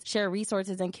updates, share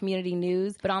resources and community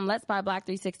news. But on Let's Buy Black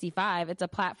 365, it's a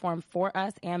platform for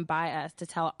us and by us to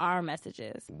tell our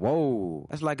messages. Whoa,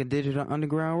 that's like a digital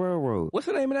underground railroad. What's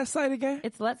the name of that site again?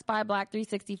 It's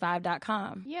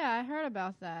letsbuyblack365.com. Yeah, I heard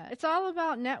about that. It's all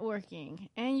about networking,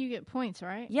 and you get points,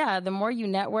 right? Yeah, the more you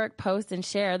network, post, and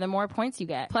share, the more points you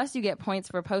get. Plus, you get points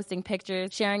for posting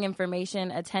pictures, sharing information,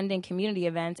 attending community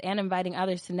events, and inviting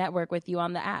others to network with you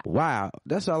on the app. Wow,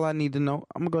 that's all I need to know.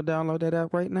 I'm going to go download that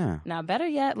app right now. Now, better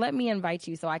yet, let me invite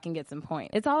you so I can get some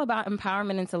points. It's all about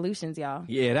empowerment and solutions, y'all.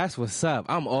 Yeah, that's what's up.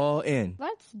 I'm all in.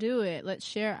 Let's do it. Let's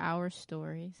share our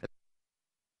stories.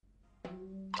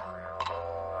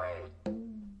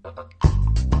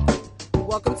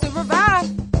 Welcome to Revive.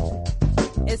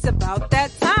 It's about that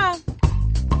time.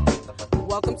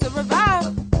 Welcome to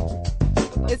Revive.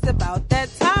 It's about that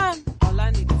time. All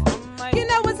I need is one mic. You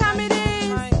know what time it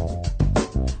is.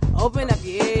 Open up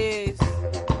your ears.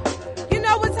 You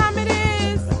know what time it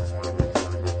is.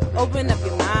 Open up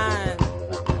your mind.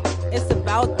 It's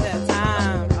about that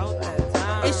time.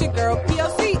 It's your girl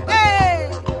P.O.C. Hey!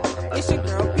 It's your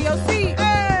girl P.O.C.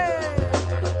 Hey!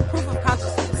 Proof of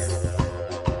consciousness.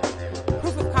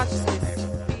 Proof of consciousness.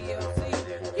 P.O.C.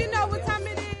 You know what time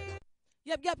it is.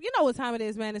 Yep. You know what time it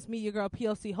is, man. It's me, your girl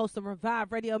P.O.C., host of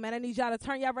Revive Radio, man. I need y'all to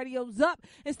turn y'all radios up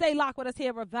and stay locked with us here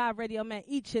at Revive Radio, man,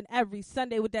 each and every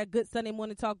Sunday with that good Sunday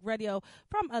morning talk radio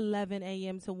from 11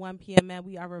 a.m. to 1 p.m., man.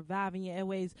 We are reviving your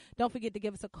airways. Don't forget to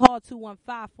give us a call,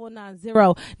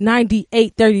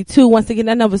 215-490-9832. Once again,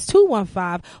 that number is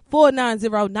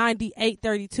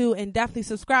 215-490-9832. And definitely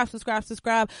subscribe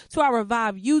to our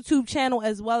Revive YouTube channel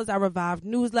as well as our Revive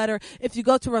newsletter. If you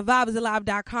go to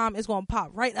reviveisalive.com, it's going to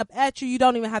pop right up at you. You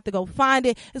don't even have to go find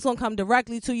it. It's going to come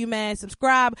directly to you, man.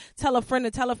 Subscribe, tell a friend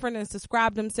and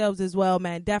subscribe themselves as well,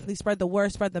 man. Definitely spread the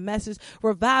word, spread the message.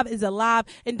 Revive is alive.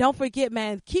 And don't forget,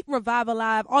 man, keep Revive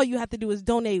alive. All you have to do is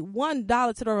donate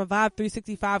 $1 to the Revive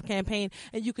 365 campaign.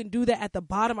 And you can do that at the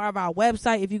bottom of our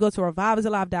website. If you go to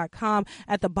reviveisalive.com,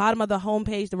 at the bottom of the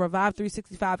homepage, the Revive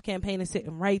 365 campaign is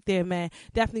sitting right there, man.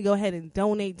 Definitely go ahead and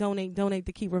donate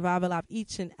to keep Revive alive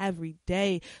each and every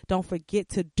day. Don't forget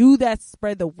to do that.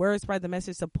 Spread the word, spread the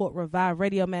message, support Revive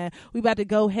Radio, man. We about to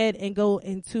go ahead and go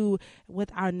into with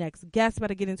our next guest. About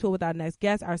to get into it with our next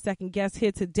guest, our second guest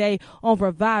here today on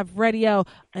Revive Radio,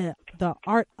 the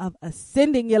art of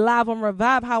ascending. You're live on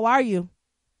Revive. How are you?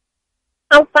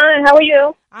 I'm fine. How are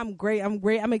you? I'm great.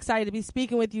 I'm excited to be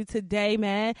speaking with you today,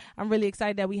 man. I'm really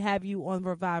excited that we have you on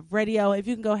Revive Radio. If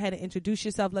you can go ahead and introduce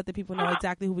yourself, let the people know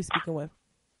exactly who we're speaking with.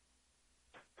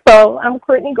 So I'm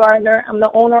Courtney Gardner. I'm the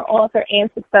owner, author,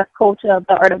 and success coach of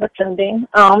The Art of Ascending.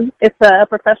 It's a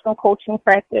professional coaching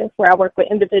practice where I work with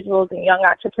individuals and young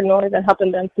entrepreneurs and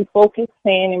helping them to focus,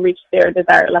 plan, and reach their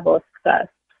desired level of success.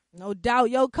 No doubt.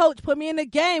 Yo, coach, put me in the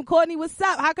game. Courtney, what's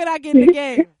up? How could I get in the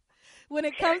game? When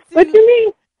it comes to... What you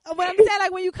mean? What I'm saying,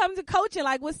 like when you come to coaching,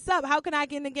 like what's up? How can I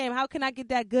get in the game? How can I get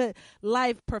that good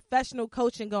life professional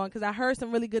coaching going? Because I heard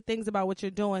some really good things about what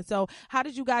you're doing. So how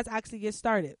did you guys actually get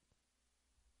started?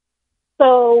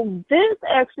 So this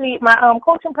actually, my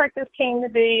coaching practice came to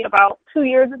be about 2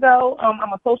 years ago.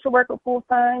 I'm a social worker full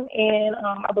time, and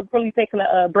I was really taking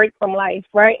a break from life,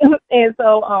 right? And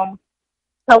so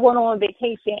I went on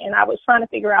vacation, and I was trying to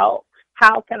figure out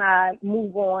how can I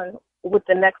move on with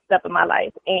the next step of my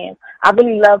life. And I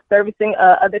really love servicing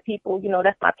other people. You know,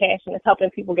 that's my passion, is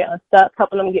helping people get unstuck,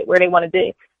 helping them get where they want to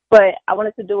be. But I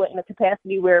wanted to do it in a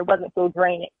capacity where it wasn't so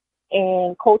draining.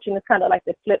 And coaching is kind of like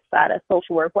the flip side of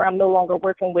social work, where I'm no longer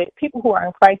working with people who are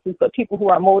in crisis, but people who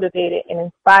are motivated and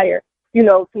inspired, you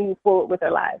know, to move forward with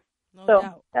their lives. No So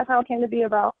doubt. that's how it came to be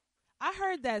about. I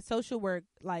heard that social work,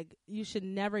 like, you should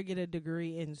never get a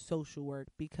degree in social work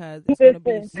because it's going to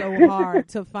be so hard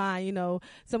to find,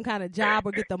 some kind of job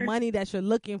or get the money that you're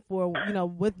looking for,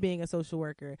 with being a social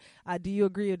worker. Do you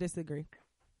agree or disagree?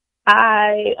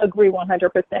 I agree 100%.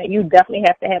 You definitely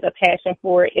have to have a passion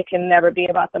for it. It can never be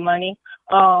about the money.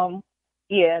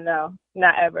 Yeah, no,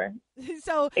 not ever.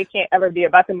 So it can't ever be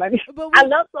about the money. But I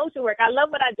love social work. I love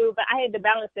what I do, but I had to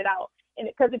balance it out. And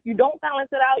because if you don't balance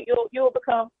it out, you'll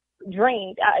become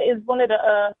drained. It's one of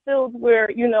the fields where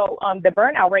the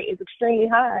burnout rate is extremely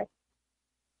high.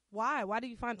 Why? Why do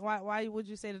you find? Why would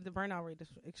you say that the burnout rate is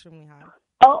extremely high?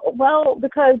 Oh,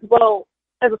 because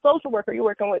as a social worker, you're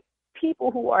working with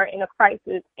people who are in a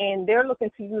crisis, and they're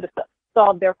looking to you to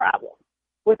solve their problems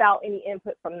without any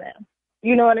input from them.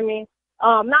 You know what I mean?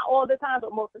 Not all the time,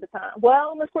 but most of the time.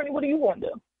 Well, Miss Courtney, what do you want to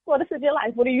do? Well, this is your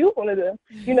life. What are you going to do?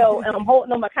 And holding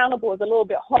them accountable is a little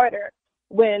bit harder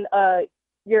when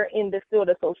you're in this field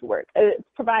of social work. It's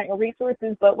providing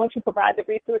resources, but once you provide the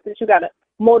resources, you got to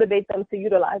motivate them to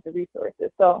utilize the resources.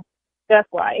 So that's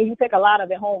why. And you take a lot of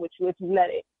it home with you if you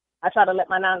let it. I try to let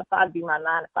my 9 to 5 be my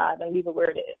 9 to 5 and leave it where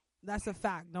it is. That's a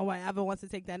fact. No one ever wants to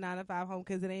take that 9 to 5 home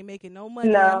because it ain't making no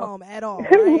money at home at all,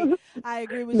 right? I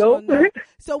agree with you on that.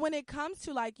 So when it comes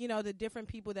to the different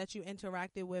people that you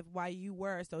interacted with while you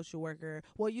were a social worker,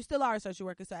 well, you still are a social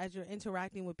worker. So as you're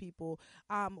interacting with people,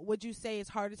 would you say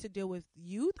it's harder to deal with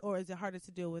youth or is it harder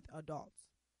to deal with adults?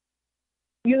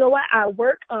 You know what? I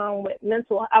work in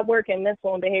mental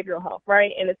and behavioral health,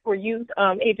 right? And it's for youth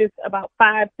ages about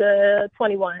 5 to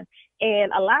 21.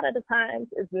 And a lot of the times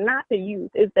it's not the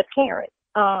youth, it's the parents.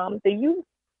 The youth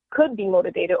could be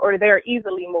motivated or they're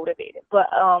easily motivated. But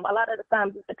a lot of the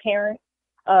times it's the parents,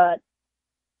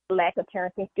 lack of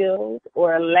parenting skills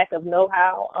or lack of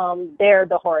know-how. They're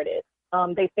the hardest.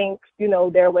 They think,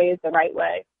 their way is the right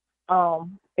way.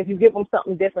 If you give them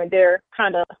something different, they're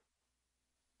kind of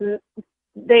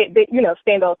they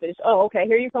standoffish. Oh, okay,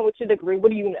 here you come with your degree.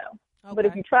 What do you know? Okay. But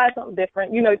if you try something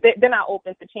different, they're not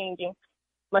open to changing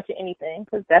much of anything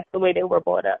because that's the way they were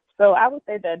brought up. So I would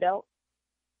say the adults.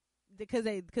 Because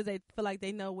they feel like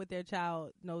they know what their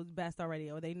child knows best already,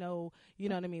 or they know,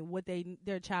 what I mean, what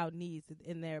their child needs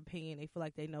in their opinion. They feel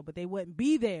like they know, but they wouldn't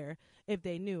be there if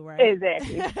they knew, right?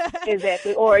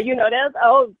 Exactly. Or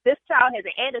this child has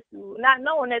an attitude, not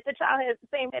knowing that the child has the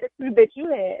same attitude that you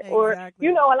had. Exactly.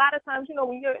 Or a lot of times,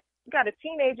 when you got a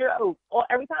teenager, or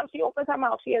every time she opens her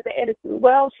mouth, she has an attitude.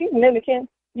 Well, she's mimicking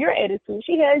your attitude.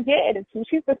 She has your attitude.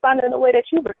 She's responding in the way that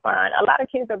you respond. A lot of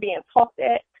kids are being taught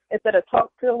that instead of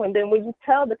talked to. And then when you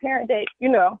tell the parent that,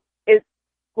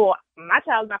 my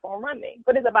child's not going to run me,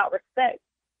 but it's about respect.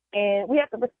 And we have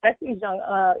to respect these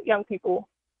young people.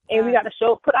 And we got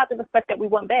to put out the respect that we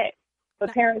want back.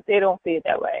 But parents, they don't see it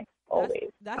that way. Always.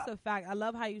 That's a fact. I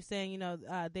love how you're saying,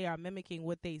 they are mimicking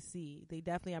what they see. They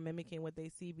definitely are mimicking what they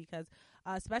see because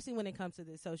especially when it comes to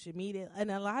the social media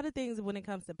and a lot of things when it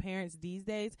comes to parents these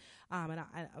days. And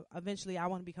eventually I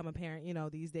want to become a parent,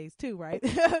 these days too, right?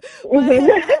 But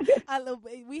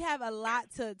we have a lot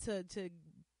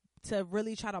to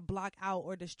really try to block out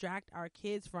or distract our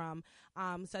kids from,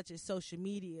 such as social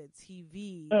media,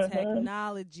 TV,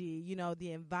 technology,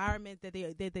 the environment that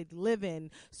they live in,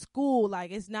 school.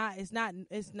 Like it's not,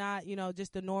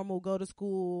 just the normal go to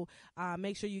school,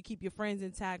 make sure you keep your friends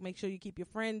intact, make sure you keep your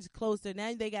friends closer.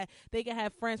 Now they can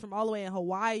have friends from all the way in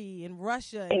Hawaii and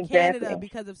Russia and Canada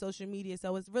because of social media.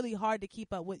 So it's really hard to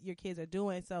keep up what your kids are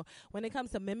doing. So when it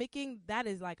comes to mimicking, that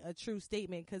is like a true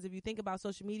statement. Because if you think about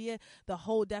social media, the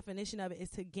whole definition of it is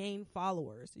to gain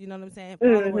followers. You know what I'm saying?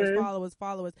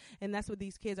 Followers. And that's what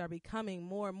these kids are becoming,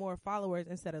 more and more followers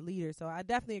instead of leaders. So I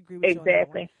definitely agree with you on that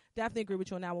one. Definitely agree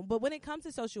with you on that one. But when it comes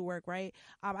to social work, right,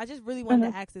 I just really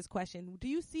wanted to ask this question. Do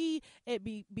you see it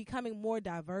becoming more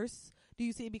diverse? Do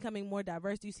you see it becoming more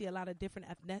diverse? Do you see a lot of different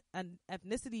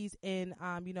ethnicities in,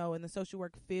 in the social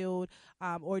work field?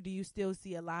 Or do you still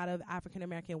see a lot of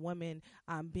African-American women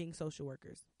being social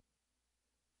workers?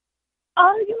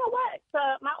 You know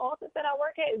what? My office that I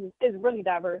work at is really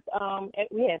diverse.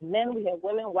 We have men, we have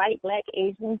women, white, black,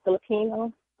 Asian,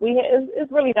 Filipino.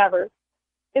 It's really diverse.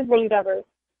 It's really diverse.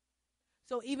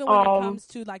 So even when it comes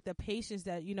to like the patients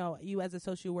that you as a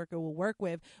social worker will work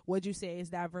with, would you say is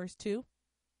diverse too?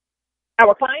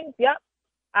 Our clients, yep.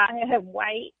 I have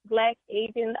white, black,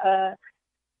 Asian. I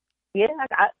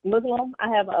got Muslim. I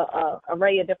have a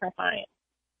array of different clients.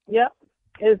 Yep.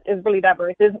 Is really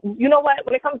diverse. You know what?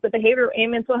 When it comes to behavior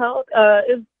and mental health,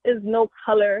 is no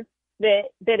color that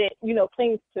it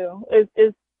clings to.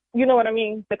 Is you know what I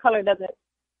mean? The color doesn't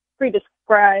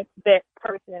pre-describe that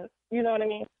person. You know what I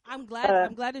mean? I'm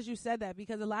glad that you said that,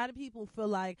 because a lot of people feel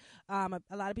like a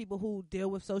lot of people who deal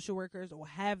with social workers or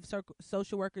have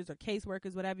social workers or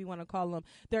caseworkers, whatever you want to call them,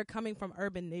 they're coming from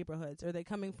urban neighborhoods, or they're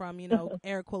coming from,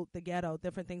 air quote, the ghetto,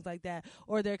 different things like that,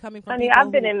 or they're coming from.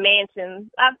 I've been in mansions.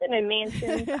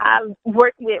 I've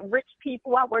worked with rich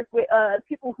people. I worked with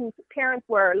people whose parents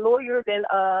were lawyers and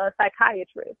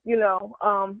psychiatrists.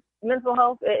 Mental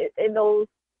health.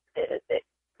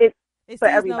 It's for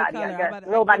everybody, no I guess.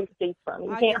 Nobody escapes from it.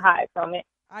 You can't hide from it.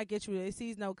 I get you. It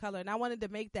sees no color. And I wanted to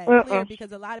make that clear,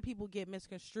 because a lot of people get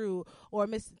misconstrued or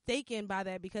mistaken by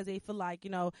that, because they feel like,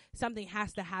 something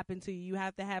has to happen to you. You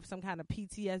have to have some kind of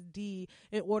PTSD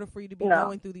in order for you to be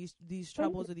going through these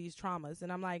troubles or these traumas. And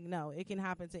I'm like, no, it can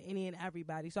happen to any and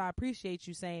everybody. So I appreciate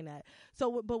you saying that.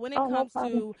 So, but when it comes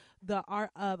to the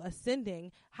art of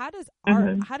ascending, how does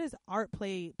art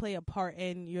play a part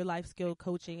in your life skill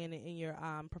coaching and in your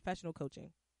professional coaching?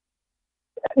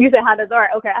 You said, how does art?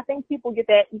 Okay, I think people get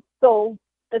that. So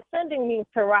ascending means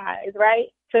to rise, right?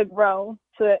 To grow,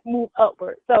 to move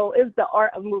upward. So it's the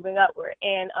art of moving upward.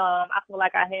 And I feel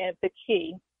like I have the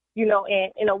key,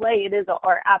 and in a way it is an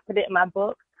art. I put it in my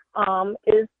book.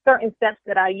 Is certain steps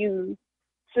that I use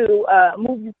to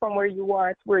move you from where you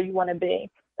are to where you want to be.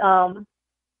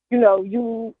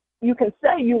 You can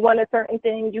say you want a certain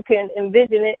thing, you can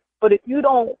envision it, but if you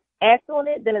don't act on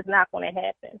it, then it's not going to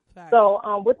happen. Right. So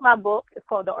with my book, it's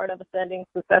called The Art of Ascending,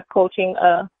 Success Coaching,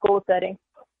 Goal Setting,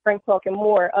 Frank Talk, and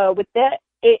more. With that,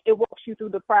 it walks you through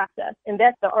the process, and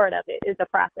that's the art of it, is the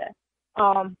process.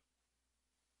 A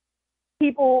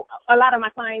lot of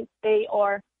my clients, they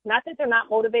are, not that they're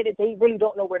not motivated, they really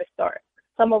don't know where to start.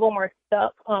 Some of them are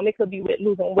stuck. It could be with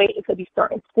losing weight. It could be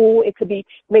starting school. It could be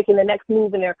making the next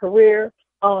move in their career.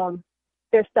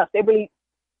 They're stuck. They really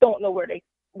don't know where to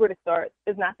start.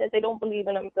 It's not that they don't believe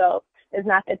in themselves. It's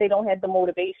not that they don't have the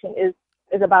motivation. It's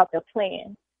about the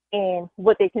plan and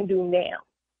what they can do now.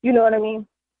 You know what I mean?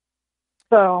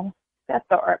 So that's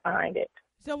the art behind it.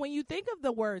 So when you think of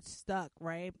the word stuck,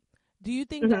 right, do you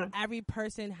think that every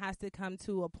person has to come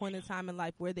to a point in time in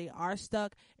life where they are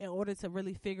stuck in order to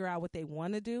really figure out what they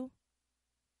want to do?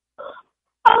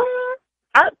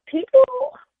 I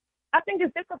think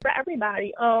it's different for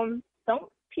everybody. Some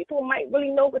people might really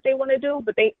know what they want to do,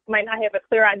 but they might not have a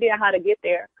clear idea how to get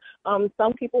there.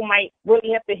 Some people might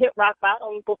really have to hit rock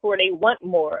bottom before they want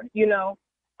more,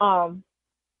 And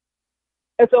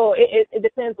so it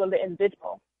depends on the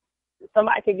individual.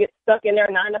 Somebody could get stuck in their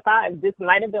 9 to 5. This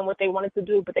might have been what they wanted to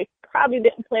do, but they probably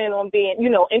didn't plan on being,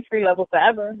 entry level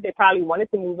forever. They probably wanted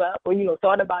to move up or,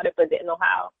 thought about it, but didn't know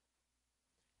how.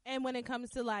 And when it comes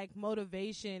to like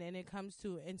motivation and it comes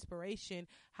to inspiration,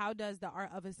 how does the art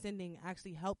of ascending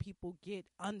actually help people get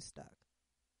unstuck?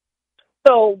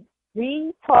 So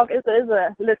we talk, it's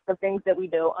a list of things that we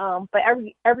do. But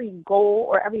every goal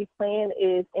or every plan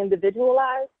is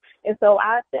individualized. And so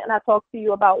I sit and I talk to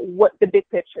you about what the big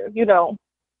picture,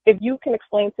 if you can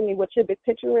explain to me what your big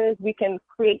picture is, we can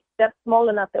create steps small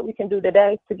enough that we can do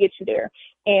today to get you there.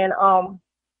 And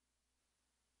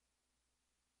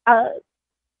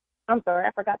I'm sorry,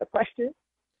 I forgot the question.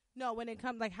 No, when it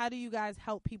comes, like, how do you guys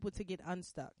help people to get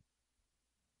unstuck?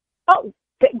 Oh,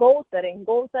 goal setting,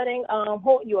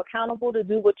 hold you accountable to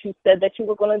do what you said that you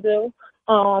were going to do,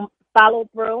 follow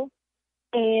through,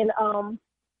 and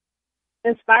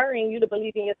inspiring you to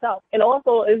believe in yourself. And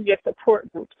also is your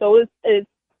support group. So it's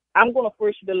I'm going to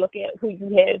force you to look at who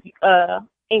you have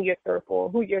in your circle,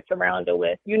 who you're surrounded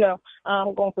with.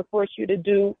 I'm going to force you to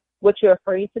do what you're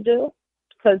afraid to do,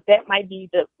 because that might be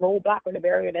the roadblock or the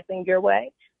barrier that's in your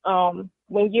way.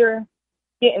 When you're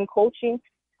getting coaching,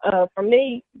 for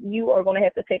me, you are going to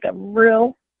have to take a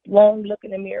real long look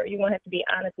in the mirror. You're going to have to be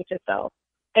honest with yourself.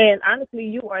 And honestly,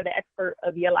 you are the expert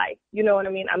of your life. You know what I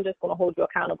mean? I'm just going to hold you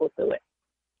accountable to it.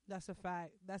 That's a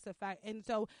fact. And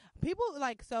so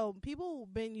people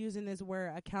been using this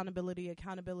word accountability.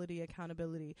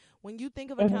 When you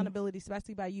think of accountability,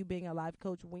 especially by you being a life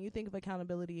coach, when you think of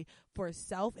accountability for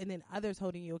self and then others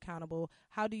holding you accountable,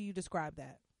 how do you describe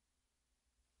that?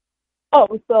 Oh,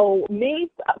 so me,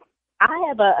 I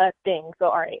have a thing. So,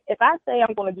 all right, if I say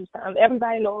I'm going to do something,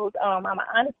 everybody knows I'm an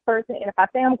honest person. And if I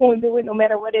say I'm going to do it, no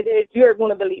matter what it is, you're going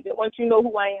to believe it. Once you know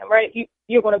who I am, right,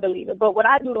 you're going to believe it. But what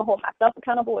I do to hold myself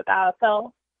accountable is I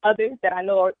tell others that I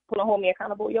know are going to hold me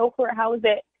accountable. Yo, Kurt, how is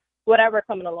that whatever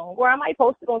coming along? Or I might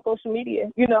post it on social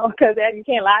media, because you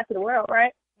can't lie to the world,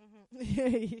 right?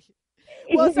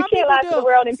 Well, you can't lie to the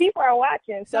world, and people are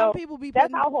watching. So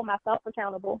that's how I hold myself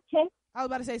accountable. I was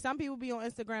about to say, some people be on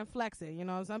Instagram flexing,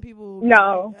 some people.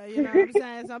 No. You know what I'm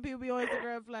saying? Some people be on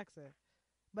Instagram flexing.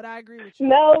 But I agree with you.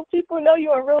 No, people know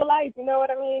you in real life. You know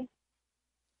what I mean?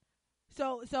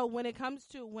 So when it comes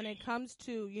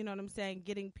to you know what I'm saying,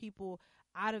 getting people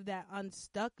out of that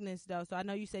unstuckness though. So I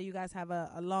know you say you guys have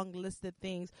a long list of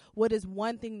things. What is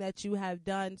one thing that you have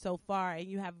done so far and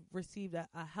you have received a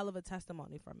hell of a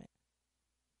testimony from it?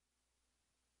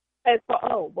 I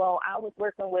was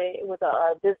working with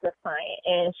a business client,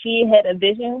 and she had a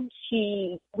vision.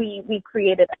 We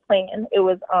created a plan. It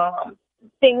was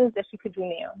things that she could do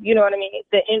now. You know what I mean?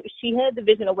 She had the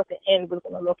vision of what the end was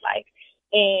going to look like,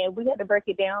 and we had to break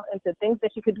it down into things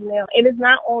that she could do now. And it's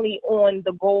not only on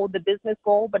the goal, the business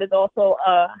goal, but it's also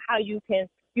how you can,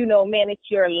 manage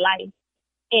your life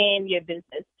and your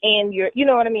business and you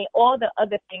know what I mean? All the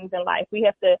other things in life. We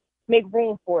have to make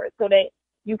room for it so that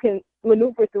you can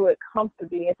maneuver through it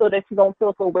comfortably and so that you don't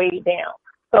feel so weighed down.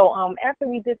 So after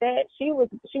we did that, she was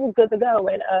good to go,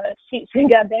 and she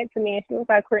got back to me and she was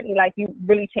like, Courtney, like, you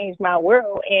really changed my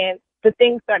world, and the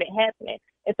things started happening.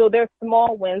 And so there's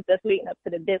small wins that's leading up to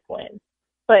the big wins.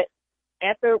 But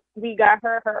after we got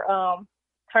her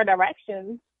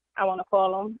directions, I want to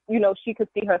call them, she could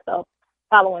see herself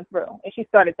following through, and she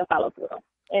started to follow through,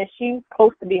 and she's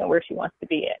close to being where she wants to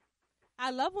be at. I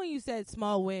love when you said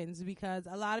small wins, because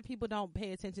a lot of people don't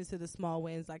pay attention to the small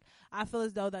wins. Like, I feel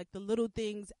as though like the little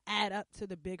things add up to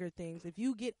the bigger things. If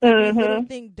you get every little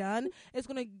thing done, it's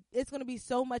gonna be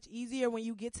so much easier when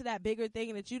you get to that bigger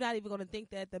thing, and that you're not even gonna think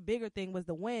that the bigger thing was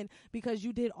the win, because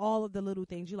you did all of the little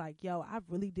things. You're like, yo, I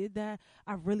really did that.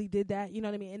 You know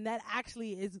what I mean? And that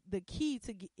actually is the key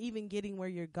to even getting where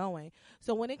you're going.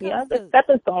 So when it comes to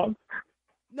stepping stones.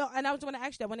 No, and I was going to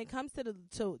ask you that when it comes to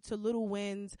to little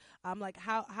wins, like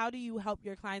how do you help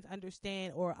your clients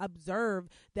understand or observe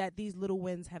that these little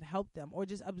wins have helped them, or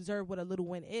just observe what a little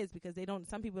win is, because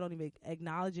some people don't even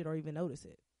acknowledge it or even notice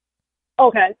it.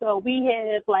 Okay, so we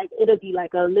have it'll be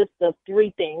like a list of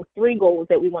 3 goals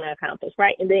that we want to accomplish,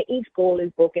 right? And then each goal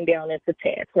is broken down into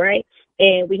tasks, right?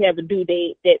 And we have a due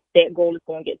date that goal is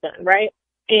going to get done, right?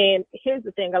 And here's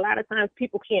the thing: a lot of times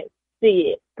people can't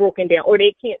see it broken down, or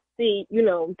they can't see,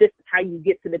 this is how you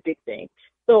get to the big thing.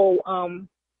 So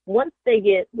once they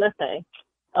get, let's say,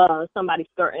 somebody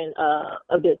starting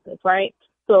a business, right?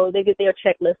 So they get their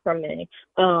checklist from me,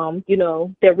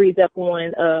 that reads up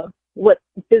on what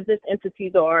business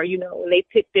entities are, and they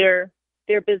pick their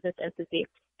business entity,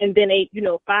 and then they,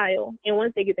 file. And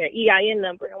once they get their EIN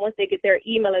number, and once they get their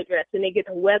email address, and they get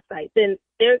their website, then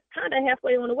they're kind of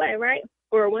halfway on the way, right?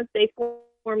 Or once they form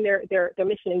their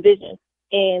mission and vision.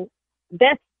 And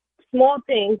that's small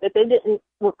things that they didn't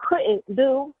or couldn't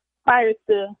do prior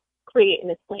to creating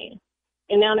this plan.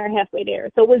 And now they're halfway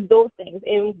there. So it's those things.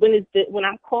 And when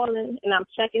I'm calling and I'm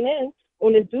checking in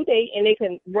on this due date, and they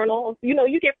can run off,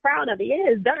 you get proud of it. Yeah,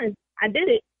 it's done. I did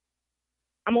it.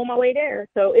 I'm on my way there.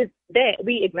 So it's that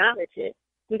we acknowledge it.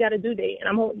 We got a due date, and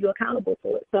I'm holding you accountable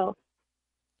for it. So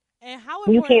and how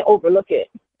you can't overlook it.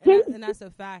 And that's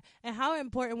a fact. And how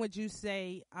important would you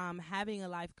say having a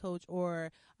life coach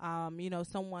or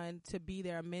someone to be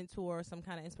there, a mentor, or some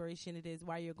kind of inspiration it is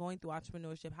while you're going through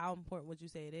entrepreneurship? How important would you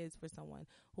say it is for someone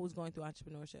who's going through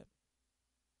entrepreneurship?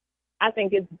 I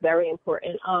think it's very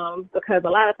important because a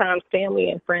lot of times family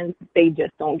and friends, they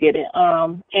just don't get it.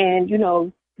 And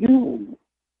you're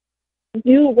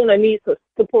going to need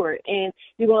support, and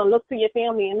you're going to look to your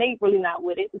family, and they really not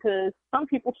with it, because some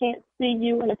people can't see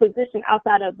you in a position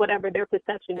outside of whatever their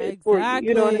perception is for you.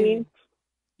 You know what I mean?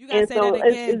 You gotta say that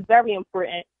again. It's very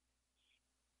important.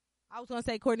 I was going to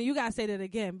say, Courtney, you got to say that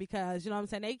again, because, you know what I'm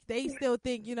saying, they still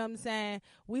think, you know what I'm saying,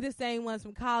 we the same ones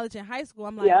from college and high school.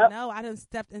 I'm like, no, I done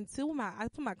stepped into I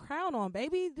put my crown on,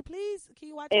 baby. Please, can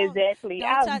you watch Exactly.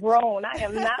 I've grown. I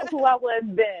am not who I was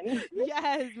then.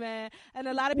 Yes, man. And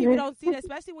a lot of people don't see that,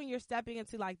 especially when you're stepping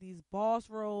into like these boss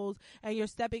roles, and you're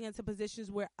stepping into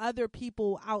positions where other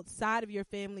people outside of your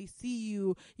family see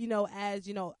you, as,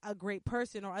 a great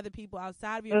person, or other people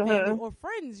outside of your family or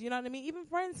friends, you know what I mean? Even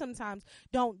friends sometimes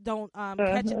don't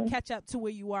catch up to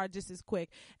where you are just as quick.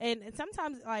 And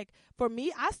sometimes, like, for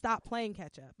me, I stopped playing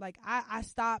catch up. Like, I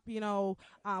stopped,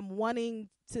 wanting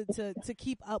to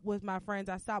keep up with my friends.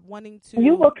 I stopped wanting to.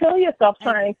 You will kill yourself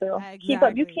trying to keep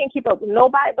up. You can't keep up with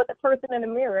nobody but the person in the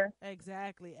mirror.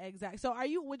 Exactly. So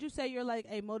would you say you're like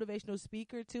a motivational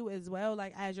speaker too as well?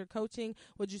 Like, as you're coaching,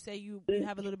 would you say you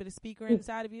have a little bit of speaker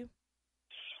inside of you?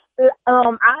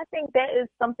 I think that is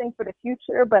something for the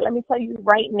future, but let me tell you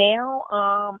right now,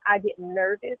 I get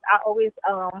nervous. I always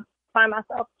find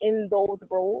myself in those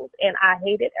roles, and I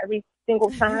hate it every single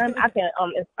time. I can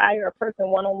inspire a person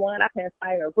one-on-one. I can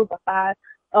inspire a group of 5,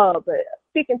 but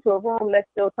speaking to a room, that's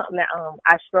still something that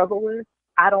I struggle with.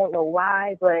 I don't know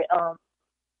why, but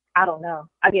I don't know.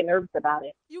 I get nervous about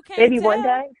it. You can't Maybe tell. one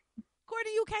day.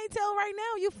 Courtney, you can't tell right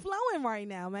now. You're flowing right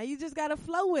now, man. You just got to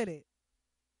flow with it.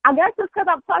 I guess it's because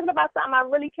I'm talking about something I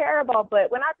really care about.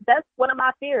 But that's one of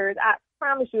my fears. I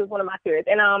promise you, it's one of my fears.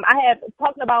 And I have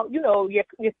talking about your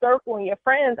circle and your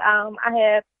friends. I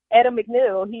have Adam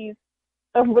McNeil. He's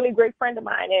a really great friend of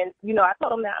mine, and I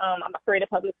told him that I'm afraid of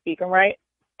public speaking, right?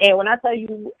 And when I tell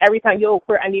you every time,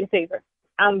 I need a favor.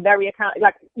 I'm very accountable.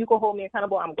 Like, you can hold me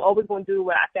accountable. I'm always going to do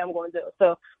what I say I'm going to do.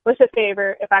 So what's your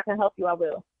favor? If I can help you, I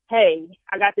will. Hey,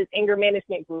 I got this anger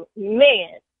management group. Man,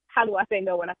 how do I say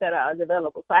no when I said I was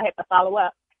available? So I have to follow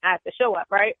up. I have to show up,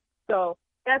 right? So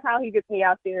that's how he gets me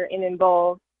out there and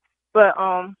involved. But,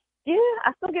 yeah,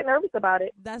 I still get nervous about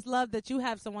it. That's love that you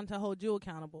have someone to hold you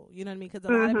accountable. You know what I mean? Because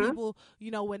a lot of people,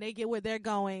 when they get where they're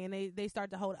going and they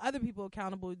start to hold other people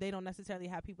accountable, they don't necessarily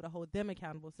have people to hold them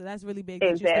accountable. So that's really big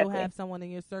that you still have someone in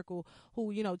your circle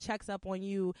who, checks up on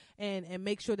you and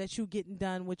make sure that you're getting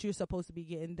done what you're supposed to be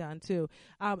getting done, too.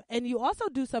 And you also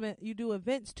do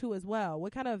events, too, as well.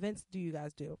 What kind of events do you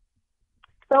guys do?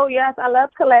 So, yes, I love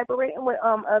collaborating with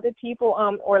other people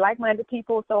or like-minded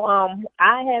people. So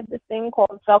I have this thing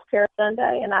called Self-Care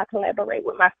Sunday, and I collaborate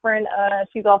with my friend.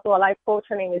 She's also a life coach.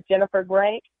 Her name is Jennifer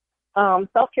Gray.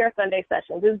 Self-Care Sunday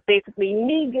sessions. This is basically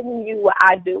me giving you what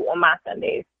I do on my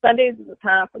Sundays. Sundays is a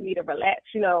time for me to relax,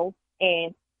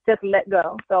 and just let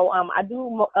go. So I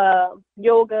do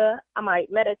yoga. I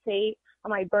might meditate. I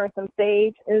might burn some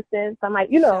sage, incense. I might,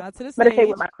 meditate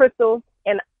with my crystals.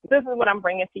 And this is what I'm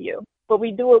bringing to you. But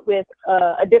we do it with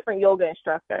a different yoga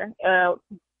instructor.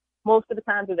 Most of the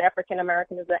times it's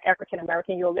African-American, is an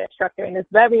African-American yoga instructor. And it's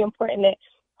very important that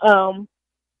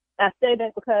I say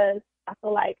that because I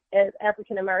feel like as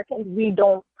African-Americans, we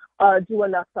don't do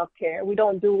enough self-care. We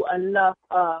don't do enough.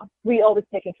 We always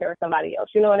taking care of somebody else.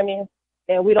 You know what I mean?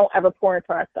 And we don't ever pour into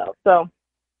ourselves. So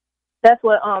that's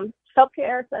what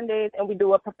Self-Care Sundays, and we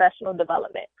do a professional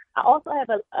development. I also have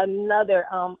another,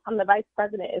 I'm the vice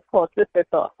president. It's called Sister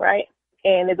Talk, right?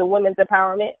 And it's a women's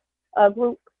empowerment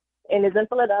group, and it's in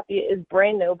Philadelphia. It's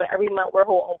brand new, but every month we're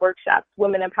holding workshops,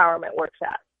 women empowerment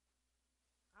workshops.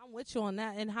 I'm with you on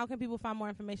that. And how can people find more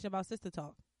information about Sister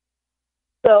Talk?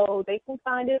 So they can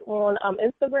find it on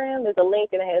Instagram. There's a link,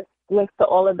 and it has links to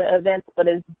all of the events, but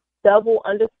it's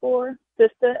 _sister,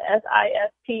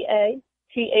 SISTATALK,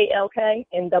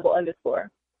 and _.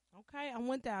 Okay, I'm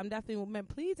with that. I'm definitely, man,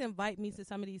 please invite me to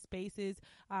some of these spaces.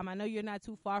 I know you're not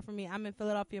too far from me. I'm in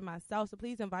Philadelphia myself, so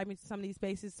please invite me to some of these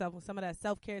spaces, some of that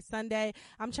Self-Care Sunday.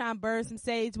 I'm trying to burn some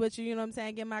sage with you, you know what I'm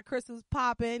saying? Get my crystals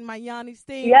popping, my yoni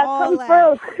steam, all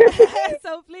that.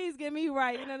 So please get me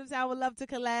right, you know what I'm saying? I would love to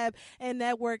collab and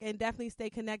network and definitely stay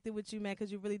connected with you, man,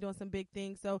 because you're really doing some big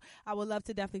things. So I would love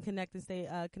to definitely connect and stay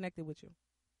connected with you.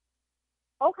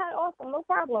 Okay, awesome. No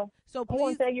problem. So please, I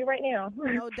want to tag you right now.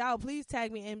 No doubt. Please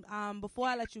tag me. And before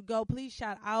I let you go, please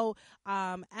shout out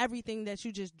everything that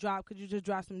you just dropped, because you just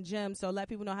dropped some gems. So let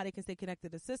people know how they can stay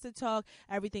connected to Sister Talk,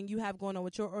 everything you have going on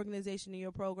with your organization and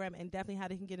your program, and definitely how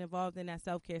they can get involved in that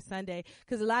Self-Care Sunday.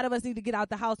 Because a lot of us need to get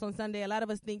out the house on Sunday. A lot of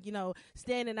us think,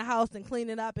 staying in the house and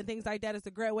cleaning up and things like that is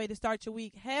a great way to start your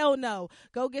week. Hell no.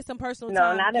 Go get some personal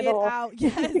time. Not get at all. out.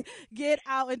 Yes, get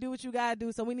out and do what you got to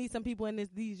do. So we need some people in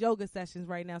these yoga sessions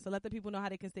right now. So let the people know how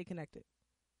they can stay connected.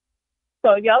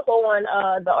 So y'all go on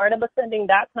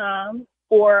theartofascending.com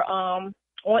or on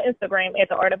Instagram at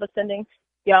The Art of Ascending.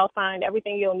 Y'all find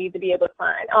everything you'll need to be able to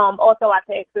find. Also, I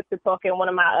take Sister Talk in one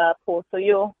of my posts, so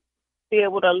you'll be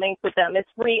able to link with them. It's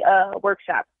free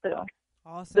workshops too.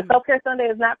 Awesome. The Self-Care Sunday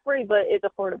is not free, but it's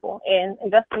affordable. And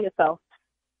invest in yourself.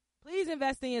 Please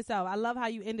invest in yourself. I love how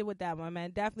you ended with that one, man.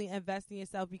 Definitely invest in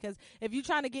yourself, because if you're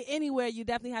trying to get anywhere, you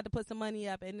definitely have to put some money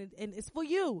up, and it's for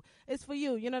you. It's for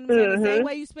you. You know what I'm saying? The same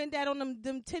way you spend that on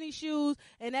them tennis shoes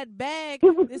and that bag,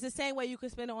 it's the same way you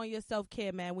can spend it on your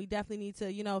self-care, man. We definitely need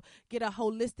to, get a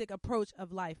holistic approach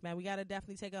of life, man. We got to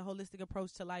definitely take a holistic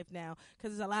approach to life now,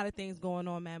 because there's a lot of things going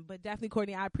on, man. But definitely,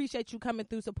 Courtney, I appreciate you coming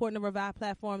through, supporting the Revive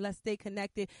platform. Let's stay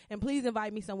connected, and please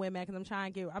invite me somewhere, man, because I'm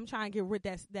trying to get rid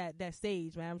of that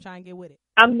stage, man. I'm trying to get with it.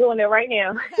 I'm doing it right now.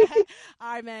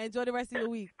 All right, man. Enjoy the rest of your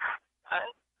week.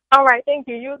 All right. Thank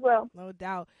you. You as well. No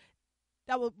doubt.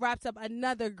 That wraps up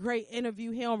another great interview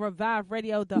here on Revive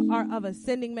Radio, The Art of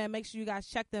Ascending, man. Make sure you guys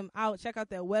check them out. Check out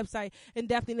their website and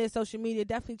definitely their social media.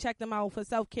 Definitely check them out for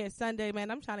Self-Care Sunday, man.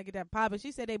 I'm trying to get that popping.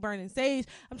 She said they burning sage.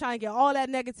 I'm trying to get all that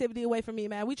negativity away from me,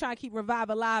 man. We trying to keep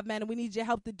Revive alive, man, and we need your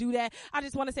help to do that. I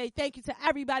just want to say thank you to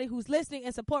everybody who's listening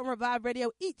and supporting Revive Radio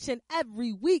each and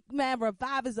every week, man.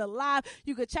 Revive is alive.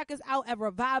 You can check us out at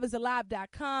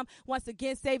reviveisalive.com. Once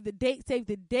again, save the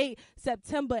date.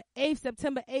 September 8th.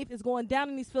 September 8th is going down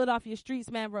in these Philadelphia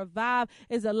streets, man. Revive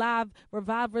is alive.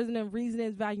 Revive Resident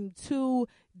Reasonings Volume 2-3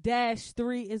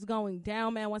 is going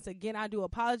down, man. Once again, I do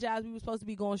apologize. We were supposed to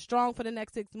be going strong for the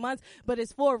next 6 months, but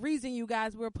it's for a reason, you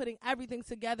guys. We're putting everything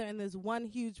together in this one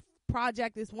huge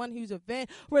project, this one huge event.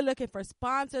 We're looking for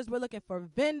sponsors. We're looking for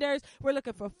vendors. We're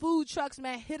looking for food trucks,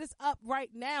 man. Hit us up right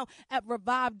now at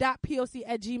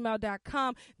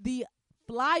revive.poc@gmail.com. The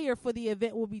flyer for the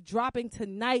event will be dropping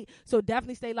tonight, so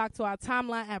definitely stay locked to our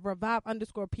timeline at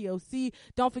revive_POC.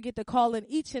 Don't forget to call in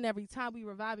each and every time we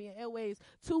revive your airways,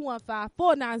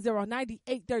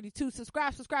 215-490-9832.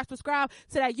 Subscribe to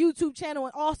that YouTube channel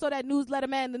and also that newsletter,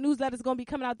 man. The newsletter is going to be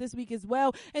coming out this week as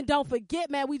well. And don't forget,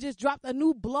 man, we just dropped a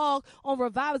new blog on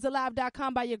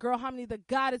reviveisalive.com by your girl Harmony the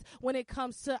Goddess when it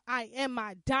comes to I Am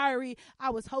My Diary.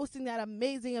 I was hosting that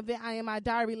amazing event, I Am My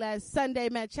Diary, last Sunday,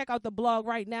 man. Check out the blog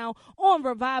right now on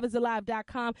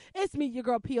reviveisalive.com. It's me, your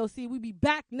girl P.O.C. We be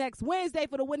back next Wednesday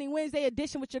for the Winning Wednesday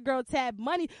edition with your girl Tab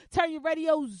Money. Turn your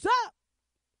radios up.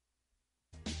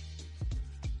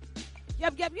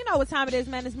 Yep, you know what time it is,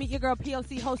 man. It's me, your girl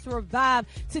P.O.C., host of Revive.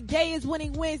 Today is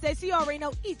Winning Wednesday, so you already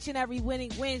know each and every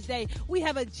Winning Wednesday, we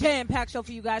have a jam-packed show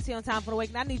for you guys here on Time for the Wake.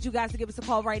 And I need you guys to give us a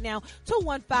call right now,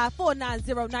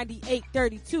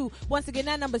 215-490-9832. Once again,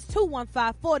 that number's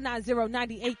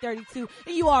 215-490-9832.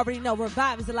 And you already know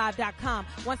reviveisalive.com.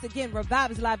 Once again,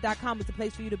 reviveisalive.com is the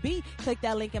place for you to be. Click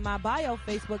that link in my bio,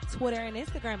 Facebook, Twitter, and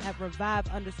Instagram at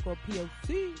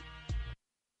revive_POC.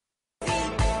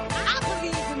 I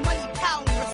believe in money, power,